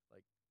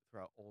 Like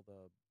throughout all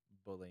the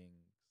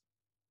bullying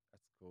at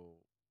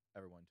school,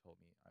 everyone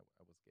told me I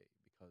was gay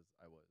because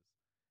I was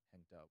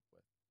hanged up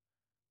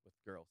with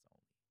girls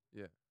only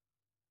Yeah.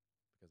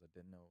 because I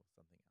didn't know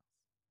something else.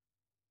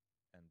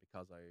 And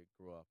because I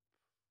grew up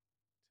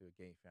to a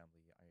gay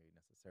family, I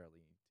necessarily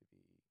need to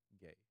be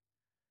gay.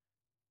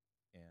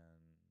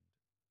 And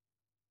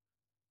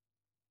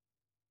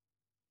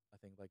I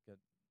think like in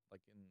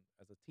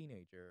as a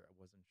teenager, I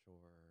wasn't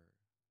sure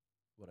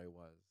what I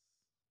was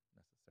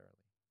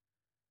necessarily.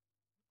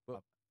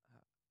 But Up,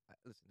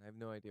 listen, I have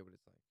no idea what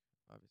it's like,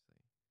 obviously,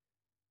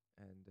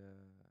 and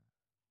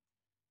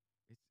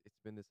it's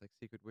been this like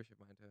secret wish of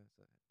mine to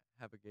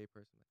have a gay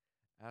person like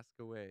ask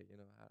away. You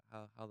know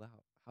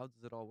how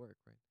does it all work,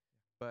 right?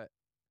 But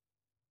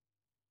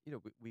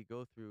we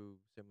go through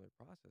similar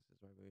processes,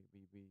 right?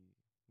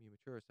 We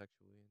mature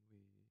sexually,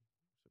 and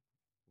so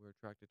we're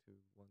attracted to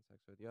one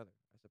sex or the other,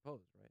 I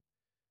suppose, right?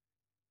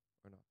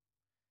 Or not?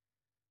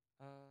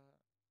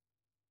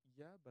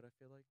 yeah, but I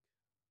feel like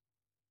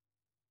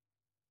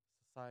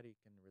society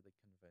can really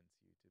convince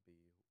you to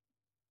be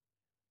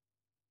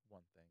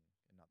one thing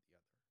and not the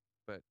other.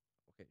 But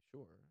okay,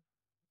 sure,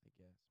 I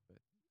guess. But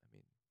I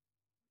mean,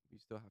 we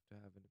still have to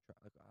have an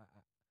attract. Like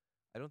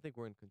I don't think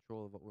we're in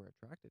control of what we're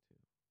attracted to,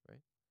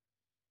 right?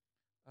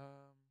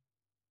 Um,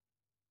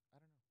 I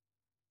don't know.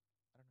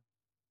 I don't know.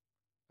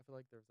 I feel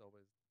like there's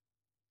always.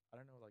 I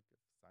don't know, like if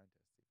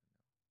scientists even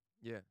know.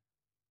 Yeah.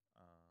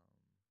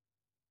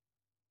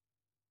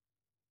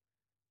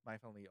 My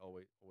family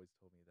always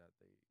told me that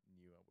they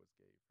knew I was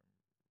gay from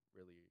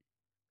really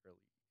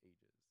early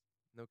ages,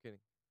 No kidding.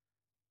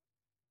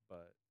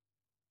 but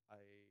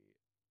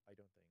I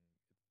don't think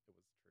it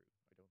was true.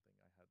 I don't think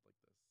I had like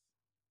this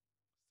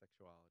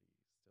sexuality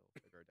still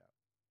figured out.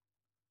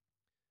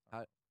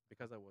 How?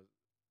 Because I was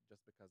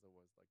just because I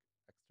was like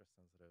extra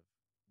sensitive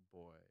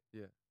boy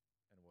Yeah.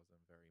 and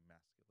wasn't very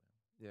masculine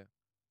Yeah.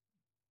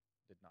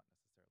 did not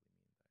necessarily mean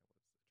that I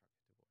was attracted to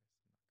boys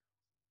and not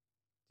girls.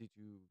 Did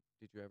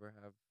you ever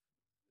have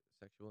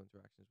sexual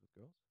interactions with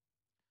girls?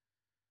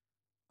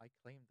 I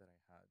claimed that I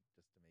had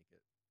just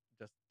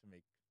to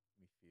make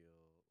me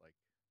feel like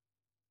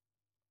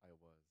I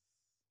was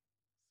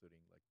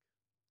suiting like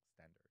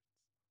standards,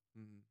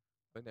 Mm-hmm.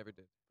 But never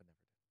did. but never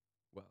did.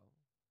 Well,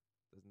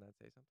 doesn't that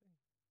say something?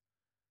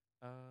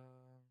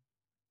 Um,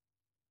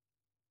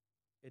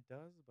 it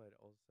does, but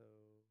also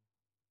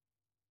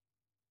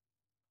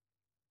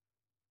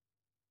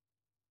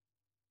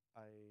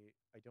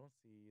I don't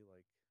see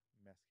like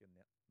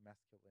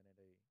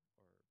masculinity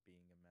or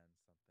being a man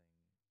something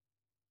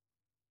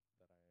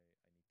that I need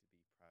to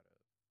be proud of,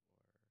 or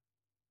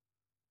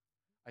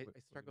What I do you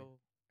mean?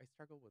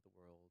 struggle with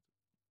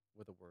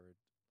the word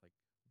like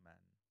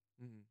man,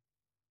 Mm-hmm.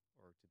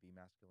 or to be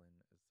masculine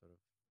is sort of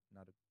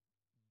not a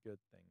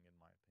good thing in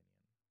my opinion.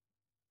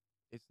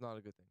 It's not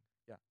a good thing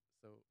Yeah,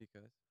 so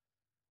because.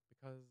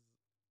 because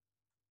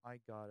I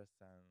got a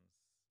sense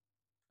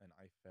and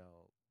I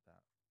felt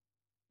that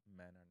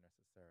men are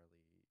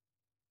necessarily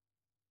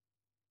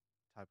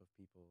type of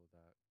people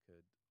that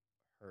could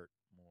hurt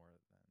more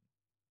than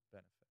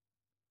benefit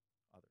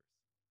others.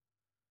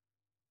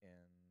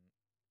 And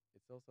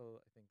it's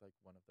also, I think, like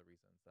one of the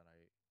reasons that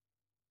I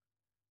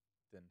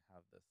didn't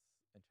have this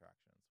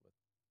interactions with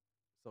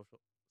social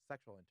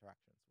sexual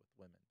interactions with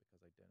women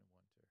because I didn't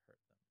want to hurt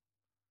them.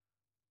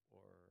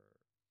 Or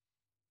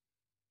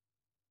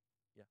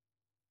yeah,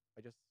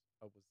 I just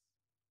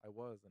I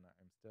was and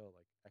I'm still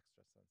like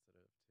extra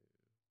sensitive to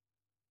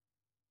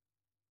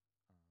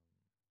um,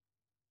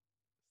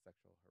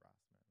 sexual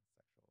harassment,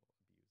 sexual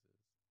abuses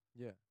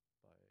Yeah,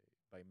 by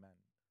by men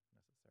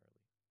necessarily.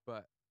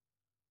 but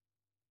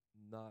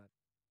not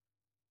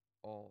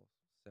all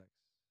sex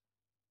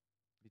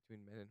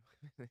between men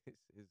and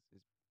women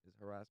is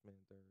harassment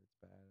or it's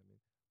bad. I mean,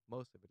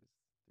 most of it is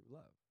through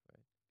love,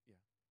 right?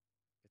 Yeah,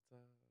 it's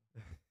a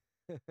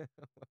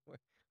we're,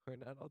 we're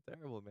not all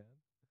terrible, man.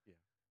 yeah.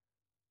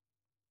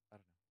 I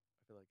don't know.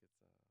 I feel like it's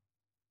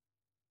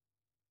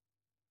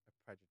a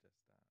prejudice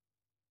that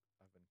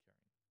I've been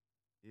carrying.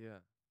 Yeah,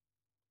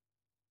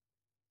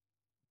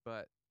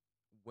 but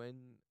when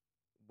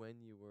when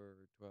you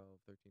were 12,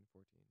 13,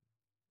 14,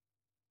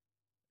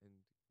 and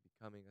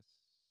becoming a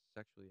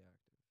sexually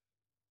active,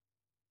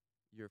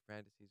 your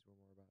fantasies were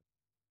more about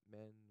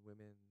men,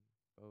 women,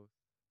 both.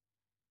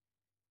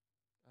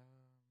 Um,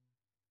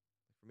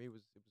 Like for me, it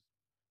was there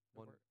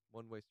were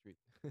one way street.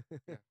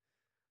 yeah.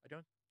 I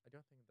don't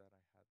think that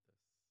I had this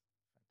fantasies.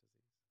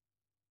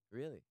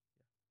 Really?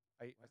 Yeah,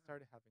 I Wow.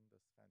 started having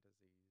this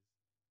fantasies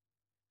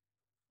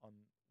on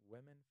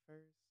women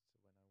first when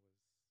I was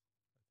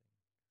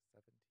I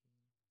think 17,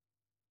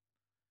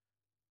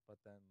 but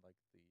then like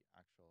the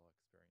actual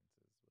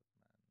experiences with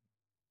men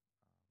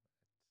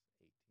at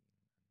 18 and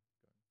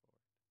going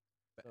forward.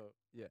 But So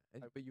yeah, I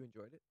but you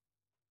enjoyed it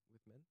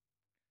with men.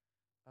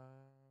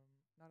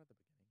 not at the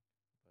beginning,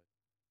 but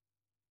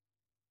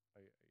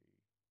I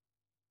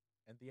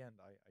in the end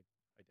I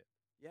did.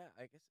 Yeah,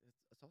 I guess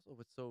it's also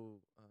what's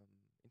so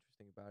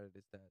interesting about it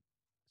is that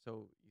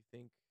so you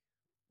think this,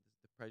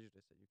 the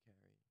prejudice that you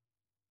carry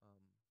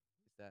is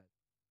that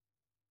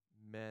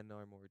men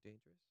are more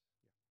dangerous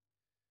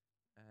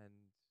Yeah.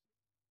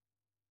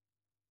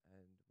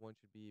 and one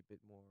should be a bit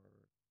more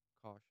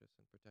cautious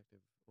and protective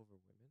over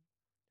women,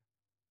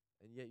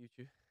 and yet you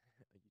choose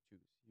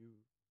you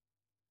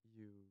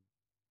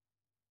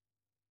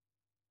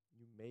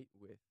you mate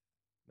with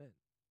men.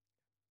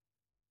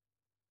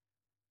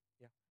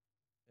 Yeah,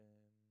 and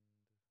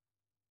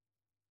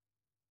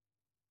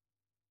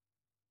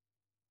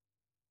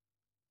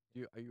Do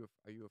you, are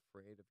you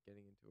afraid of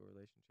getting into a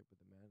relationship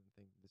with a man and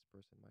think this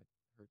person might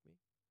hurt me?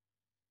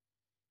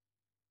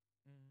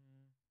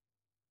 mm,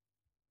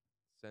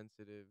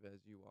 Sensitive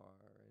as you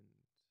are, and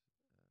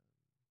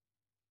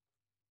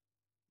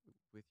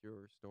with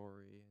your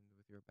story and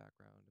with your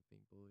background of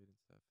being bullied and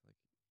stuff, like,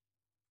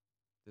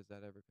 does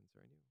that ever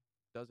concern you?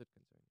 Does it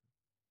concern you?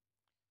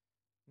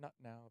 not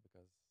now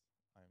because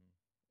I'm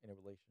in a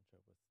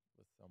relationship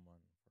with someone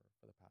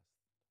for the past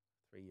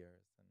 3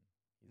 years, and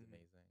he's Mm-hmm.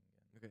 amazing.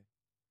 And Okay.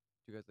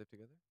 Do you guys live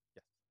together?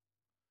 yes,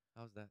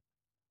 How's that?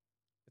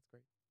 it's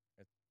great.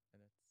 It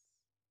and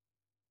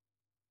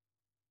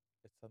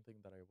it's something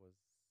that I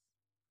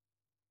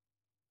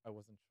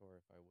wasn't sure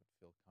if I would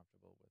feel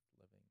comfortable with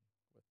living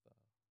with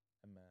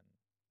a man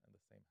in the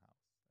same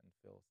house and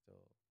feel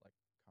still like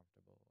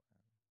comfortable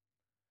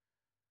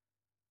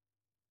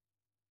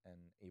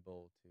and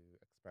able to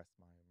express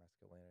my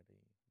masculinity,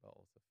 but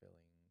also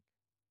feeling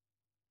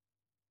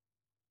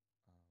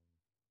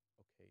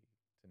okay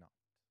to not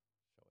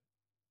show it.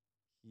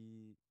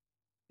 He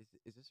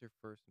is this your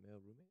first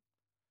male roommate?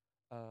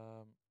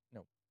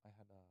 No, I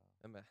had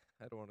I mean,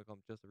 I don't want to call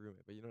him just a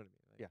roommate, but you know what I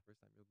mean. Like yeah, first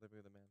time you're living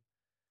with a man,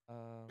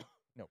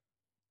 no,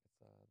 it's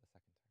the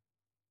second time.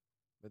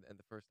 but and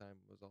the first time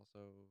was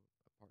also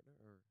a partner,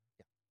 or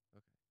Yeah.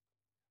 okay.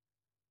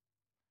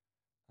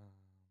 Um,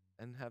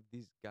 And have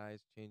these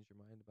guys changed your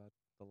mind about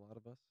a lot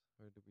of us,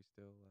 or do we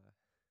still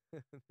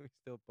do we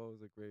still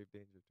pose a grave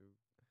danger to?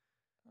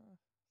 uh,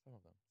 some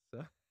of them, So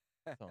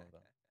some of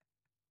them.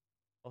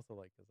 Also,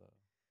 like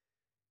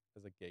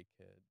as a gay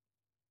kid,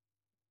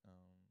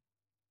 um,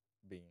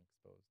 being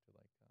exposed to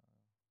like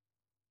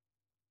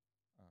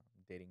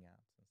dating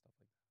apps and stuff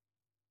like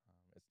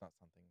that. It's not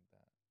something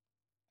that I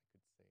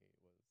could say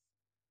was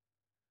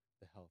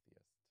the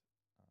healthiest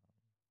um,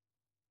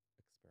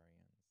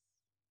 experience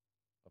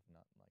of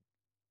not like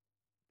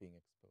being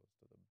exposed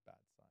to the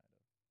bad side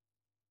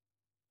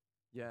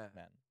of yeah,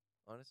 men.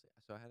 honestly,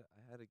 so I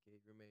had a gay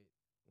roommate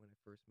when I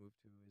first moved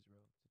to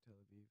Israel to Tel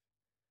Aviv,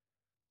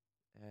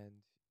 and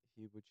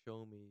he would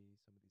show me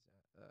some of these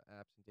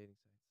apps and dating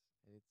sites,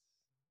 and it's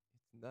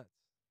nuts.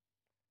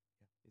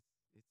 Yeah,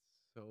 It's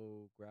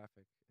so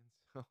graphic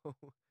and so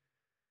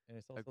and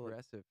it's also like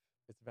aggressive.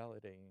 it's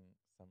validating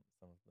some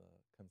of the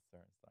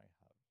concerns that I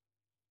have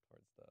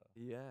towards the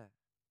Yeah,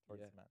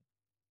 towards yeah. men.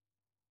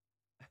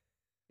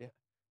 Yeah,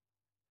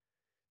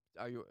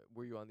 Are you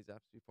were you on these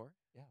apps before?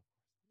 yeah,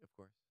 of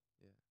course.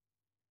 Of course.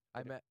 Yeah.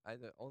 I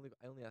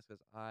only ask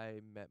because I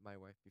met my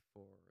wife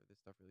before this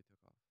stuff really took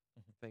off.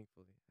 Mhm.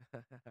 Thankfully,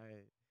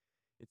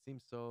 it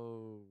seems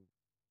so,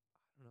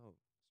 I don't know,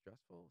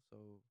 stressful. So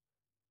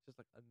it's just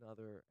like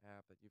another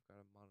app that you've got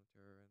to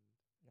monitor and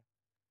Yeah,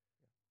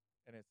 yeah.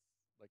 And it's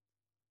like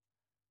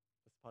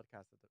this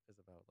podcast is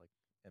about like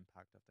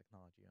impact of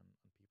technology on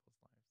people's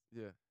lives.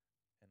 yeah,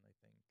 And I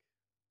think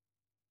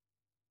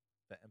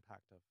the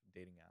impact of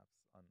dating apps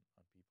on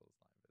people's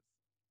life is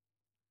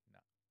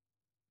not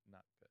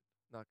not good.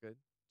 not good.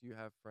 Do you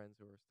have friends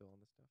who are still on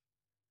this stuff?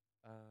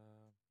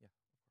 Yeah, of course.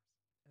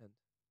 And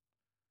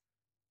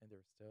And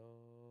they're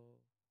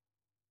still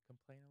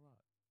complain a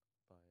lot,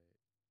 but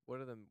what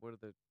are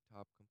the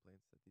top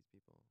complaints that these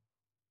people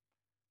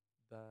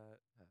that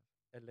have?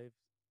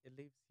 it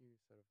leaves you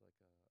sort of like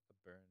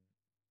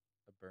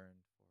a burn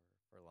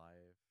for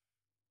life.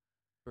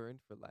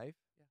 Burned for life?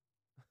 Yeah,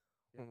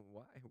 yeah.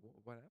 Why?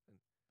 What happened?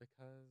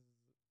 Because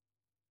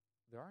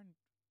there aren't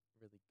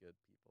really good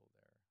people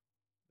there.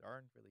 There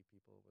aren't really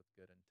people with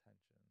good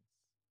intentions,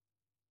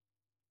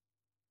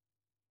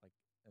 like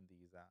in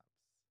these apps,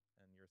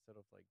 and you're sort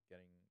of like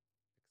getting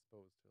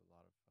exposed to a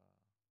lot of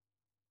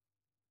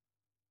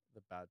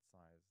the bad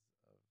sides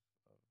of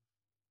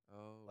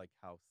Oh, like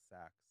how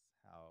sex,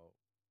 how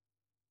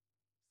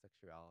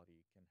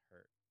sexuality can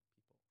hurt people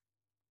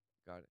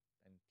got it.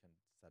 and can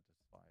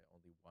satisfy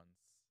only one's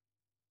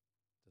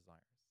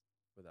desires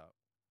without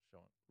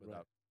Right.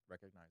 without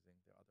recognizing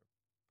the other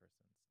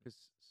person's needs.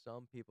 Because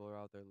some people are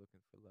out there looking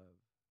for love,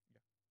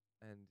 Yeah,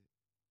 and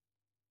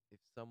if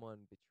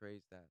someone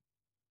betrays that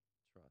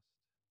trust,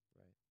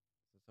 right?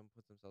 So someone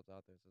puts themselves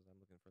out there and says, "I'm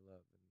looking for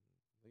love," and like,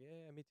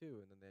 yeah, me too,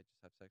 and then they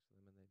just have sex with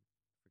them and they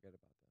forget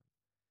about them.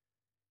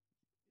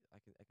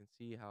 I can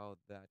see how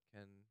that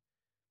can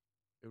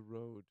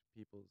erode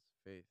people's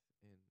faith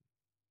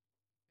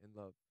in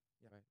love,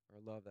 yeah, right?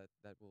 Or love that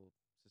will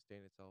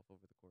sustain itself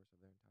over the course of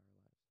their entire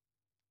lives.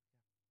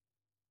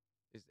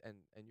 yeah.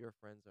 And your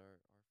friends are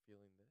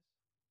feeling this,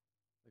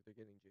 like they're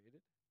getting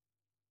jaded.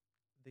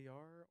 They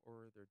are,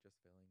 or they're just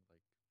feeling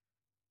like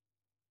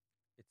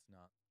it's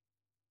not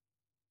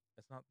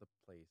it's not the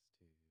place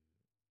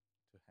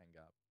to hang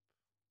up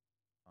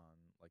on,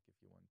 like if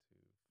you want to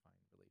find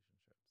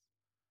relationships.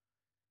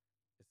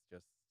 It's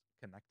just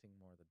connecting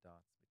more the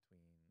dots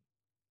between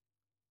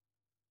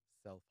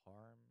self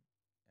harm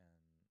and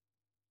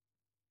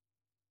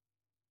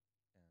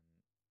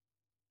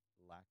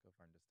and lack of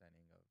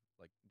understanding of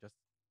like just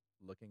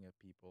looking at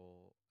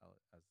people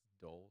as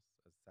dolls,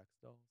 as sex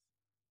dolls,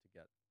 to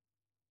get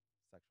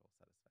sexual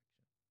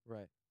satisfaction.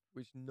 Right.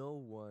 Which no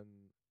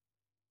one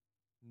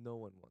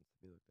wants to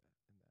be looked at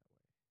in that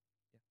way.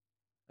 Yeah,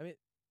 I mean,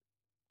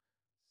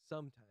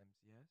 sometimes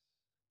yes,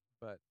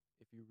 but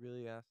if you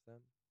really ask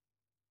them,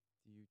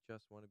 do you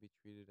just want to be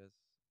treated as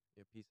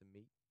a piece of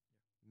meat,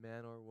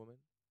 man or woman?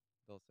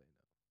 They'll say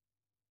no.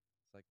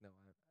 It's like no,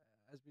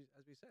 as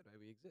we said, right?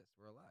 We exist.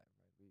 We're alive,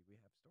 right? We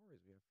have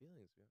stories, we have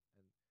feelings,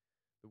 and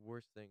the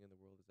worst thing in the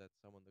world is that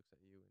someone looks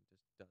at you and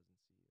just doesn't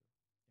see you,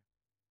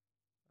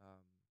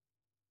 um,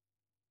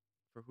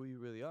 for who you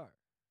really are.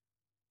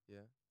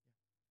 Yeah.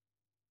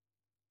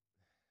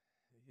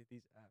 yeah,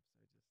 These apps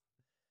are just,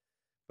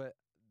 but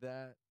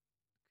that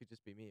could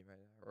just be me,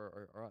 right?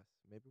 Or us.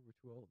 Maybe we're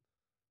too old.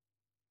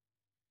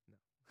 No.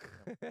 yeah.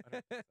 No, I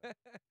don't think so.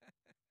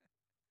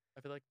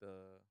 I feel like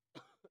the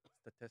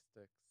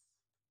statistics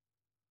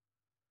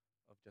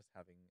of just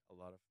having a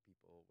lot of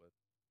people with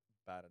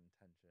bad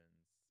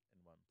intentions in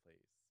one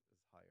place is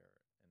higher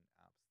in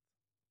apps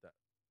that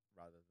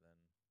rather than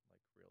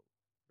like real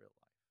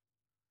life.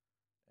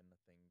 And I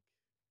think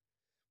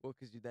Well,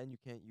 because then you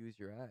can't use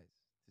your eyes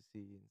to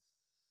see and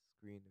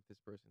screen if this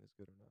person is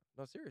good or not.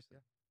 No, seriously,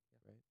 yeah,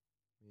 yeah, right?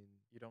 I mean,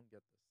 you don't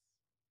get this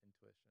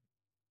intuition.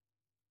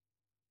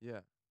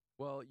 yeah.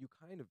 Well, you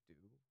kind of do,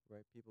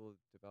 right? People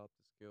develop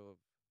the skill of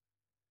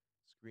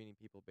screening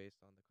people based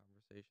on the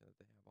conversation that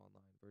they have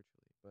online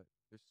virtually. But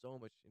there's so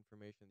much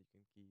information that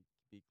you can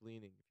be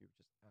gleaning if you're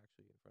just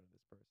actually in front of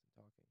this person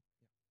talking.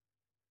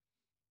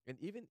 Yeah, And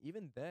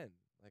even then,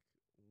 like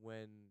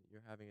when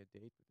you're having a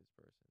date with this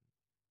person,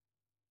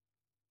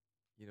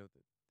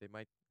 they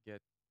might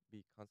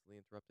be constantly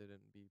interrupted and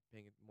be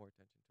paying more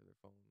attention to their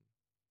phone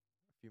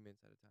a few minutes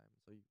at a time.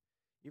 So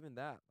even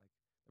that, like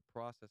the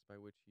process by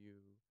which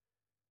you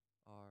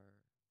are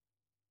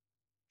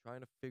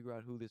trying to figure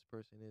out who this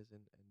person is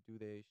and do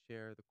they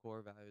share the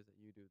core values that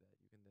you do, that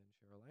you can then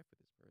share a life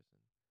with this person.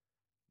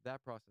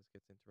 That process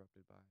gets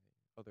interrupted by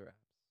other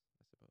apps,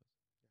 I suppose,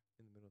 yeah,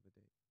 in the middle of a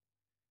date.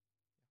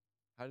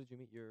 yeah. How did you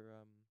meet your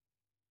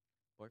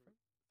Through boyfriend?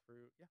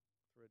 through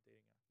a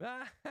dating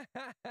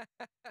app.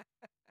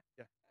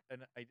 Yeah,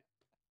 and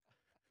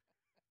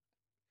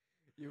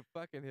You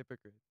fucking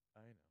hypocrite.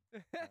 I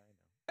know, I know.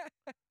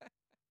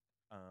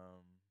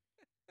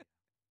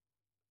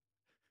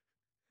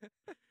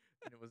 Yeah,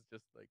 and it was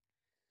just like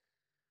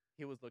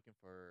he was looking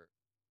for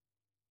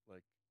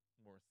like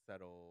more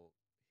settle.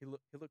 He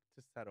looked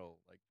to settle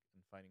like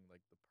and finding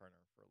like the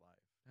partner for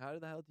life. How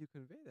the hell do you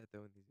convey that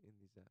though in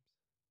these apps?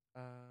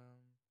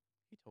 Um,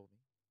 he told me.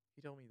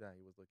 He told me that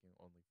he was looking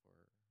only for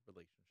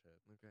relationship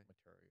Okay.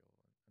 material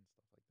and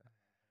stuff like that.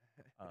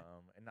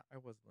 And I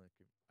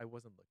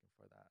wasn't looking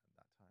for that at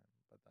that time.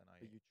 But then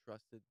But you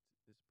trusted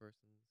this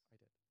person's. I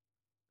did.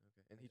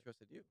 Okay, and I he did.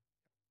 trusted you.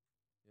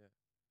 Yeah.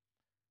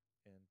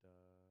 And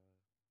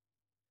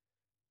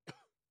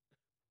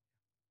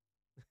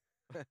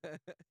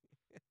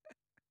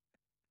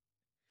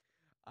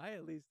I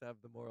at least have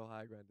the moral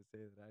high ground to say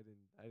that I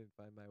didn't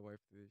find my wife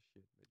through this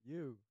shit, but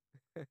you.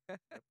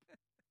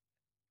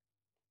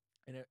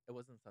 and it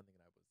wasn't something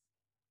that I was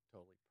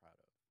totally proud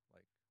of.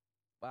 Like,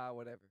 Wow,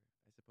 whatever.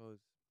 I suppose.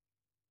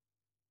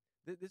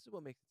 This is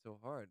what makes it so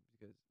hard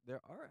because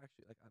there are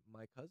actually like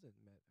my cousin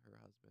met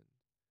her husband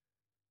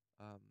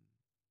um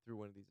through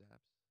one of these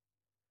apps,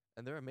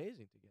 and they're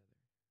amazing together.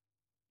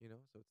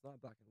 So it's not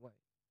black and white.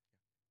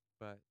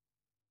 But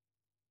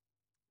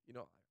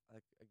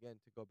like again,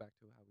 to go back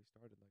to how we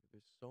started, like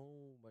there's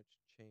so much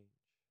change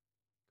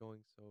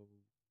going so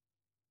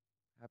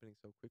happening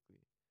so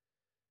quickly,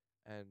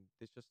 and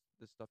this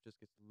stuff just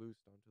gets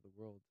loosed onto the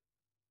world,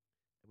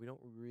 and we don't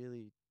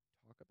really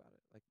talk about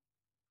it. Like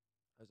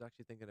I was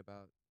actually thinking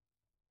about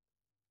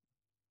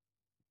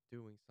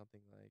doing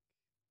something like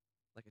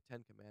a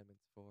Ten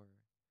Commandments for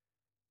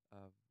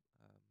um,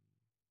 um,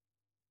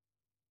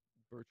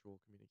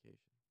 virtual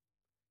communication.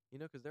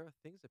 Because there are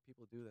things that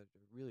people do that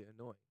are really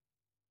annoying,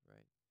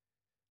 right?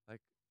 Like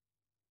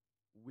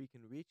we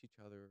can reach each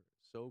other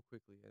so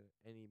quickly at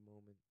any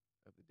moment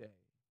of the day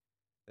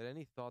that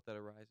any thought that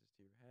arises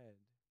to your head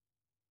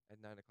at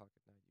 9 o'clock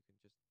at night, you can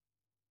just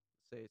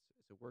say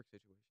it's a work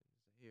situation. And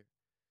say, here,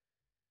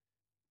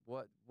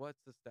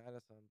 what's the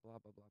status on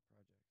blah blah blah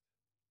project,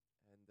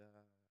 and then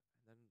like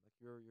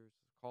you're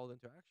called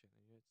into action,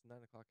 and it's 9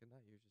 o'clock at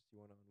night.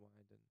 You want to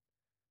unwind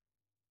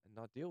and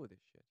not deal with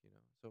this shit.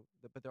 So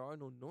but there are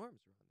no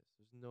norms around this.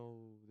 There's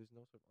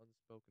no sort of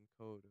unspoken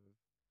code of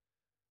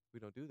we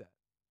don't do that.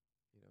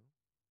 You know.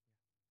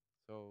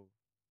 So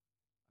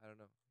I don't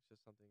know. It's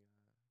just something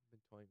I've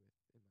been toying with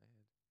in my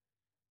head.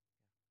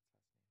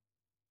 yeah,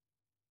 it's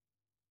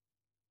fascinating.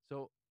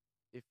 So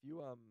if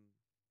you do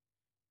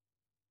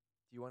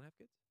you want to have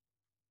kids?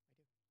 I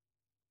do.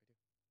 I do.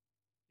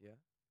 Yeah.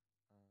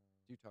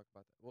 Do you Um, talk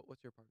about that?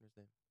 What's your partner's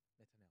name?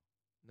 Netanel.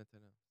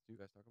 Nathaniel. Do you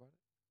guys talk about it?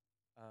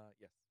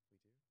 Yes, we do.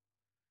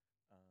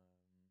 Um,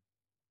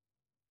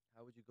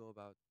 How would you go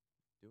about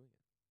doing it?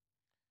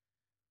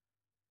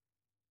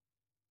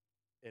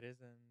 it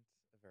isn't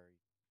a very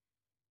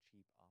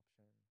cheap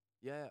option.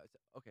 Yeah.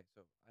 Okay.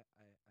 So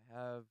I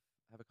have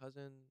a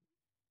cousin.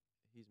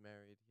 He's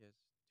married. He has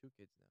 2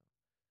 kids now,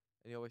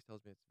 and he always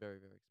tells me it's very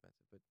very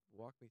expensive. But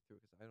walk me through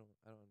it because I don't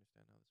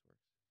understand how this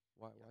works.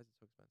 Why Yeah. why is it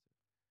so expensive?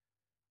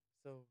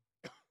 So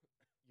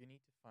you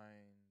need to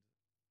find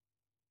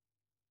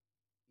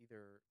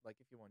either, like,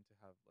 if you want to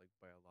have like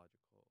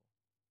biological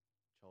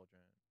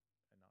children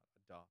and not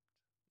adopt,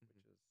 which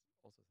Mhm. is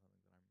also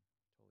something that I'm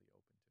totally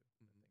open to.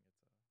 I Mhm. think it's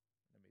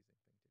an amazing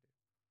thing to do.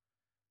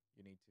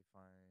 You need to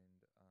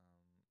find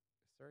a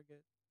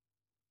surrogate,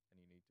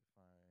 and you need to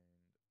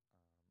find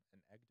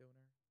an egg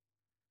donor,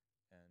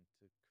 and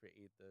to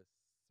create this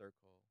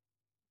circle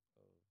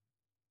of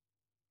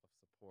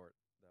support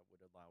that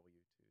would allow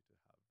you to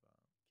have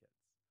kids.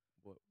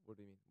 What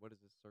do you mean? What is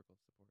this circle of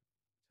support?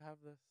 To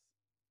have this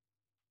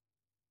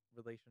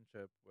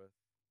relationship with,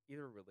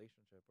 either a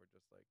relationship or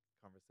just like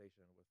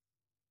conversation with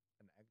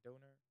an egg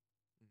donor,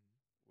 Mhm.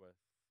 with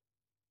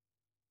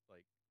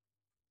like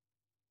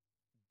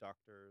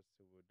doctors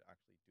who would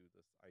actually do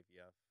this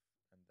IVF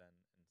and then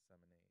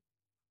inseminate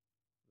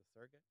the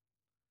surrogate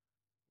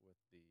with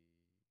the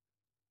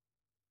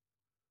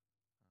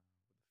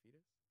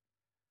fetus.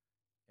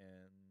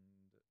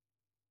 And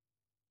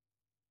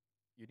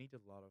you need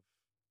a lot of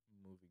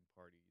moving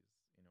parties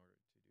in order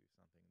to do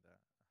something that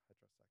a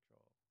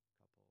heterosexual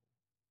couple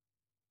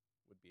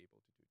would be able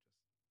to do just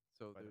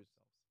So by themselves.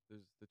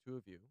 there's the two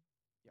of you,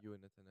 Yeah. you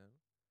and Nathaniel.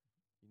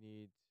 You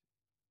need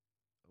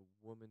a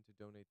woman to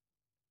donate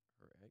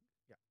her egg,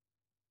 Yeah,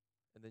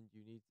 and then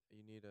you need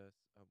a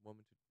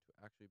woman to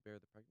actually bear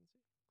the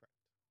pregnancy, correct.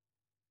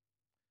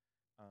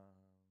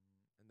 Um,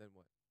 and then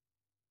what?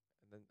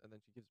 And then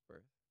she gives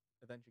birth,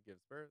 and then she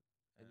gives birth,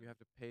 and and you have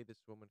to pay this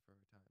woman for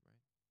her time,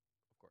 right?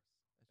 of course,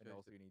 And and so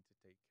also you need to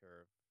take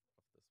care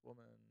of this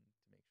woman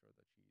to make sure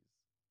that she's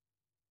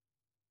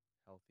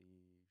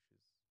healthy,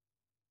 she's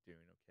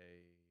doing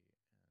okay,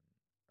 and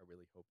I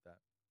really hope that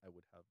I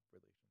would have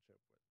relationship with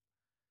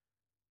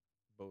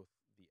both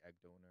the egg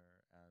donor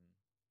and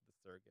the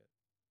surrogate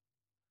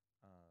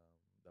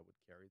that would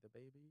carry the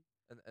baby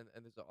and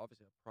there's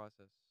obviously a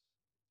process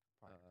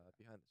prior to that.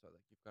 behind it. So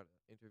like you've got to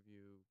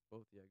interview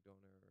both the egg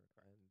donor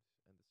Correct. and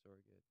the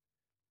surrogate.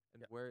 And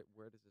Yeah.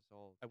 where does this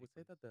all I take would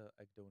say place? that the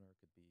egg donor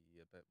could be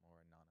a bit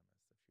more anonymous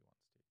if she wants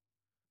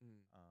to,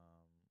 Mm.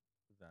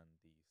 than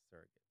the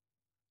surrogate.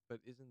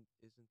 But isn't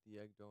the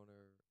egg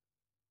donor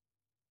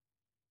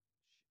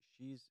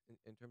she's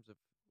in terms of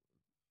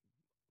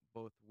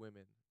both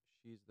women,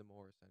 she's the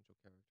more essential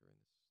character in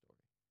this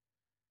story.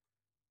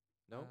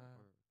 No? Uh,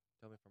 Or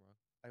tell me if I'm wrong.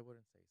 I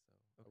wouldn't say so.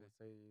 I Okay. would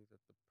say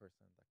that the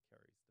person that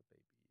carries the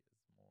baby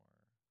is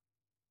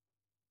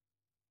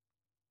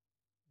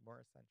more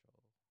essential.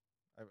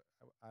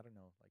 I don't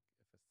know like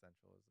if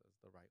essential is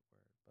the right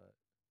word, but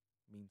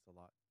means a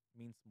lot,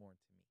 means more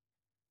to me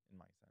in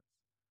my sense.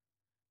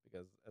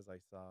 Because as I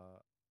saw,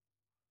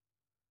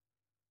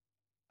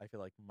 I feel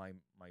like my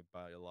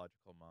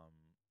biological mom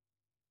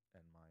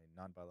and my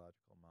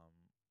non-biological mom,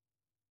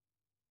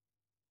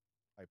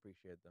 I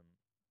appreciate them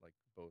like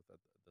both at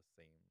the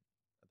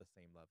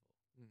same level,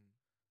 Mm.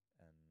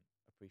 and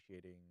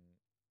appreciating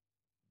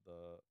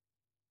the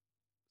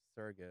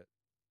surrogate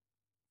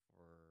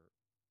for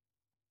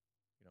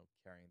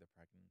carrying the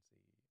pregnancy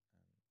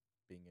and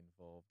being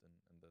involved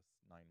in this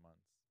 9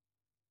 months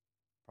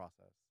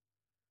process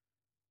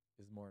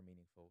is more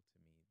meaningful to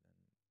me than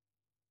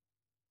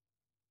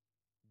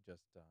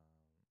just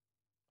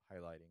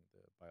highlighting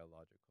the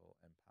biological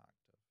impact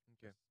of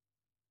Okay. just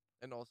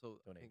And also,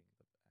 I think, donating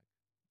the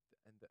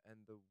egg.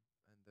 and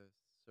the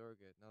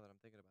surrogate. Now that I'm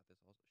thinking about this,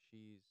 also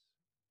she's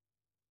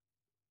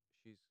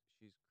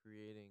she's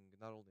creating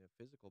not only a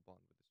physical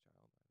bond with this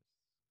child that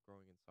is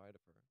growing inside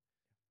of her, which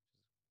is a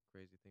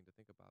crazy thing to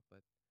think about, but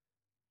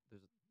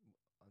there's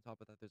on top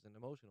of that there's an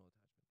emotional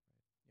attachment,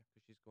 right? Yeah.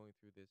 Because she's going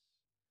through this.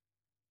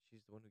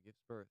 She's the one who gives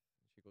birth,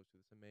 and she goes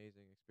through this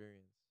amazing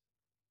experience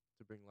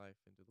to bring life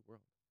into the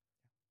world,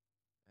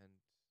 and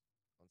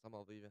on some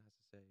level even has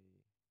to say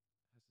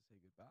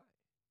goodbye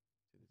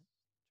to Yeah. this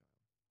Hmm. child.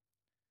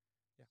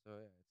 Yeah. So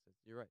yeah, it's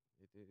you're right.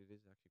 It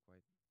is actually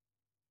quite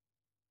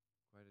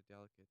a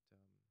delicate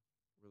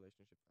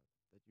relationship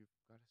that you've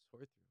got to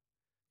sort through.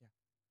 Yeah.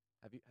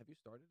 Have you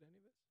started any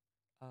of this?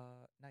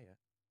 Not yet.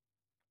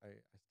 I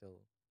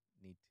still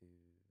need to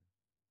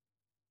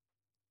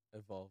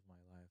evolve my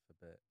life a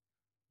bit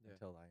Yeah.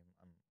 until I'm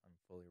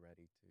fully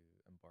ready to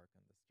embark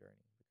on this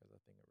journey, because I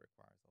think it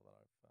requires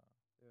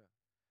Yeah.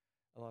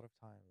 a lot of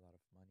time, a lot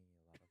of money,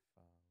 a lot of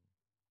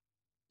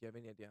Do you have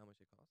any idea how much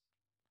it costs?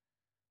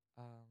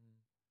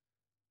 um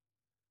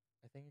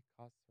I think it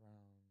costs around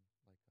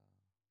like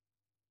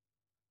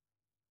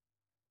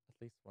at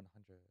least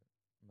 100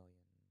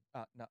 million.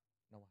 No, no,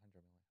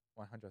 100 million,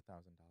 $100,000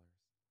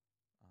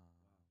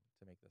 Wow.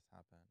 to make this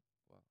happen.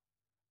 Wow.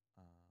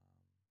 Um,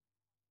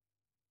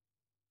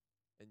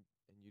 And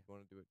yeah. you'd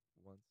want to do it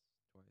once,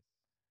 twice,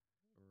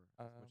 or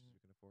as much as Um, you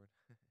can afford.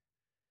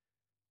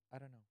 I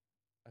don't know.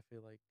 I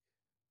feel like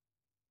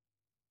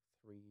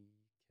 3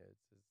 kids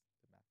is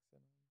the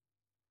maximum,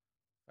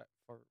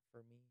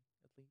 for me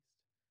at least.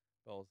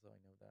 But also, I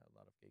know that a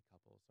lot of gay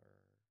couples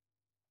are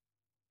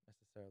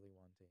necessarily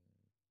wanting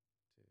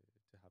to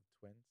to have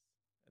twins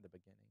in the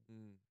beginning.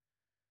 Mm.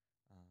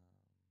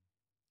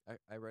 Um,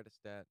 I read a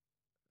stat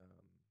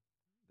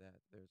that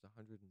there's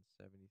 170,000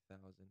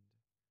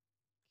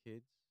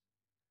 kids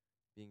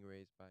being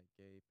raised by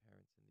gay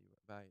parents in the U.S.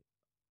 By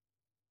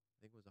I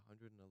think it was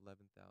 111,000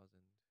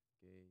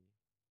 gay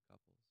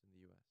couples in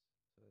the U.S.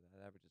 So that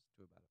averages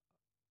to about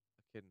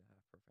a kid and a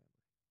half per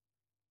family.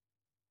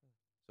 Really?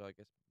 So I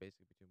guess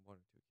basically between 1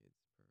 or 2 kids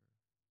per.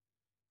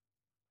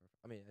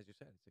 I mean, as you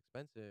said, it's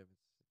expensive.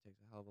 It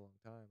takes a hell of a long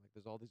time. Like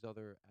there's all these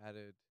other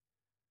added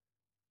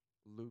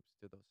loops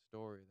to the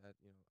story that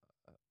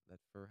that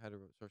for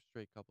hetero or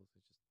straight couples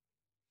it's just.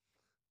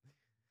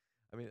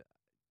 I mean,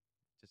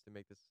 just to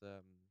make this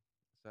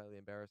slightly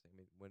embarrassing. I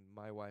mean, when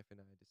my wife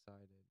and I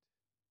decided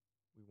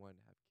we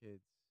wanted to have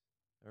kids,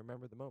 I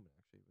remember the moment.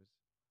 Actually, it was.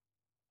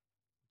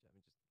 I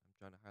mean, just I'm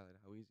trying to highlight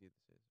how easy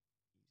this is.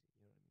 Easy,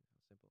 you know what I mean? How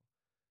simple,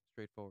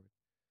 straightforward.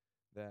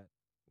 That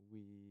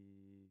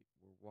we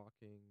were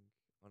walking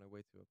on our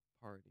way to a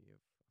party of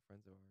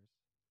friends of ours,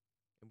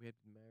 and we had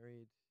been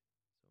married.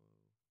 So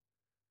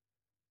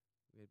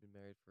we had been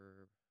married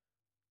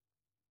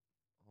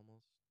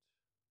almost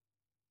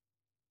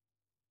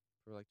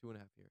for like 2.5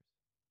 years,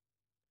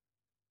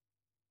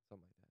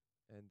 something like that.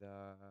 And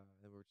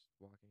we were just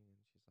walking, and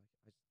she's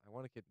like, I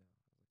want a kid now."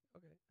 I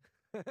was like, "Okay,"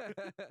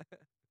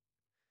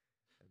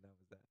 and that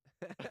was that.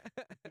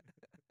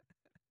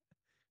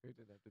 We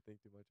didn't have to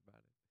think too much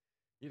about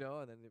it,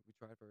 And then we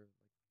tried for like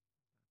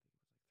I think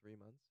it was like 3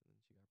 months, and then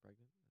she got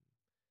pregnant.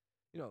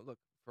 And look,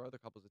 for other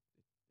couples, it's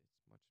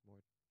much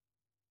more.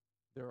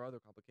 There are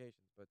other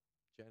complications, but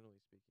generally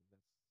speaking,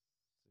 that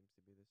seems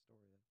to be the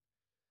story that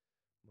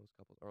most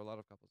couples or a lot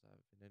of couples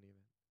have in any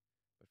event.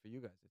 But for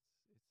you guys, it's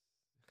it's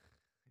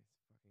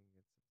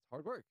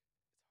hard work.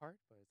 it's hard,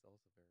 but it's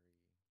also very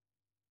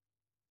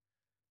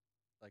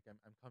like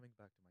I'm coming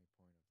back to my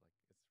point of like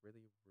it's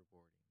really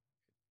rewarding.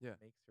 Yeah.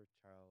 It makes your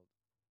child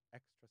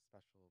extra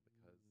special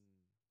because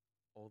Mm,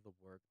 all the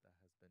work that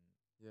has been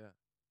yeah.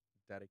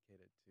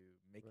 dedicated to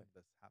making Right.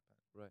 this happen.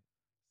 Right.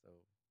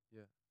 So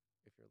Yeah.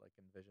 if you're like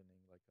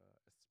envisioning like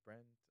a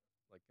sprint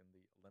like in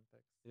the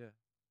Olympics, Yeah.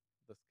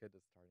 this kid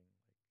is starting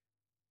like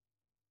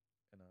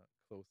in a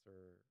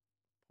closer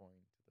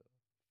point to the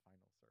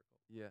final circle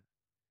Yeah.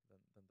 than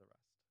the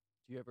rest.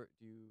 Do you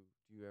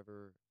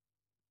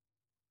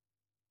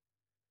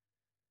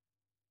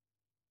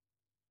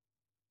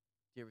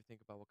ever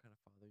think about what kind of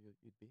father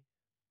you'd be?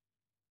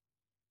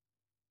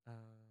 Uh,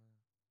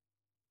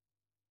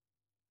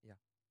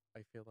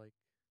 I feel like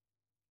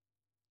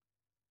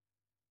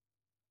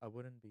I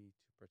wouldn't be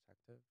too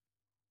protective,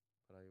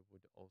 but I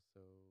would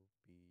also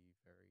be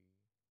very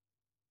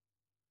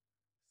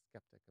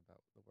skeptic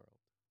about the world.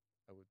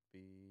 I would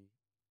be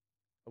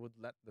I would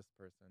let this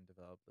person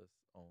develop this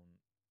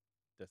own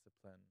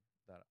discipline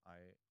that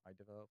I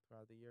developed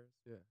throughout the years,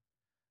 Yeah.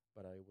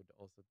 but I would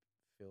also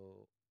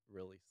feel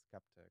really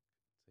skeptic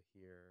to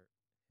hear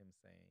him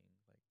saying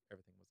like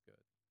everything was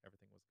good,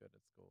 everything was good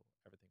at school,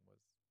 everything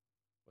was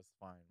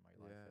fine. My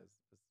life Yeah. is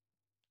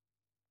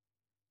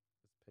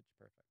pitch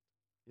perfect,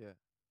 Yeah.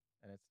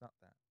 and it's not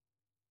that.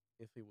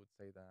 If he would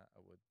say that, I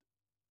would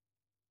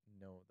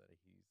know that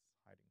he's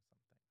hiding some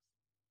things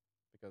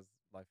because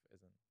life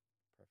isn't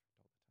perfect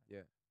all the time.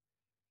 Yeah.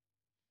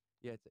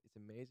 Yeah. It's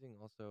amazing.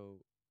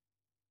 Also,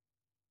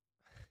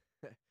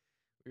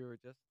 we were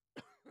just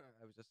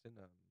I was just in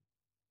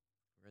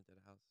rented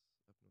a house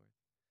up north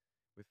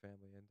with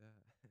family, and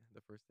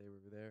the first day we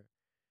were there,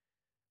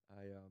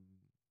 I I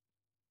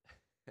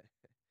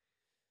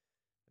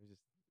was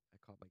just I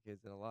caught my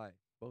kids in a lie,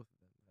 both of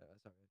them.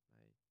 Sorry,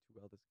 my two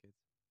eldest kids,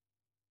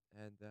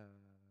 and there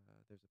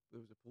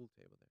was a pool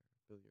table there,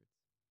 billiards,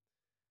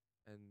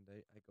 and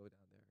I go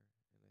down there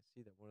and I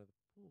see that one of the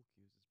pool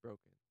cues is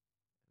broken,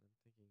 and I'm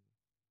thinking,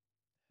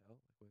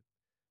 hell, like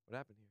what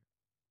happened here?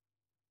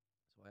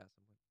 So I asked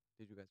them, what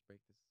did you guys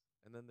break this?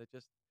 And then they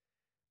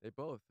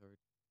both are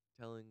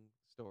telling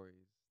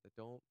stories that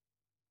they don't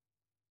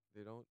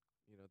they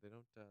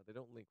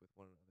don't link with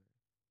one another,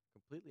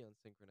 completely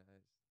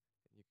unsynchronized,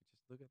 and you could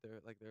just look at their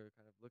like they're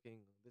kind of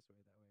looking this way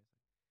that way. It's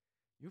like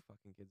you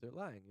fucking kids are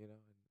lying,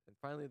 and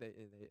finally they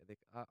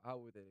out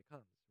with it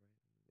comes right.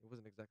 And it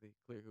wasn't exactly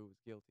clear who was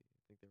guilty.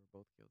 I think they were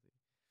both guilty.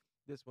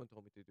 This one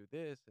told me to do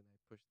this, and I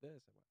pushed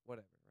this, and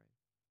whatever, right?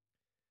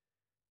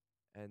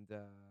 And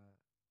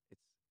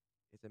it's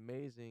it's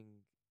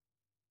amazing.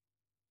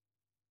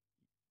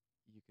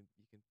 You can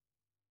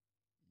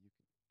I mean,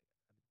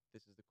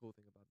 this is the cool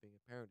thing about being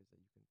a parent is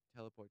that you can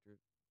teleport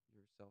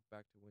yourself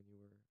back to when you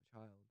were a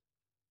child,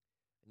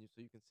 and so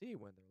you can see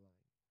when they're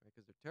lying, right?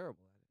 Because they're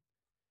terrible at it.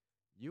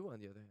 You,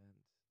 on the other hand,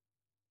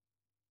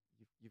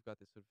 you've got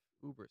this sort of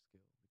uber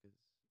skill because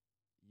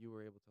you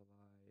were able to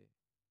lie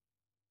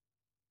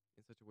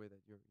in such a way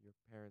that your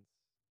parents,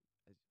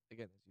 as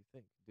again as you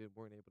think,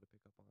 weren't able to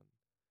pick up on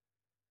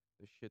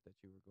the shit that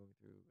you were going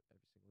through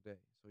every single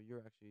day. So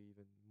you're actually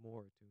even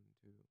more attuned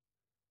to,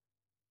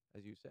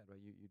 as you said,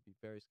 right? You'd be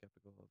very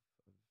skeptical of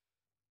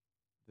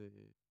the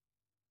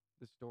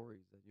the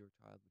stories that your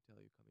child would tell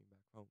you coming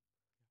back home.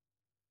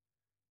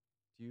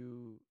 Do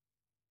you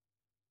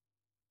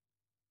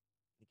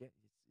again?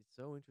 It's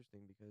so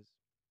interesting because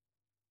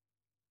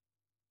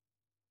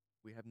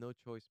we have no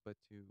choice but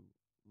to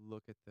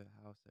look at the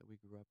house that we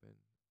grew up in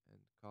and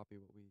copy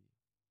what we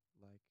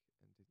like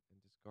and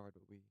discard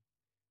what we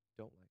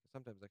don't like.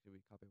 Sometimes actually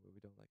we copy what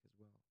we don't like as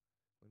well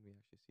when we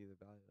actually see the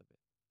value of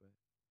it. But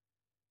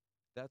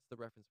that's the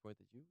reference point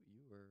that you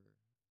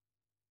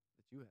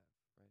have,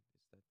 right?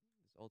 It's that this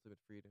ultimate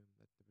freedom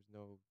that there was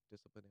no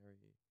disciplinary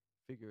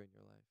figure in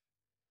your life.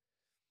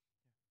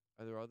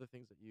 Are there other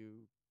things that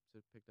you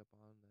sort of picked up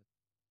on that?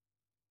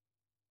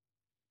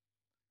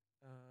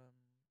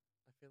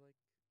 I feel like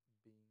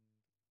being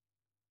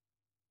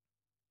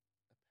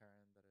a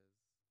parent that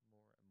is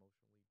more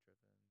emotionally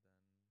driven than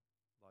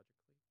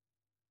logically.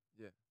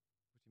 Yeah.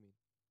 What do you mean?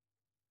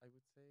 I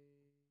would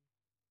say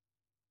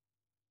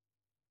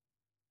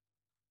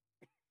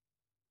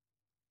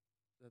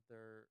that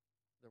there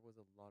was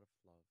a lot of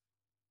love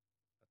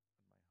at my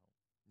home,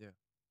 Yeah.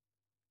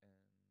 and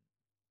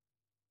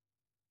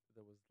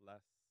there was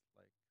less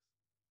like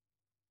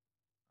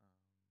um,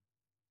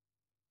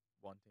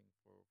 wanting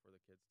for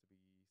the kids to be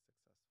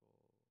successful or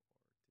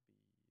to be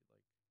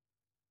like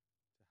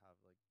to have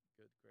like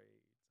good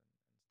grades and stuff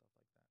like that.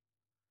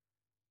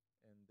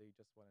 And they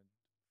just wanted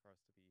for us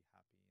to be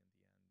happy in the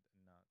end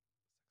and not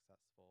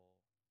successful,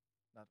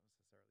 not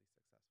necessarily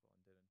successful,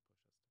 and didn't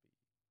push us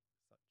to be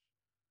such.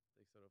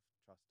 They sort of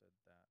trusted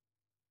that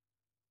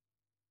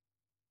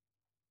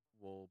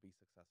we'll be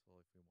successful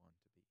if we want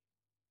to be,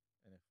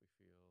 and if we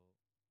feel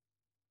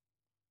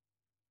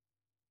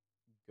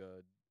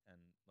good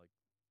and like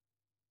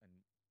and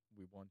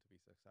we want to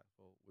be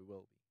successful, we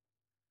will be.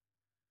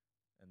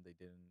 And they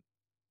didn't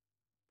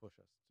push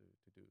us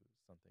to do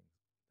something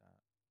that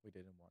we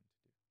didn't want to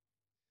do.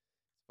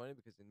 It's funny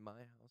because in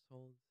my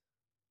household,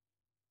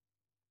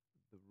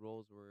 the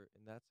roles were,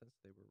 in that sense,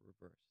 they were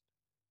reversed.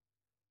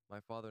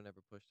 My father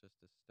never pushed us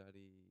to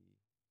study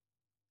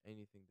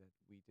anything that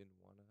we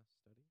didn't want to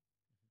study.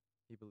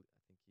 I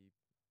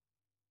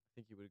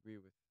think he would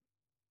agree with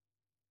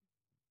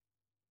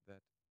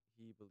that.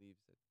 He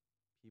believes that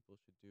people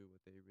should do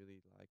what they really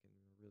like and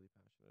are really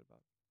passionate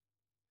about.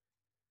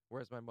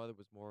 Whereas my mother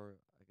was more,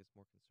 I guess,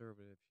 more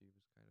conservative. She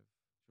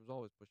was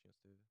always pushing us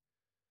to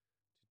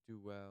do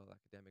well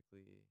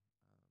academically.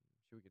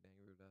 She would get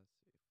angry with us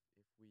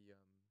if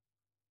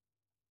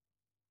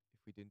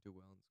we didn't do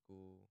well in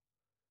school.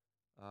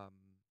 Um,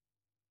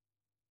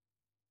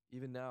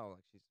 Even now,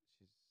 like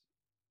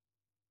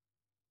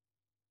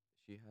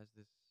she has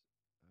this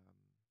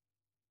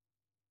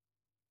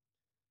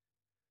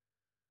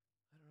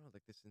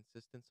like this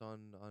insistence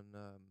on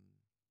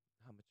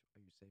how much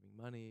are you saving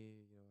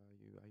money? You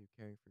know, are you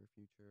caring for your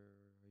future?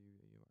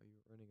 Are you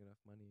earning enough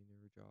money in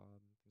your job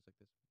and things like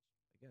this,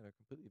 which again are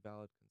completely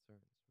valid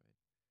concerns, right?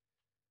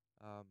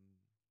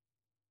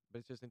 But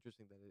it's just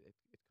interesting that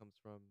it comes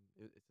from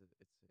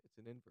it's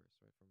an inverse,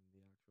 right, from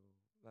the actual,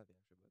 not the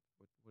actual,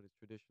 but what is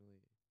traditionally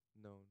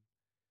known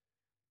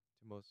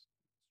to most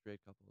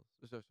straight couples,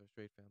 so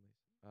straight families,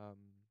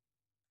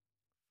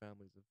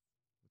 families of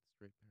with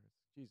straight parents.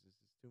 Jesus,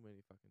 there's too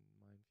many fucking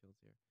minefields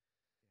here.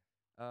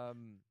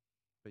 Um,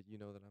 but you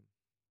know that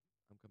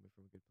I'm coming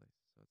from a good place,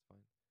 so it's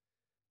fine.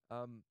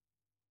 Um,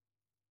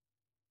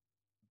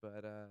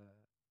 but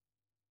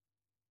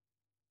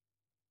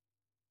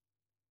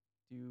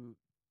do you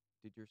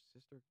did your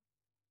sister?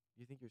 Do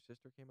you think your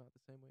sister came out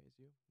the same way as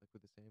you, like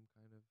with the same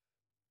kind of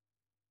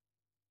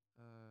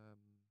um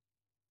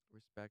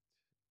respect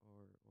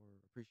or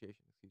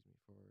appreciation, excuse me,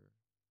 for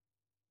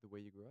the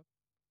way you grew up?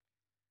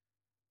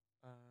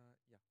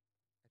 Yeah, I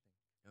think,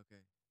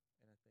 Okay.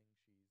 and I think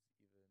she's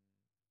even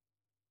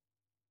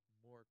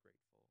more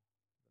grateful than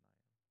I am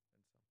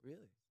in some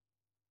Really? places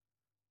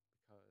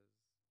because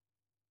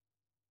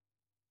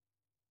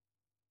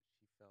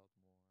she felt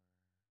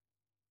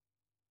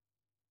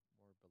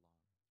more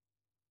belong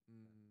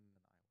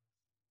Mm. than I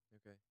was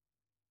Okay.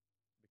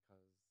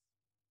 because of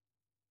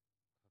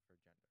her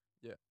gender.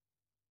 Yeah.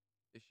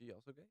 Is she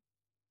also gay?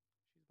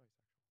 She's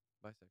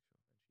bisexual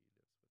Bisexual.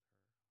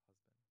 and she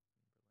lives with her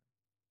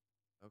husband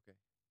in Berlin. Okay.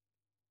 Yeah.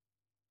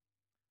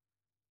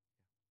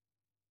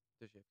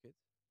 Does she have kids?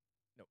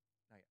 No,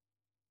 not yet.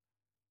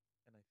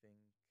 And I think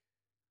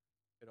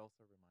it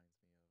also reminds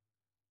me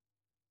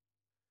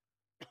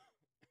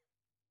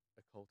of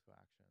a call to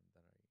action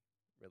that I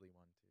really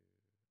want to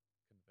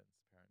convince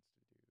parents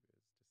to do is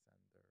to send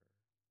their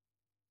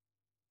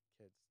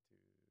kids to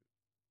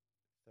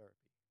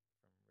therapy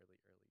from really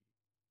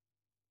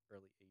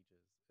early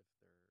ages if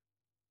they're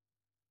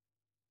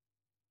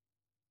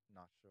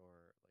not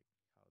sure like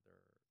how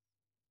their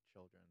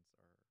children's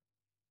are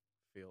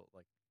feel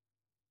like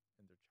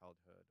in their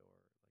childhood or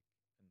like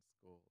in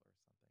school or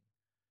something.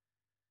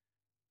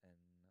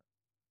 And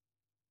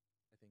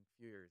I think a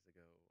few years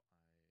ago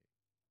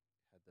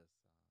I had this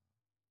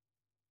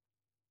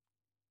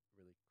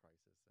really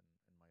crisis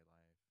in my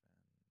life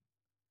and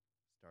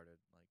started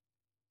like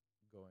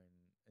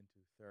going into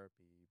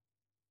therapy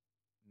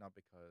not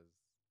because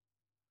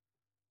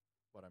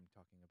what I'm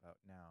talking about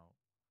now,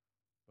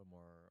 but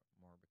more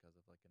because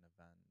of like an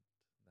event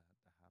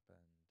that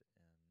happened,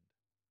 and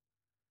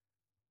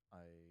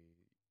I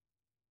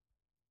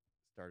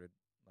started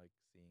like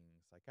seeing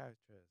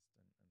psychiatrists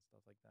and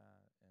stuff like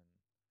that. And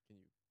Can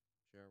you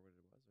share what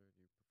it was, or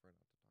do you prefer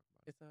not to talk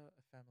about it? it's a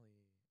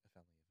family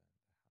event that happened,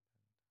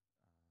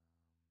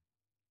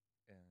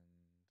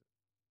 and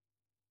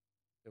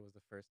it was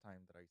the first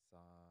time that I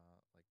saw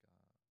like a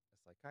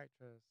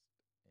psychiatrist,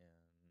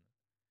 and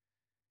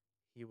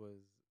he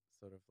was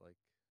sort of like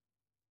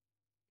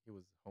he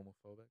was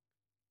homophobic,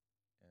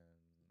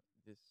 and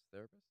This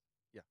therapist?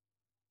 yeah,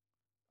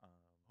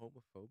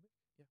 Homophobic?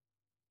 yeah,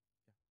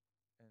 yeah,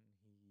 and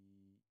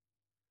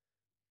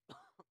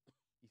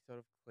he sort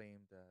of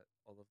claimed that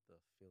all of the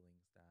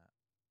feelings that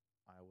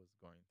I was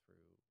going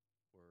through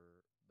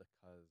were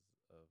because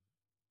of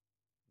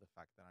the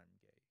fact that I'm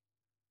gay,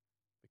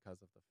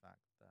 because of the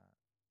fact that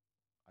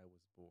I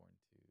was born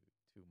to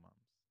two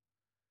moms.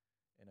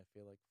 And I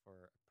feel like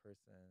for a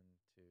person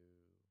to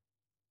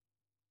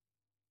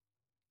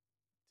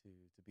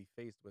be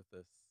faced with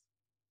this,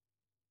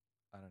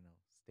 I don't know,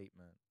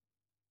 statement,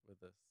 with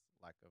this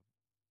lack of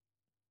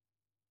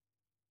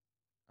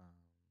um,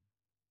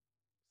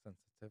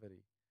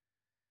 sensitivity,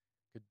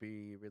 could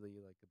be really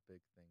like a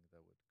big thing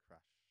that would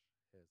crush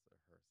his or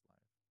her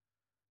life.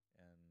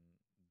 And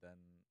then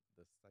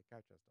the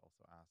psychiatrist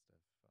also asked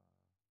if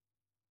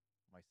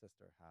my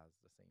sister has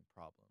the same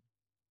problem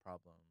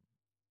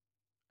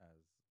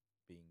as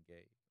being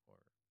gay or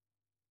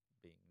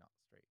being not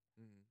straight.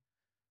 Mm-hmm.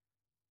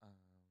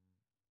 Um,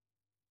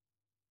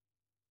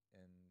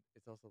 and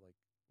it's also like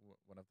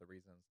one of the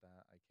reasons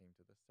that I came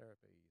to this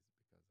therapy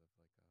is because of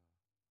like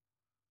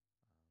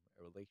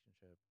a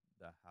relationship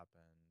that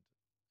happened,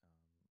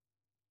 um,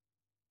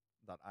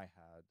 that I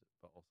had,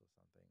 but also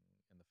something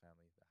in the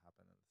family that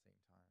happened at the same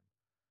time.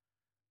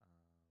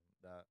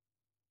 That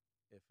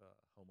if a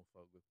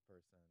homophobic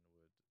person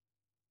would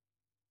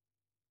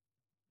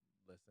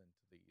listen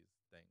to these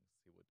things,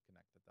 he would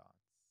connect the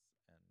dots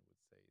and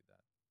would say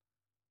that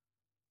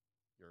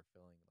you're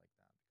feeling like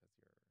that because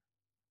you're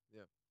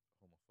Yeah.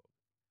 homophobic.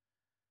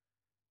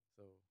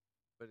 So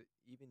But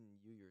even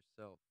you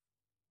yourself,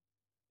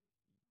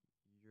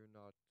 you're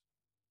not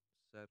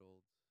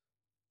settled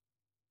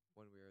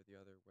one way or the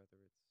other, whether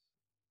it's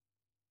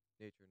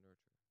nature or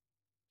nurture,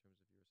 in terms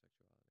of your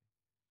sexuality.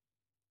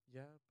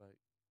 yeah, but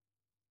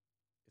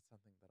it's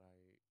something that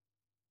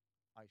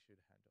I should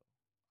handle.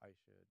 I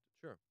should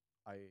Sure.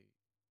 I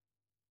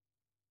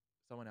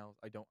someone else.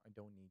 I don't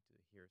need to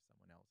hear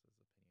someone else's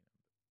opinion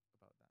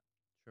about that.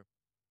 Sure.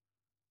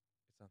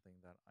 It's something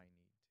that I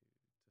need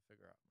to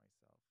figure out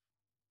myself.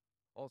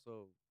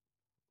 Also,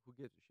 who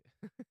gives a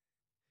shit?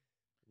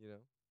 you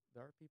know.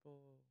 There are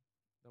people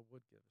that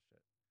would give a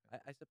shit.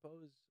 I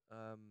suppose.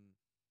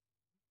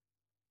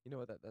 You know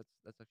what?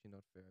 That's actually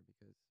not fair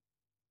because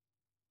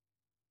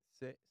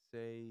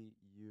say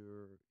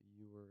you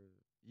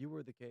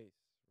were the case,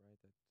 right?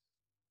 That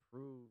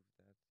proved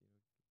that that's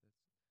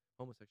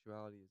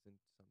homosexuality isn't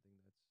something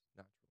that's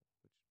natural,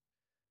 which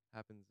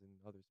happens in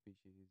other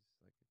species.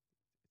 Like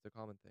it's a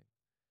common thing.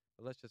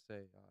 But let's just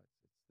say it's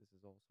this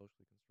is all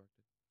socially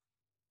constructed.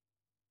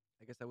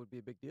 I guess that would be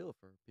a big deal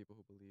for people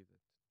who believe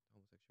that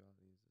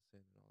homosexuality is a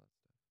sin and all that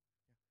stuff.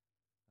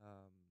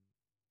 Um,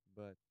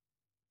 but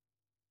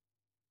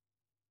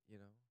you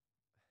know,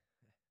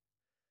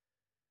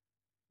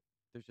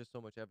 there's just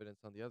so much evidence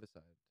on the other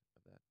side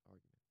of that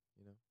argument.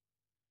 You know,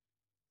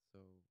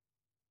 so Yeah.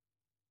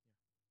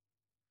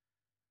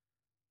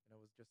 And I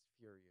was just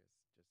furious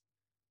just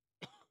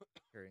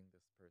hearing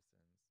this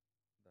person's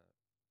the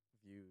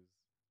views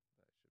that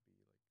should be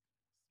like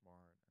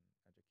smart and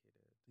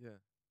educated, yeah.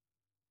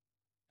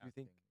 Do you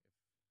think? asking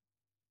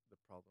if the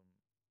problem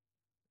is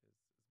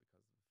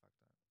because of the fact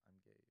that I'm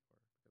gay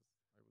or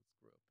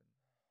because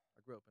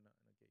I grew up in a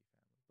gay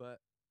family.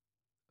 But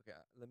okay,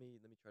 let me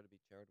try to be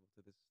charitable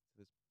to this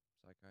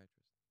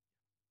psychiatrist.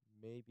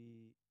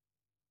 Maybe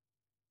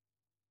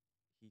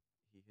he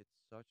he hit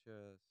such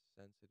a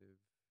sensitive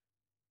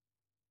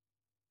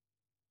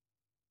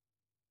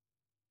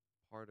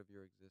part of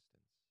your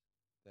existence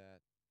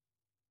that,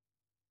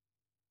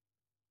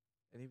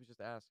 and he was just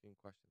asking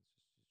questions,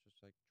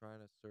 just like trying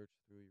to search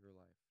through your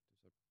life to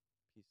sort of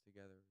piece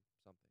together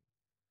something.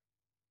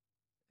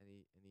 And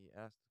he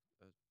asked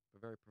a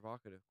very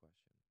provocative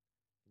question,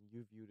 and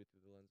you viewed it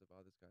through the lens of,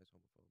 oh, this guy's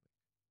homophobic,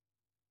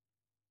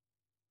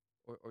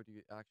 or do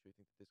you actually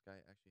think that this guy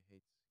actually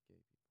hates gay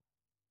people?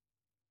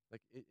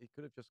 Like it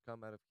could have just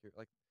come out of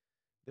like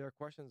there are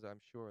questions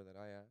I'm sure that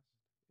I asked.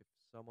 If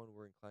someone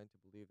were inclined to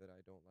believe that I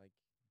don't like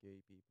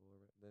gay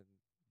people, then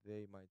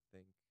they might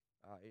think,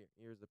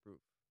 here's the proof.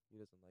 He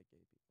doesn't like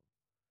gay people.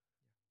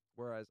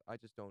 Whereas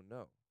I just don't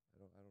know.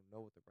 I don't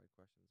know what the right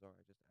questions are.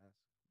 I just ask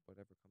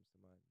whatever comes to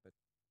mind. But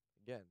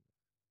again,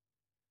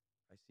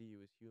 I see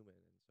you as human,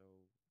 and so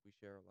we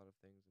share a lot of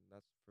things, and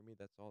that's for me.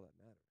 That's all that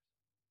matters,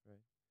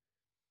 right?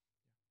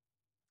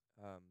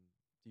 Um,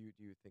 do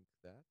you think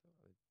that though? I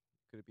mean,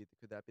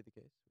 could that be the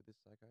case with this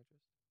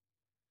psychiatrist?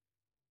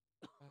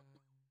 Um,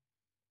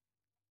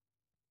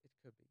 it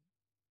could be,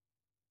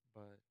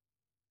 but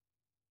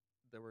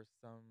there were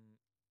some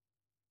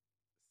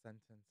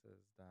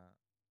sentences that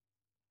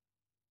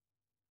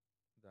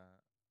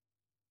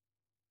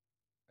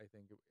I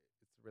think it's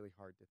really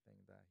hard to think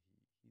that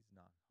he's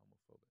not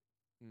homophobic.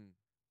 Mm.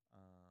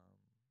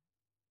 Um,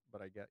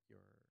 but I get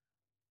your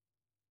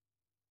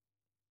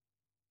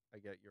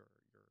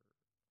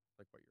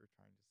like what you're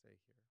trying to say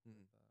here.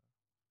 Mm.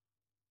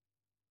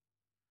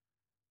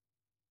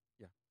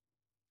 Yeah,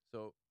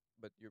 So,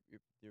 but your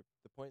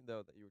the point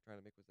though that you were trying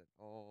to make was that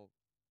all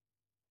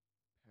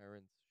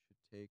parents should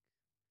take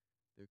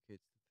their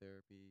kids to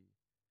therapy.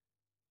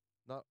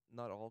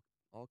 Not all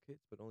kids,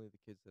 but only the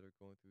kids that are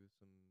going through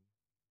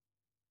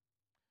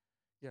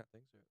yeah. some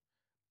things. Or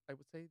I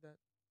would say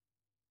that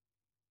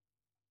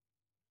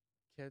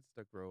kids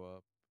that grow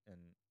up in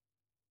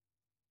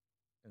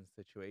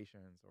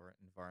situations or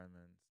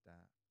environments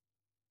that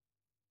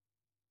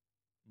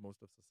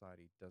most of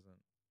society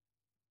doesn't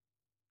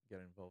get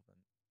involved in,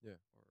 yeah,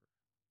 or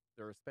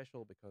they're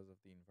special because of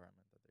the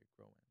environment that they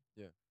grow in,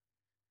 yeah,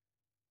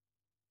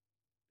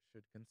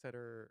 should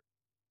consider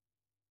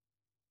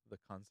the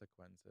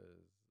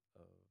consequences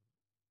of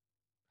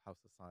how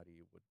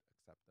society would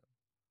accept them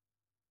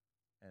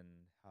and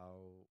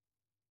how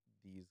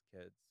these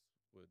kids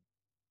would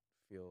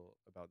feel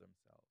about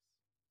themselves,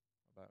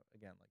 about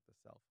again like the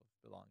self of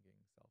belonging,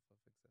 self of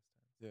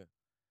existence, yeah.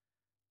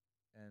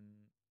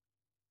 and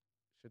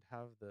should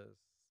have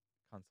this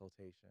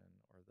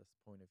consultation or this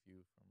point of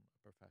view from a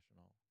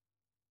professional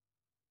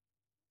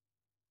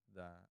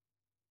that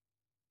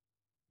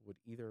would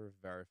either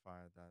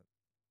verify that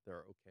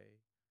they're okay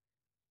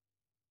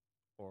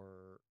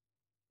or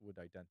would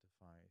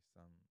identify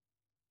some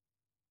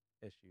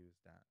issues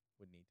that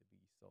would need to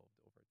be solved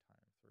over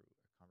time through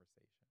a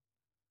conversation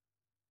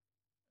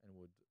and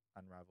would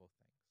unravel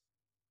things.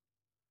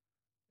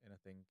 And I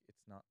think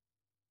it's not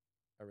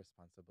a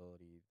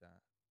responsibility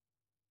that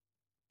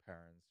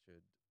parents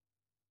should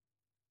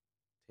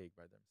take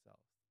by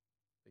themselves.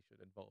 They should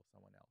involve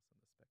someone else in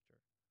this picture.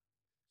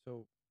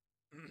 So,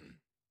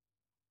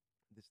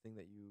 this thing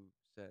that you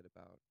said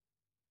about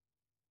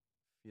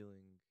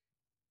feeling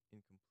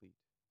incomplete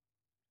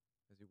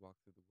as you walk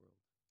through the world,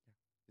 Yeah.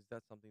 is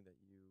that something that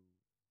you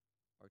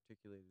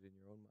articulated in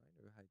your own mind,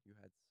 or had you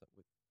had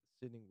with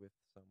sitting with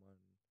someone,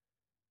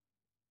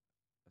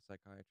 a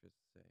psychiatrist,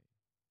 say,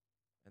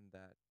 and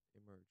that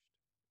emerged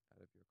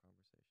out of your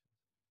conversations?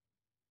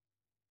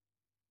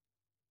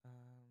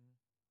 Um,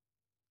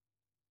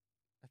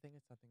 I think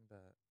it's something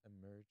that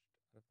emerged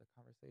out of the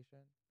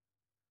conversation.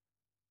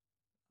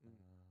 Mm.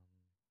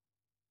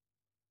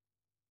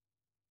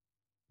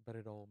 But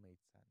it all made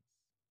sense.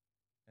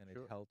 and it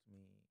Sure. helped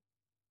me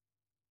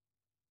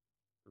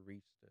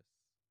reach this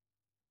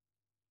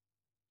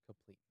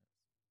completeness.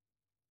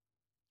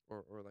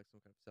 Or like some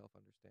kind of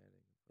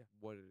self-understanding of Yeah.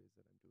 what it is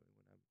that I'm doing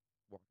when I'm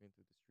walking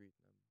through the street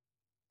and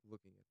I'm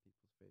looking at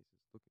people's faces,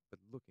 looking for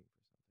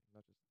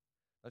something,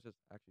 not just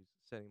actually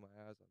setting my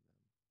eyes on them,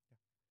 Yeah.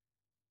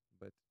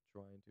 but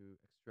trying to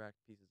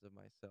extract pieces of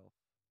myself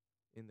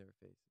in their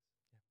faces.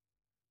 Yeah.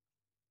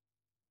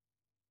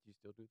 Do you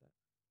still do that?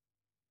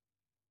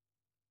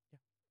 Yeah,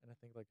 and I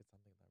think like it's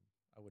something that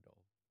I would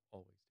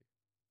always do.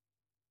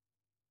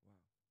 Wow.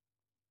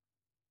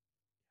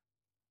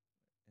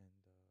 And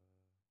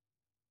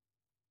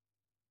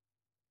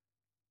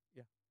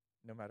yeah,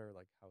 no matter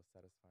like how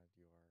satisfied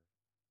you are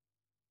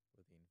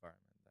with the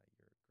environment that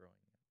you're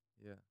growing in,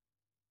 Yeah.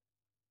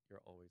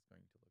 you're always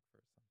going to look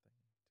for something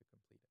to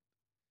complete it.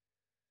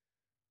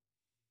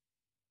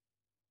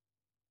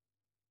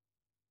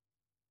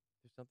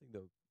 There's something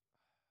though.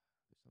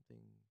 There's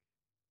something.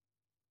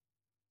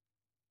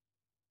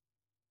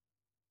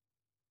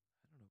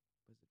 I don't know.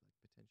 Was it like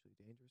potentially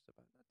dangerous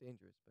about? Not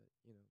dangerous, but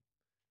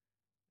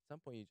at some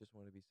point you just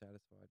want to be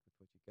satisfied with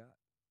what you got.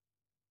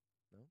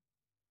 No?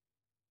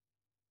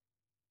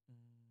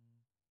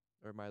 Mm,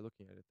 Or am I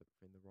looking at it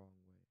in the wrong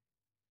way?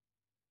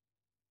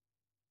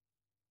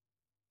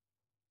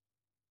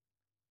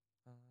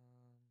 um,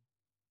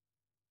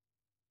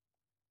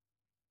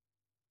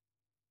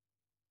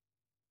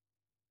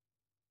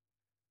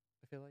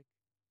 I feel like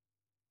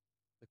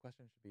the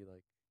question should be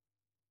like,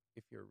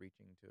 if you're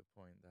reaching to a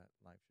point that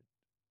life should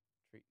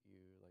treat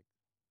you like,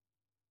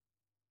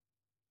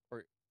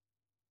 or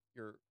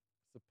you're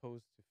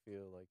supposed to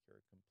feel like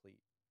you're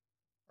complete,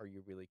 are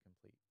you really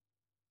complete?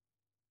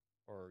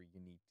 Or you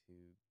need to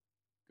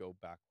go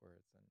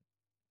backwards and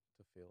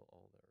to fill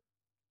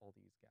all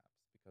these gaps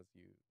because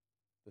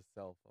the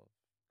self of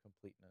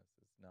completeness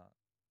is not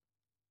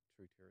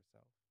true to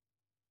yourself.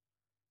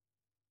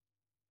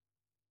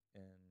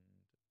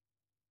 And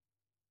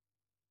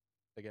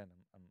again,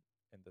 I'm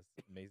in this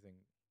amazing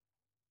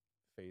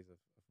phase of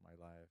my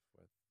life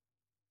with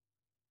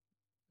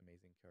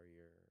amazing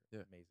career,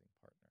 Yeah. amazing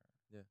partner,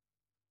 Yeah.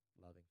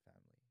 loving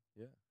family.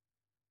 Yeah.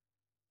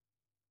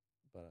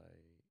 But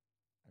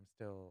I'm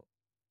still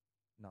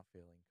not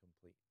feeling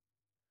complete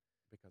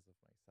because of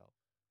myself,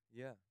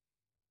 Yeah.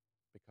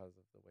 because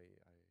of the way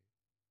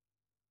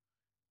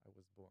I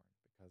was born,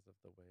 because of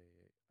the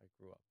way I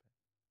grew up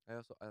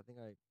I think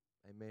I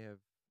may have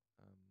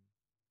um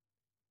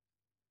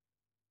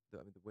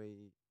the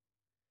way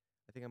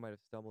I think I might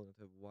have stumbled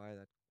into why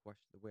that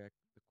question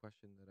the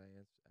question that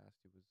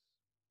asked you was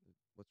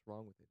what's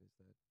wrong with it is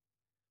that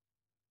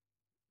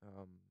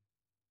um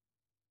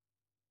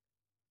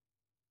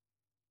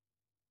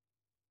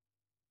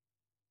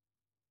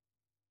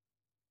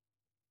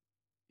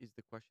is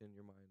the question in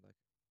your mind like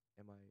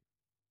am I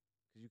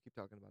because you keep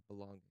talking about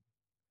belonging,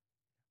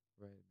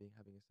 right? Being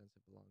having a sense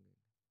of belonging,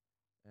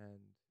 and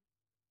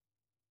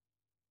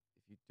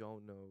if you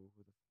don't know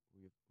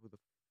who the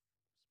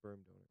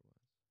sperm donor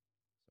was,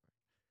 sorry,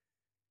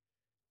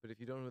 but if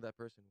you don't know who that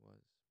person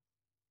was,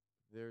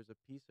 there's a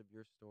piece of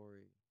your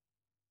story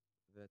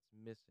that's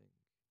missing,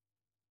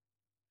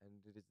 and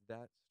it is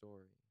that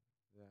story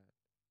that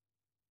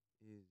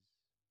is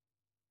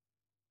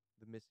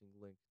the missing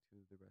link to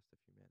the rest of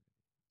humanity.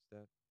 Is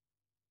that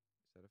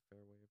a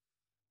fair way of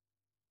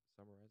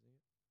summarizing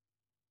it?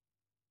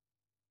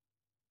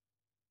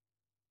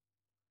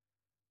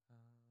 in.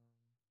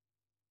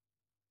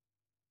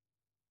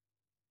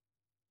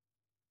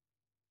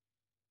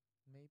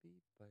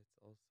 Maybe, but it's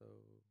also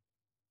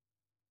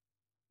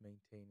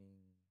maintaining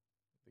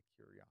the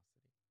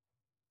curiosity.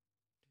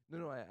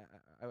 No,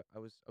 I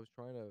was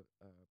trying to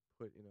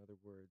put in other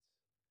words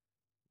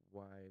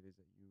why it is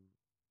that you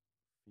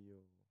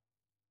feel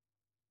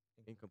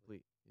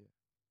Incomplete. incomplete. Yeah,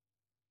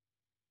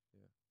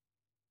 yeah.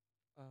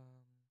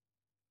 Um,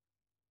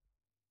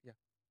 yeah,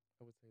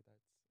 I would say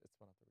it's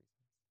one of the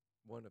reasons.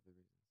 One of the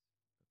reasons.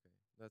 Okay,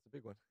 that's a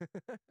big one.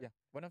 Yeah,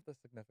 one of the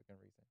significant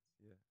reasons.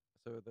 Yeah.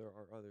 So there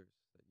are others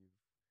that you've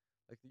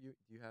like. Do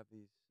you have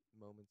these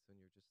moments when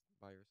you're just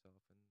by yourself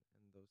and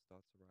those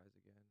thoughts arise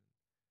again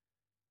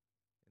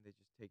and they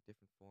just take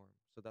different forms.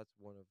 So that's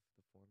one of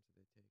the forms that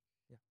they take.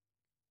 Yeah.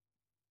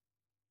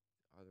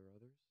 Are there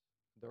others?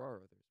 There are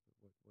others,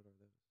 but what are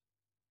those?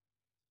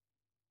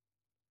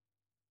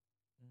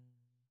 Mm,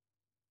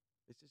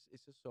 It's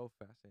just so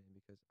fascinating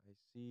because I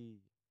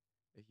see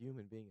a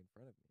human being in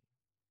front of me,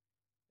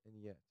 and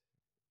yet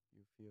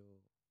you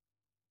feel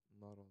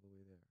not all the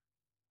way there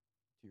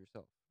to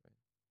yourself, right?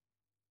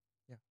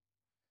 yeah,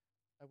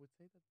 I would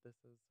say that this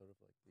is sort of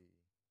like the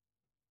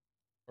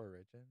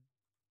origin,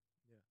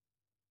 Yeah.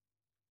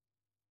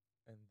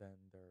 and then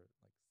there are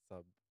like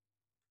sub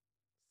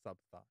thoughts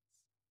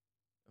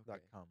that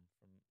Okay. come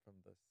from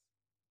this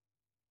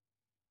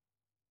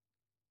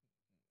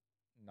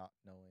not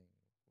knowing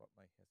what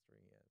my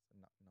history is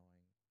and my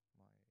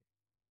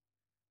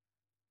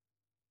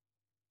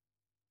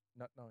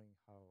not knowing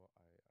how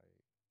I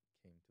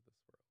came to this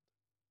world.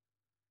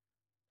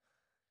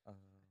 Um,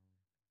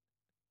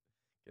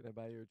 Can I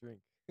buy you a drink?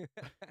 Yeah.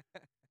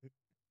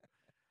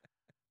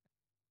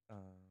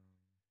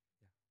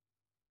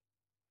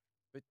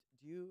 But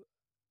do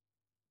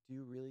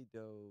you really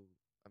though?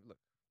 Look,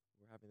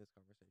 we're having this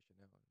conversation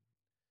now,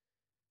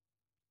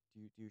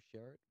 and do you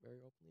share it very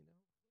openly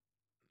now?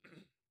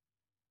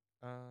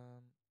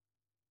 Um,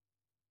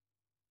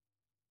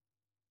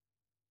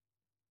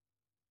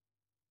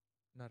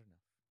 Not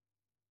enough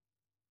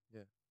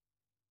Yeah,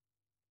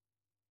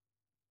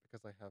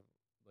 because I have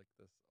like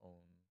this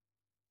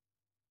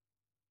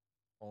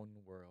own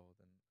world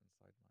and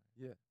inside my.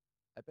 yeah.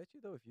 I bet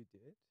you though, if you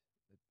did,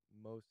 that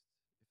most,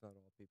 if not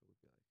all, people would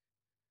be like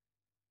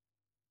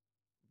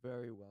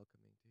very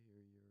welcoming to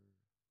hear your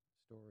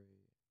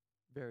story,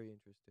 very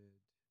interested,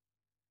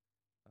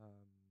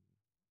 um,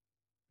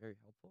 very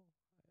helpful.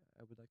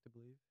 I would like to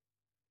believe.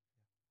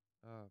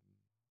 Um,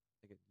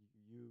 again,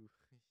 you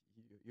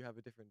have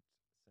a different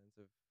sense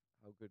of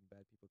how good and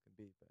bad people can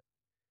be, but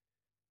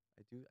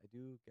I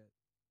do get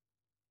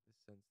the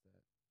sense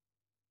that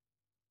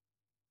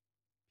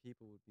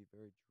people would be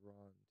very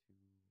drawn to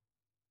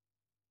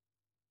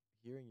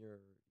hearing your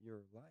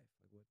life,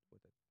 like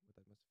what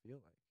that must feel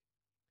like,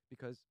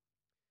 because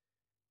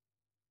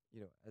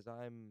as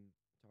I'm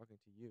talking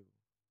to you,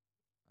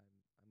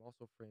 I'm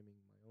also framing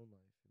my own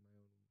life and my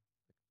own,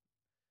 like,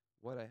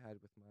 what I had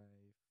with my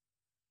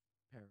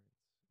parents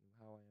and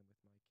how I am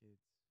with my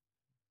kids.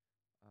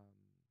 I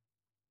mean,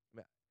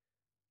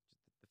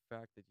 just the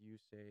fact that you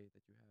say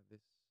that you have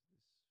this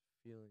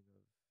feeling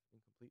of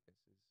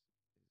incompleteness is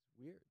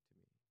weird to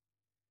me.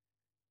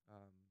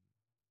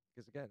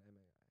 Because again, I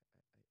mean,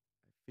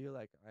 I feel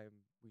like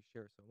we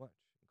share so much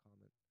in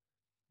common,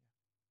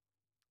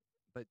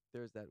 but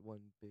there's that one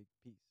big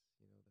piece,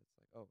 that's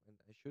like, oh, and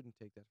I shouldn't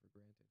take that for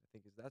granted. I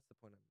think is that's the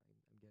point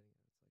I'm getting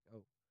at. It's like,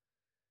 oh,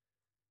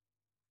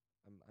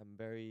 I'm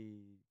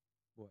very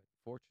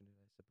fortunate,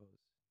 I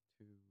suppose,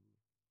 to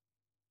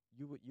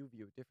you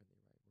view it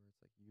differently, right? Where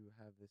it's like you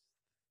have this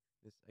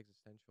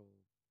existential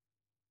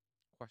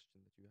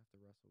question that you have to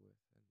wrestle with,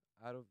 and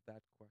out of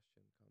that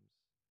question comes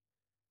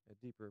a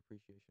deeper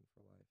appreciation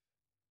for life.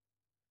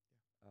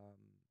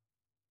 Um,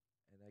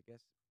 and I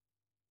guess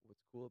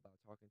what's cool about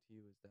talking to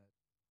you is that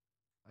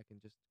I can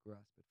just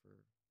grasp it for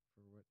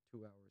what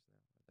 2 hours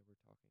now that we're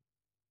talking,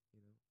 you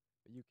know.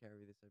 But you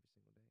carry this every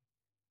single day,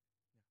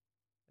 Yeah.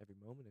 every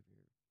moment of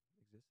your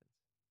existence.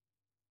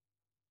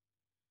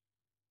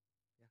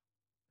 Yeah.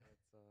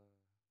 That's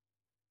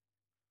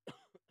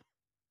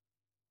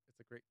it's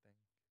a great thing,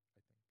 I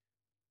think.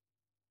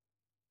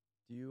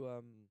 Do you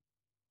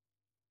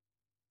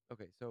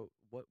Okay, so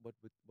what would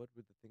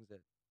the things that,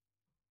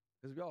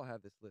 because we all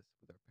have this list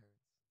with our parents,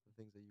 the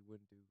things that you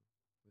wouldn't do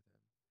with them.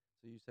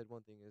 So you said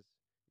one thing is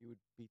you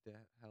would beat the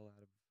hell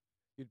out of,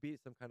 you'd beat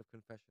some kind of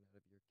confession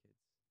out of your kids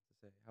to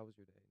say, "How was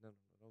your day?" No,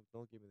 no, no,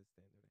 don't give me the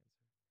standard answer.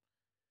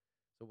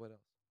 So what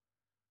else?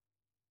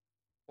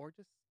 Or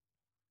just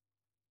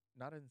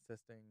not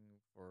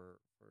insisting for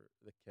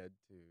the kid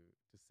to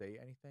say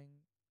anything,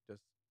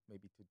 just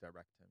maybe to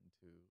direct him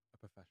to a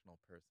professional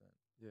person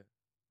Yeah,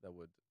 that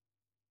would.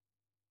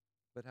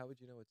 but how would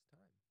you know it's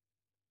time?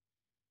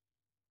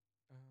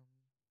 um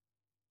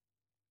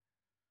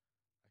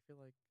I feel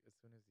like as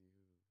soon as you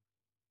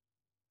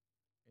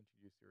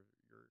introduce your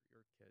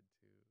kid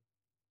to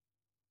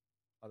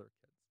other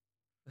kids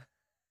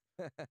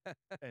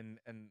and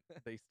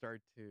they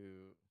start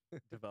to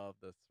develop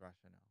this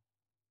rationale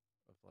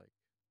of like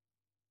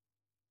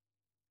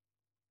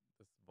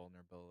this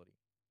vulnerability,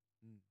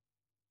 Mm. um,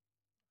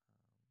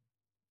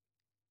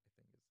 I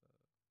think is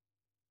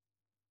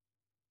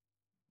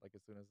like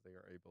as soon as they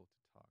are able to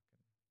talk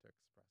and to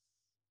express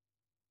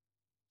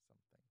some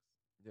things.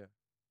 Yeah.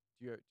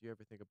 Do you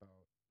ever think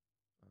about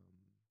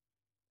um,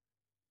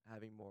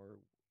 having more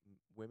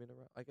women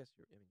around? I guess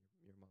I mean,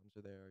 your moms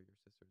are there, your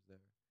sister's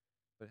there,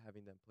 but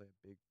having them play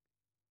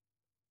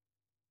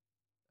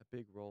a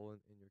big role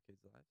in your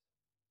kids' lives,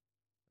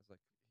 as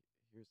like,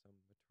 here's some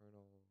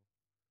maternal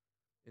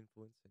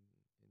influence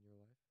in your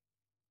life.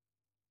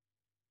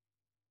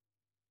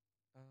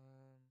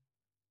 Um,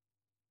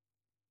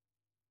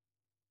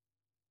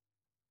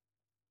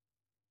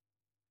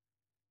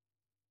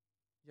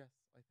 yes,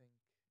 I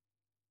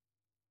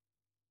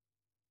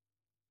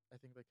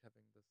think like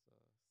having this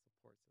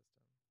support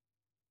system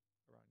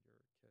around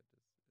your kid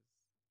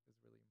is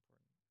really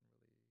important and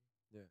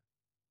really. Yeah.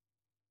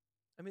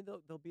 I mean,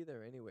 they'll be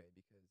there anyway,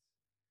 because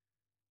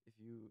if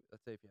you,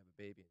 let's say if you have a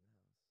baby in the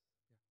house,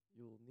 Yeah.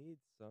 you'll need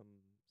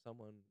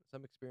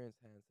some experienced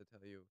hands to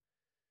tell you,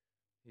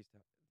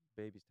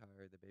 baby's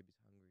tired, the baby's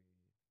hungry,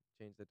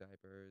 change the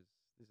diapers.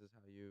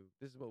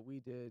 This is what we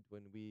did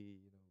when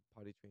we,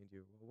 potty trained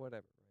you, or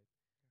whatever, right?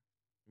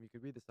 I mean, you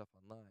could read the stuff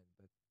online,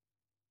 but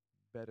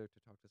better to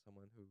talk to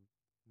someone who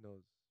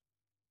knows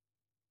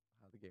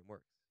how the game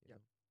works, you Yeah.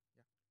 know.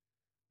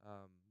 Yeah.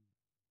 Um,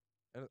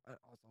 and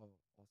also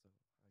like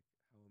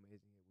how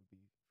amazing it would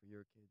be for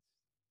your kids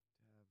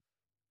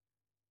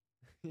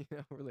to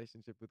have a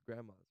relationship with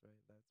grandmas, right?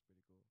 That's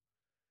pretty cool.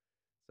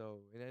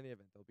 So in any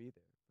event, they'll be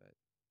there, but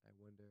I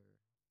wonder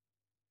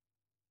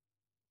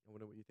I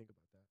wonder what you think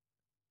about that,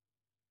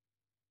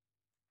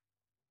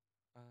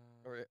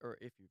 Uh, or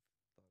if you've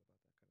thought about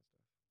that kind of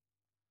stuff.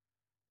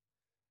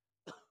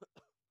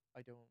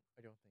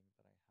 I don't think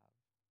that I have.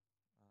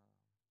 Um,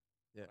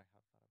 Yeah. but I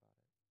have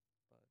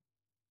thought about it.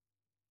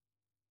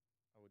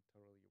 But I would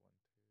totally want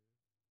to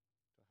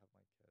have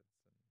my kids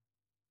and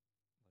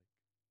like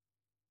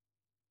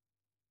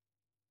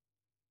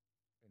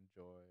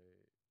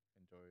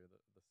enjoy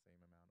the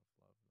same amount of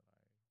love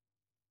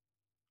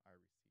that I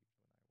received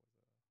when I was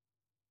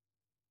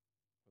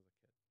a kid.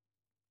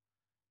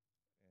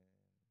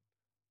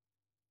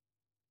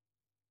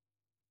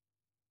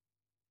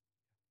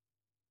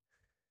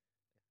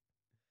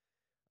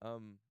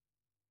 And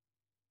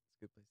It's a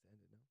good place to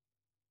end it. No,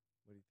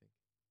 what do you think?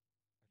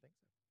 I think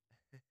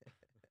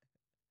so.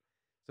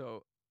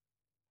 So,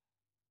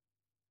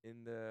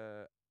 in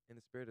the in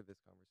the spirit of this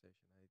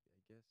conversation,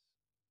 I guess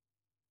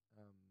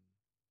um,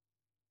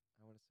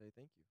 I want to say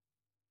thank you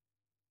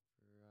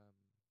for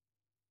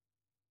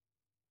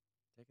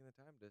taking the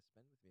time to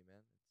spend with me,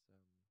 man.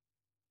 It's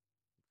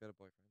you've got a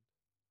boyfriend,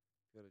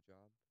 you've got a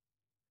job,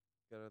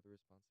 you've got other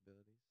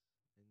responsibilities,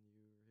 and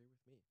you're here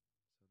with me.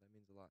 So that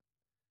means a lot.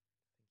 Thank you.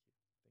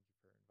 Thank you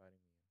for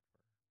inviting me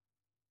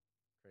and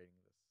for creating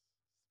this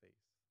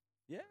space.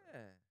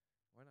 Yeah,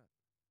 why not?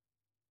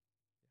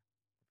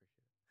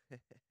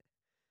 Appreciate it.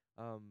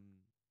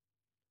 um,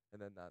 and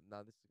then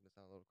now this is gonna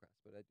sound a little crass,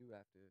 but I do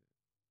have to.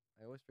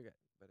 I always forget,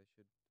 but I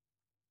should.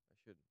 I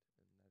shouldn't,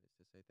 and that is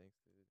to say thanks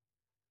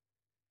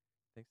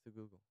to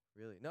Google.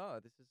 Really, no,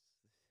 this is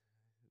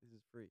this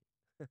is free.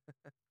 That's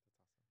awesome.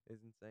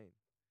 It's insane.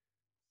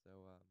 So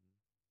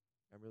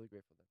I'm really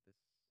grateful that this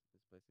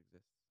place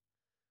exists.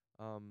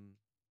 Um,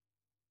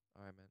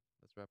 all right, man.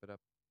 Let's wrap it up.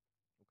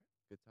 Okay.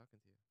 Good talking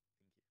to you.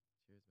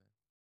 Thank you.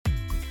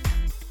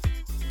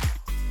 Cheers, man.